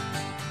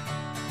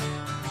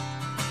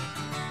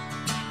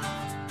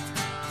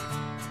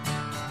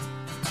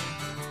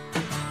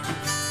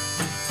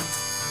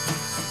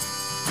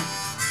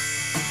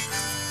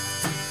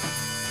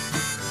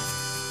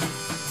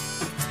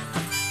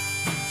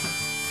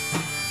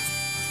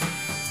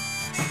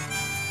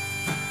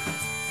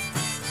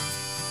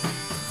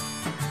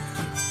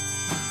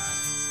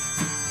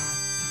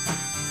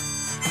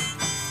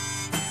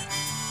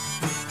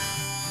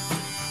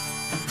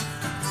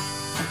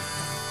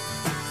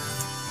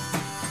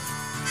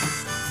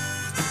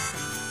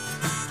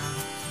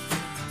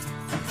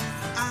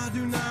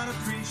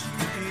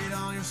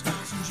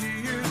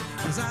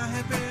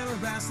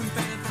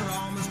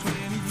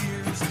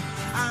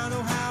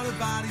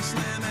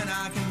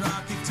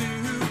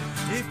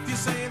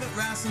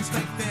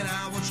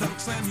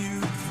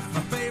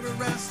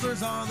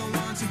 wrestlers are the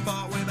ones who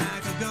fought way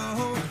back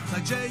ago,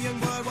 like Jay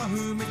Youngblood,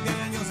 Wahoo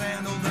McDaniels,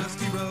 and old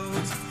Dusty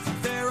Rhodes.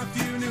 There are a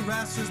few new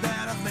wrestlers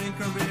that I think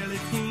are really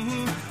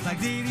keen, like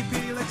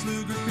DDP, Lex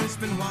Luger, Chris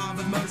Benoit,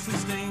 but mostly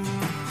Sting.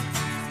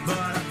 But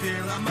I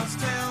feel I must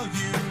tell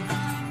you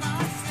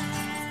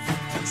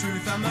the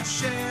truth I must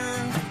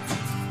share.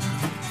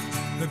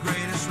 The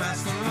greatest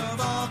wrestler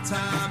of all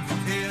time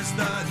is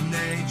the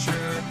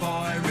Nature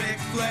Boy, Ric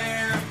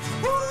Flair.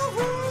 Woo,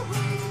 woo,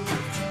 woo.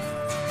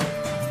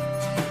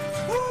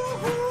 Woo,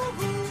 woo,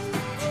 woo.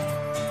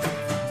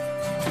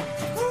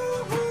 Woo,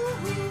 woo,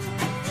 woo.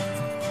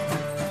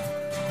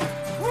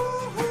 Woo,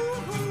 woo,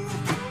 woo.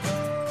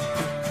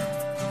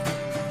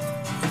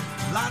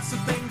 Lots of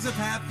things have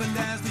happened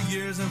as the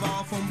years have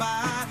all flown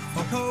by.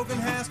 Hulk Hogan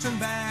has turned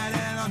bad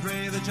and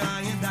Andre the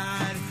Giant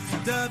died.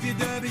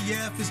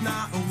 WWF is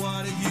not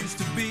what it used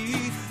to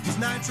be. These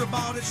Nitro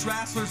bought its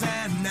wrestlers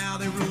and now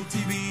they rule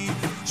TV.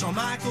 Shawn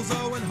Michaels,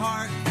 Owen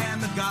Hart, and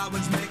the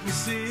Godwins make me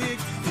sick.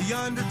 The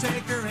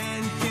Undertaker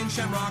and Ken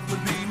Shamrock would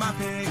be my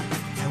pick.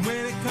 And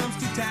when it comes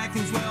to tag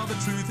teams, well, the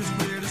truth is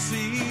clear to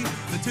see.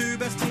 The two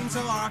best teams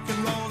are Rock and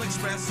Roll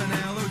Express and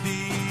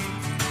LOD.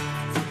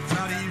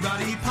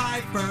 Roddy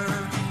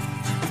Piper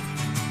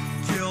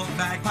killed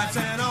bagpipes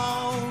and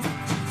all.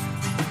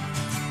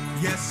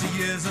 Yes,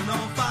 he is an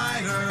old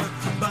fighter,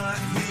 but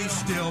he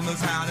still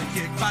knows how to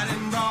kick, fight,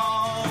 and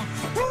brawl.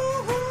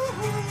 Woo, woo,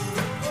 woo.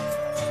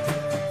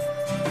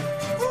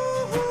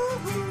 Woo,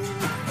 woo, woo.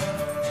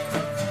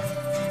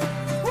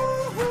 Woo,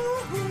 woo,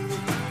 woo.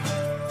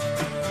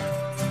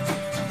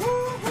 Woo,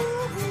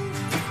 woo, woo.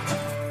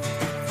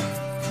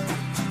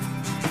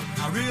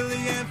 I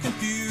really am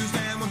confused,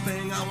 and one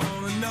thing I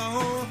want to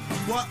know,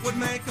 what would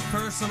make a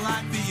person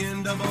like the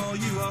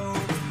NWO?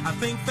 I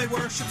think they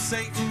worship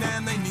Satan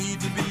and they need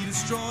to be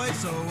destroyed,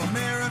 so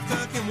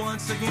America can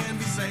once again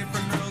be safe for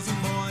girls and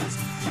boys.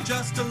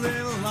 Just a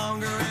little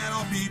longer and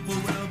all people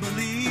will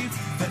believe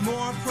that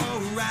more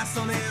pro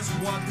wrestling is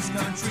what this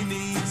country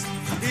needs.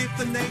 If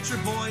the Nature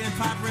Boy and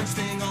Piper and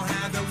Sting all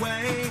had their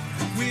way,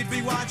 we'd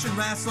be watching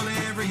wrestling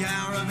every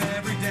hour of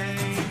every day.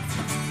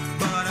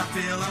 But I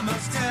feel I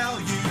must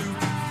tell you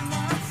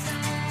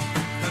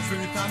the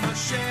truth I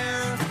must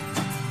share.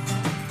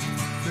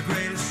 The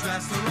greatest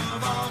wrestler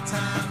of all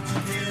time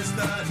is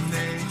the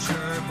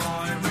Nature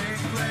Boy, Ric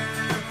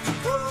Flair.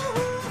 Woo,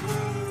 woo,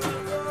 woo.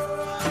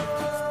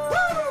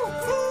 Woo,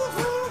 woo,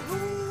 woo,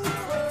 woo.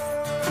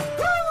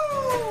 Woo,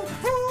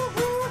 woo,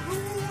 woo,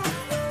 woo.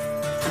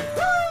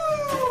 Woo,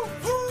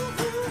 woo, woo,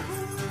 woo.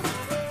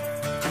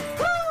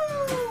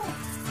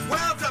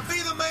 Well, to be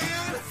the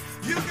man,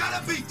 you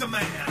gotta beat the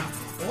man.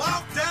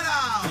 Walk that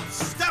aisle,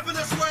 step in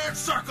the squared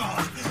circle,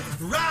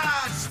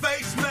 ride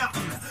Space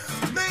Mountain.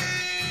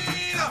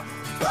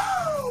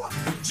 Woo!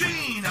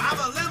 Gene, I'm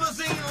a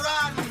limousine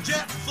riding,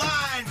 jet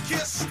flying,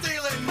 kiss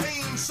stealing,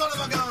 mean son of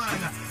a gun.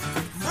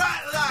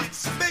 Bright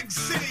lights, big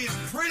cities,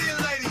 pretty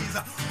ladies.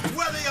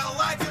 Whether you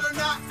like it or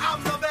not,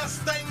 I'm the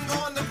best thing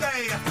going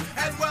today.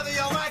 And whether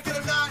you like it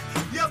or not,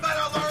 you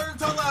better learn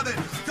to love it,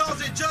 cause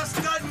it just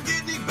doesn't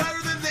get any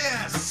better than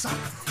this.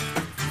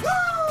 Woo!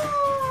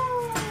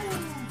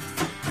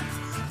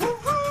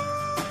 Woo-hoo!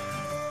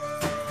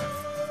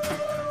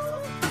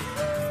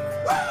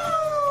 Woo!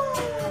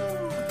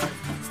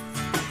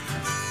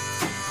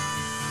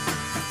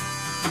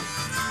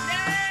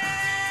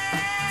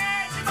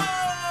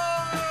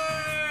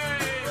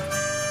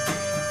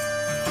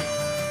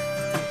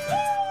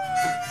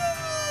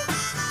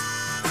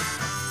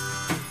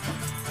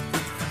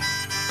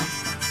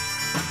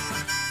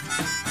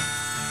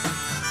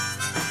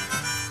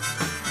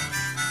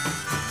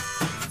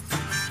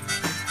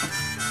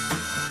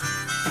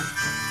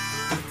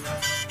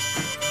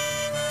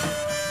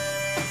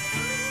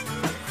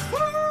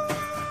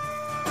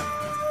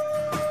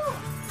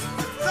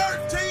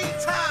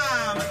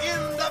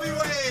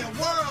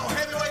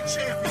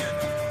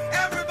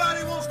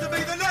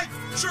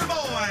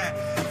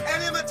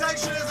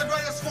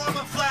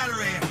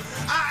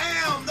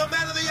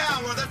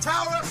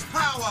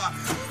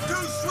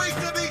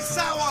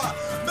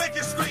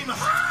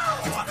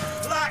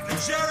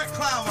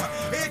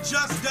 It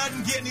just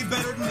doesn't get any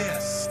better than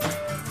this.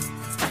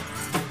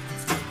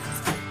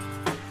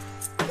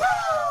 Woo!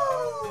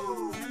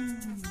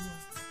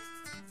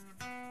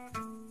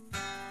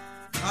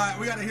 All right,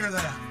 we got to hear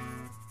that.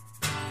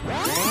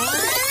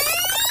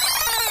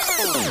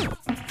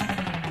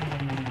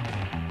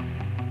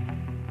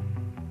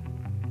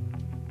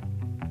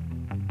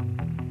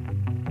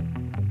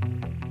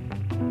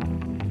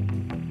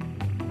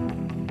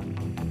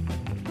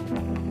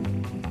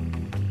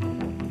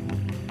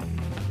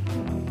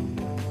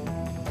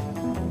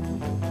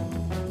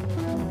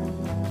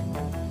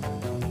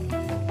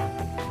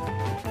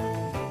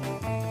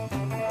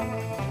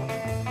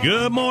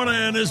 Good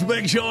morning. This is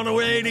Big Show on the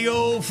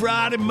radio,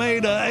 Friday, May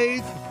the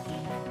 8th.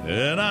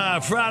 And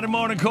our Friday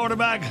morning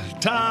quarterback,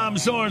 Tom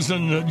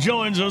Sorensen,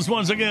 joins us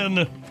once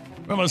again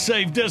from a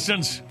safe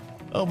distance.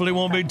 Hopefully it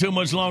won't be too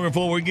much longer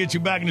before we get you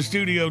back in the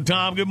studio.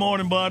 Tom, good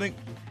morning, buddy.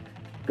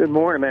 Good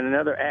morning, man.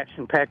 Another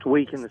action-packed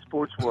week in the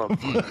sports world.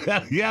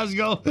 Yeah, I was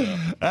going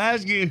to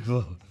ask you,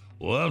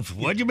 well,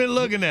 what you been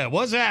looking at?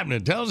 What's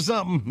happening? Tell us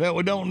something that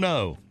we don't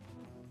know.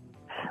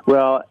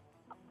 Well,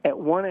 at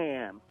 1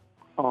 a.m.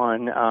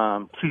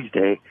 on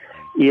Tuesday,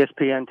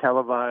 ESPN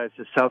televised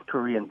the South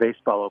Korean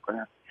baseball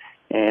opener,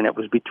 and it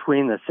was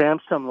between the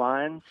Samsung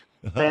Lions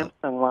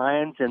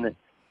and the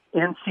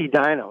NC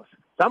Dinos.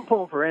 So I'm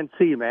pulling for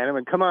NC, man. I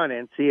mean, come on,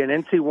 NC.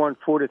 And NC won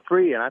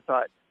 4-3, and I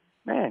thought,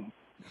 man,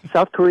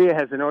 South Korea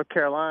has a North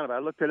Carolina. But I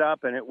looked it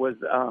up, and it was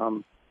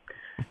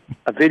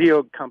a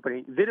video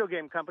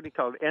game company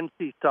called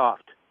NC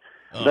Soft.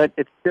 But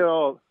it's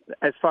still,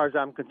 as far as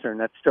I'm concerned,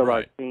 that's still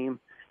our team,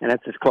 and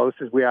that's as close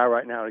as we are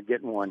right now to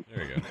getting one.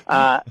 There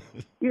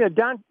you go.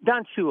 Don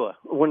Shula,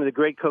 one of the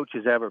great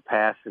coaches ever,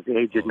 passed at the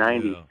age of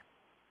 90. Yeah.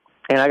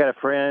 And I got a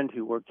friend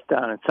who works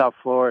down in South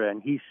Florida,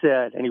 and he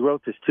said, and he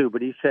wrote this too,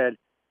 but he said,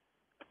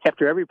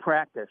 after every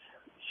practice,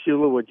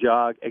 Shula would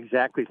jog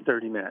exactly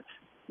 30 minutes,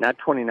 not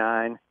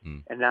 29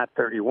 and not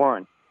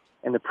 31.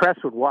 And the press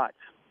would watch.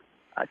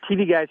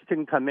 TV guys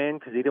didn't come in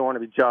because he didn't want to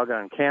be jogging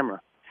on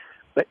camera.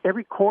 But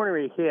every corner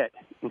he hit,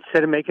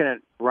 instead of making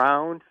it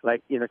round,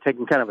 like,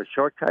 taking kind of a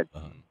shortcut,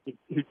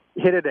 he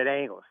hit it at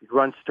angles. He'd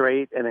run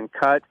straight and then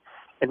cut.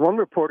 And one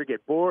reporter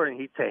get bored, and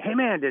he'd say, hey,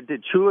 man,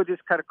 did Shula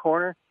just cut a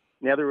corner?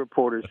 And the other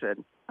reporter said,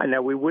 I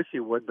know, we wish he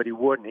would, but he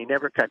wouldn't. He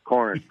never cut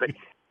corners. But,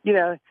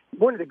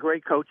 one of the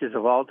great coaches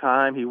of all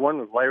time. He won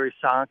with Larry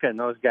Sonka and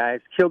those guys,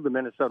 killed the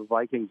Minnesota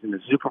Vikings in the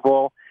Super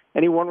Bowl,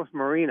 and he won with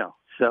Marino.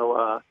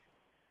 So,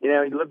 he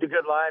lived a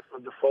good life,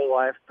 lived a full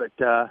life, but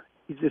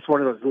he's just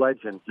one of those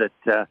legends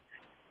that,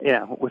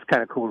 was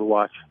kind of cool to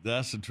watch.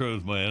 That's the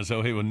truth, man.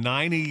 So he was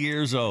 90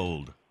 years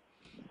old.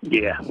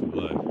 Yeah.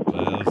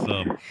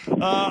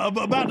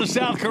 About the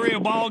South Korea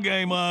ball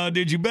game,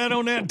 did you bet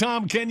on that,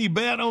 Tom? Can you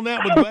bet on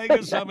that with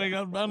Vegas? I mean,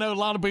 I know a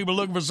lot of people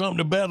looking for something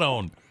to bet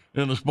on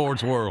in the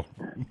sports world.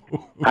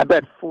 I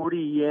bet 40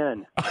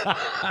 yen.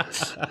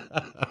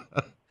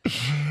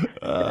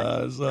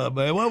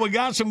 Man. Well, we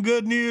got some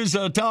good news.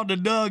 Talked to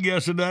Doug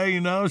yesterday,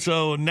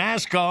 so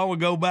NASCAR will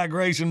go back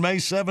racing May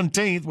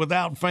 17th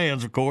without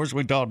fans, of course.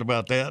 We talked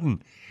about that,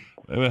 and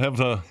we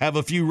have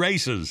a few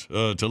races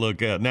to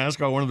look at.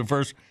 NASCAR, one of the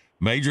first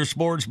major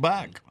sports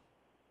back.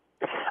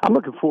 I'm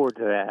looking forward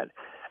to that,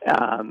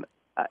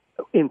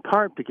 in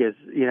part because,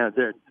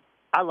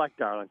 I like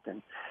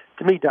Darlington.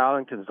 To me,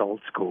 Darlington's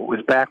old school. It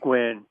was back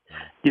when,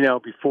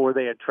 before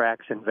they had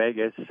tracks in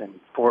Vegas and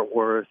Fort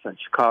Worth and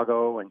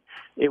Chicago, and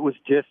it was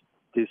just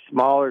these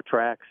smaller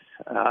tracks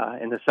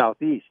in the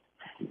Southeast.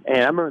 And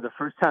I remember the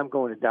first time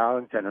going to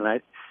Darlington,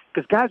 and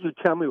because guys would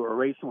tell me what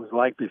racing was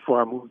like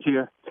before I moved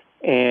here,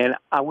 and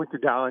I went to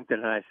Darlington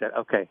and I said,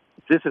 okay,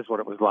 this is what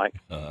it was like.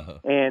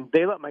 And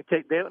they let me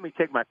take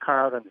my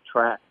car out on the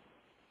track,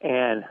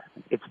 and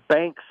it's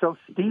banked so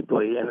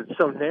steeply and it's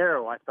so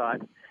narrow. I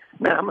thought,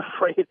 man, I'm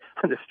afraid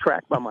on this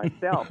track by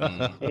myself.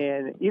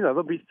 And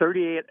there'll be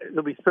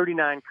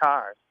 39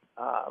 cars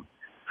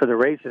for the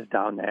races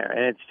down there,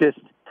 and it's just,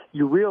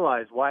 you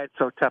realize why it's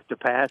so tough to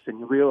pass, and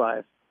you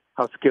realize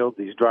how skilled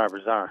these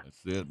drivers are.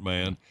 That's it,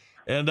 man.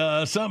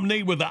 And something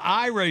neat with the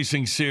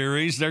iRacing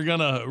series, they're going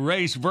to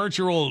race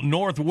virtual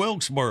North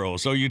Wilkesboro.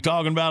 So you're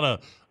talking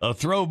about a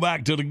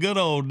throwback to the good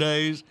old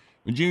days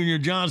with Junior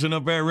Johnson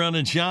up there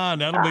running shine.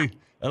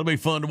 That'll be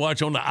fun to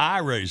watch on the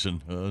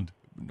iRacing.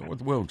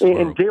 North Wilkesboro.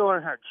 And Dale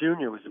Earnhardt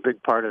Jr. was a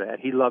big part of that.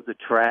 He loved the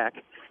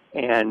track,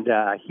 and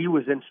he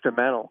was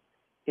instrumental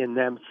in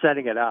them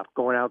setting it up,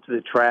 going out to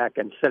the track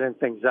and setting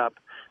things up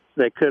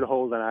so they could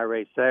hold an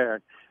iRace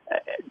there.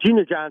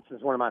 Junior Johnson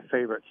is one of my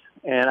favorites,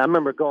 and I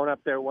remember going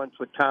up there once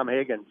with Tom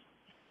Higgins,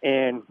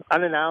 and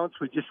unannounced,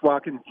 we just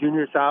walk into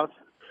Junior's house,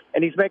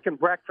 and he's making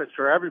breakfast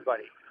for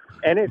everybody,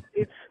 and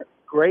it's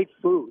great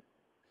food.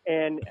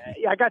 And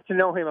I got to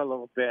know him a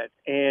little bit,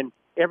 and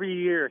every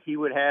year he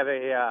would have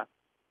it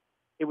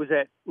was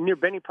near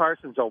Benny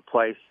Parsons' old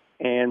place,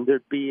 and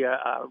there'd be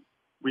a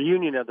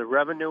reunion of the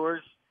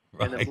Revenuers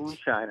and the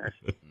Moonshiners.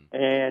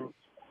 And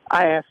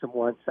I asked him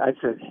once, I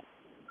said,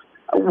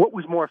 what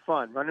was more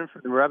fun, running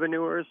for the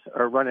Revenuers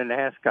or running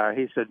NASCAR?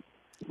 He said,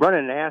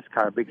 running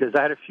NASCAR, because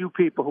I had a few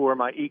people who were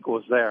my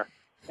equals there.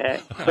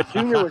 But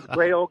Junior was a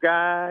great old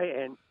guy,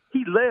 and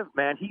he lived,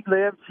 man. He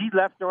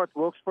left North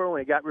Wilkesboro when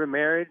he got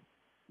remarried,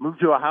 moved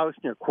to a house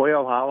near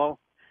Quail Hollow,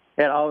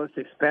 had all this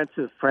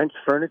expensive French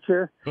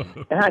furniture.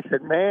 And I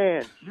said,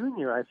 man,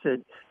 Junior, I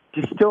said,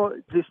 do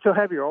you still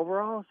have your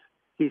overalls?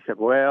 He said,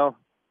 well,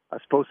 I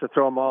was supposed to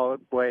throw them all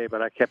away,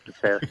 but I kept a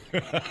pair.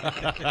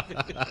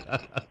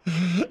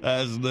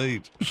 That's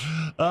neat.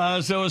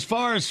 So as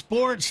far as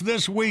sports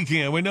this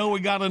weekend, we know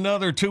we got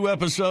another 2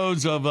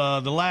 episodes of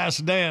The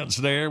Last Dance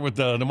there with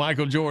the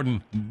Michael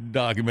Jordan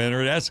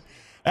documentary.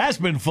 That's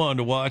been fun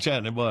to watch,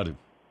 hasn't it, buddy?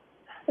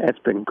 That's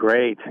been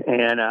great.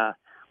 And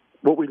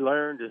what we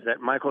learned is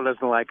that Michael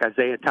doesn't like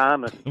Isaiah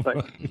Thomas,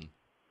 but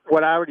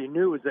what I already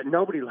knew is that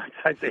nobody likes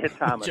Isaiah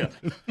Thomas.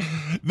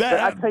 But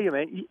I tell you,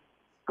 man,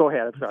 Go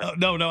ahead. I'm sorry.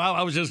 No,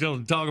 I was just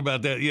going to talk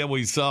about that. Yeah,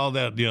 we saw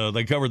that.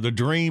 They covered the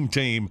Dream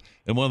Team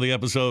in one of the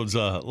episodes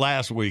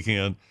last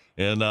weekend.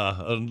 And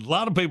a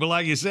lot of people,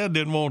 like you said,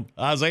 didn't want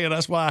Isaiah.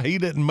 That's why he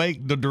didn't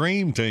make the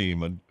Dream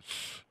Team. And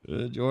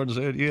Jordan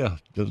said,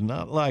 does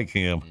not like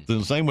him.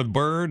 The same with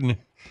Bird. And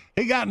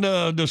he got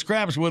into the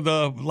scraps with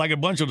like a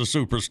bunch of the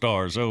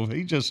superstars. So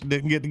he just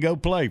didn't get to go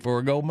play for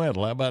a gold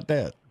medal. How about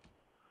that?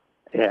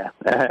 Yeah,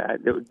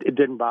 it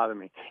didn't bother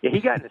me. Yeah, he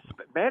got into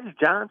Magic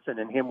Johnson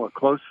and him were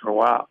close for a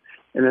while,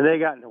 and then they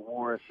got into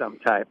war of some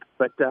type.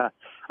 But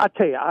I'll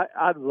tell you,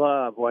 I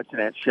love watching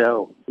that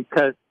show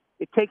because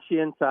it takes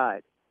you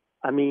inside.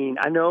 I mean,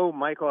 I know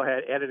Michael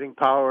had editing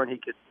power and he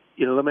could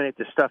eliminate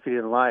the stuff he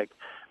didn't like,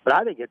 but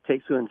I think it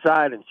takes you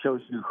inside and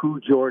shows you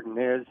who Jordan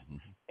is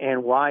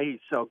and why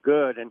he's so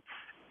good. And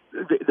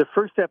the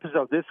first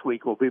episode this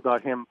week will be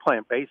about him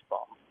playing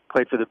baseball.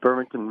 Played for the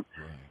Birmingham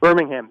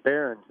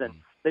Barons, and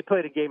they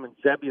played a game in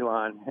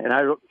Zebulon, and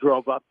I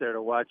drove up there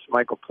to watch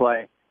Michael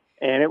play,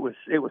 and it was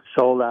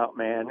sold out,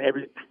 man.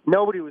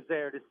 Nobody was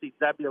there to see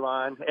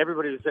Zebulon.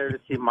 Everybody was there to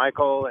see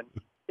Michael, and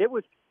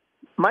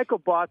Michael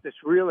bought this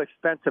real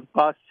expensive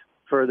bus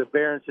for the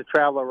Barons to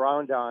travel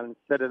around on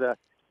instead of the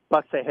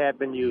bus they had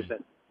been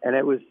using. And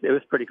it was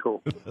pretty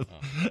cool.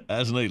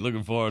 That's neat.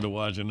 Looking forward to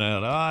watching that.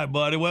 All right,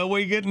 buddy. Well,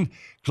 we're getting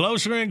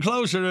closer and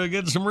closer to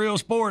getting some real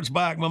sports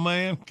back, my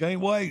man.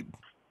 Can't wait.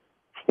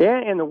 Yeah,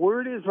 and the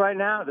word is right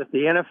now that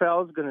the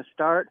NFL is going to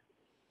start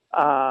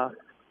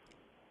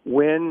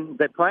when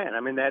they plan. I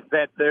mean, that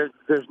there's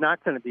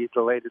not going to be a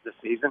delay to the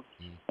season,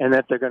 and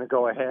that they're going to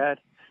go ahead.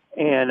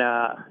 And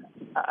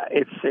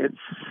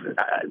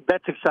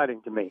that's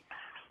exciting to me.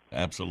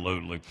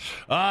 Absolutely.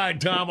 All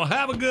right, Tom. Well,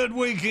 have a good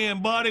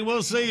weekend, buddy.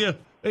 We'll see you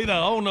either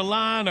on the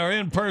line or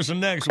in person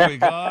next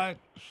week, all right?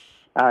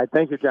 All right.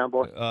 Thank you, John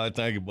Boy. All right.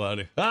 Thank you,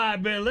 buddy. All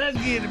right, Ben. Let's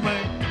get it,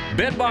 man.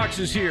 Bedbox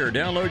is here.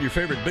 Download your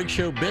favorite Big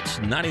Show bits,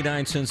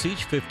 99 cents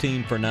each,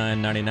 15 for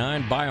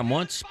 $9.99. Buy them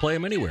once, play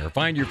them anywhere.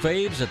 Find your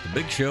faves at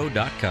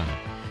thebigshow.com.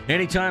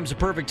 Anytime's the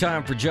perfect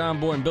time for John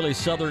Boy and Billy's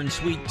Southern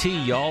Sweet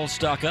Tea, y'all.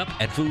 Stock up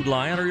at Food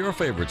Lion or your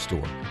favorite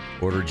store.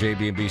 Order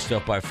JB&B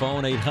Stuff by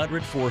phone,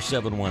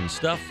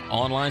 800-471-STUFF.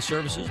 Online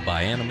services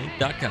by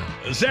Enemy.com.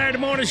 Saturday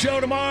morning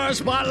show tomorrow.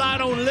 Spotlight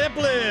on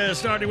Lipless.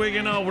 Starting the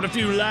weekend off with a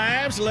few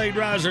laughs. Late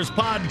Risers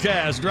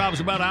podcast drops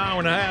about an hour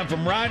and a half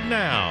from right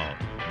now.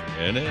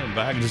 And then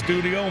back in the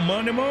studio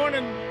Monday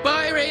morning.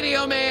 Bye,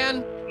 Radio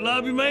Man.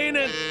 Love you, mean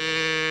it.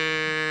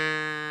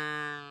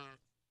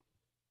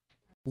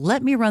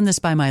 Let me run this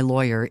by my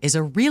lawyer is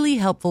a really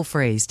helpful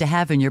phrase to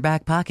have in your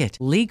back pocket.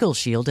 Legal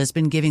Shield has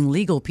been giving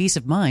legal peace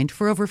of mind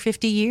for over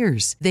 50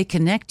 years. They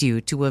connect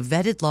you to a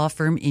vetted law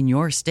firm in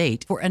your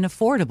state for an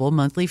affordable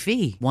monthly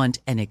fee. Want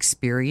an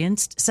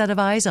experienced set of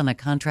eyes on a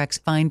contract's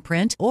fine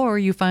print? Or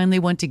you finally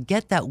want to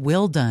get that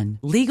will done?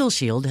 Legal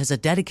Shield has a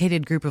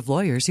dedicated group of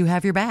lawyers who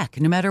have your back,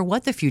 no matter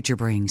what the future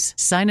brings.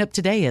 Sign up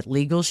today at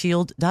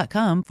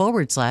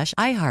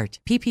LegalShield.com/iHeart.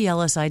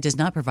 PPLSI does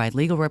not provide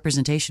legal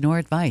representation or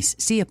advice.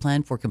 See a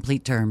plan for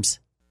complete terms.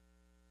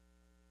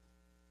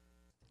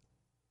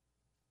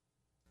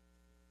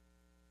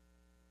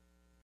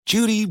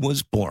 Judy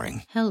was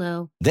boring.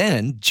 Hello.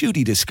 Then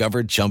Judy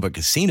discovered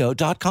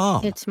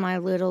ChumbaCasino.com. It's my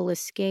little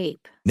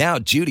escape. Now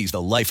Judy's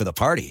the life of the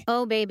party.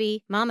 Oh,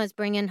 baby, mama's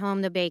bringing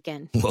home the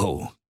bacon.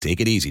 Whoa,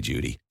 take it easy,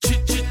 Judy.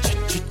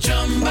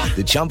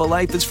 The Chumba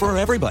life is for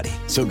everybody.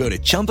 So go to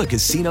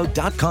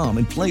ChumbaCasino.com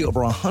and play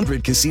over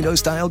 100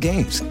 casino-style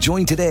games.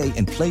 Join today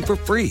and play for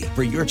free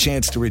for your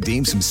chance to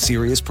redeem some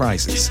serious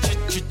prizes.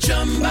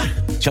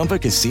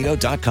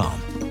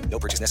 ChumbaCasino.com. No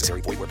purchase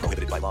necessary. Void where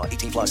prohibited by law.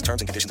 18 plus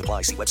terms and conditions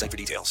apply. See website for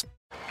details.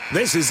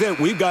 This is it.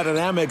 We've got an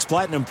Amex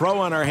Platinum Pro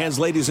on our hands,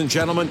 ladies and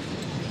gentlemen.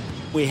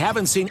 We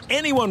haven't seen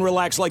anyone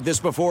relax like this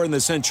before in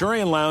the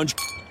Centurion Lounge.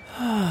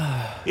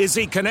 Is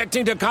he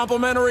connecting to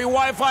complimentary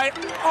Wi-Fi?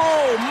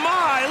 Oh,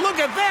 my! Look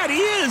at that! He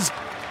is!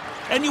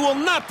 And you will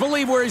not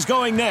believe where he's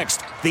going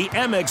next. The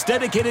Amex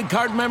dedicated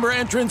card member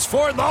entrance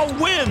for the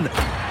win!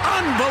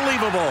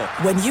 Unbelievable!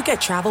 When you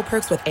get travel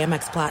perks with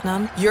Amex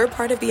Platinum, you're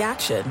part of the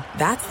action.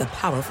 That's the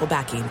powerful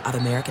backing of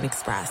American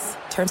Express.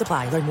 Terms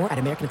apply. Learn more at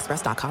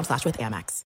americanexpress.com/withAmex.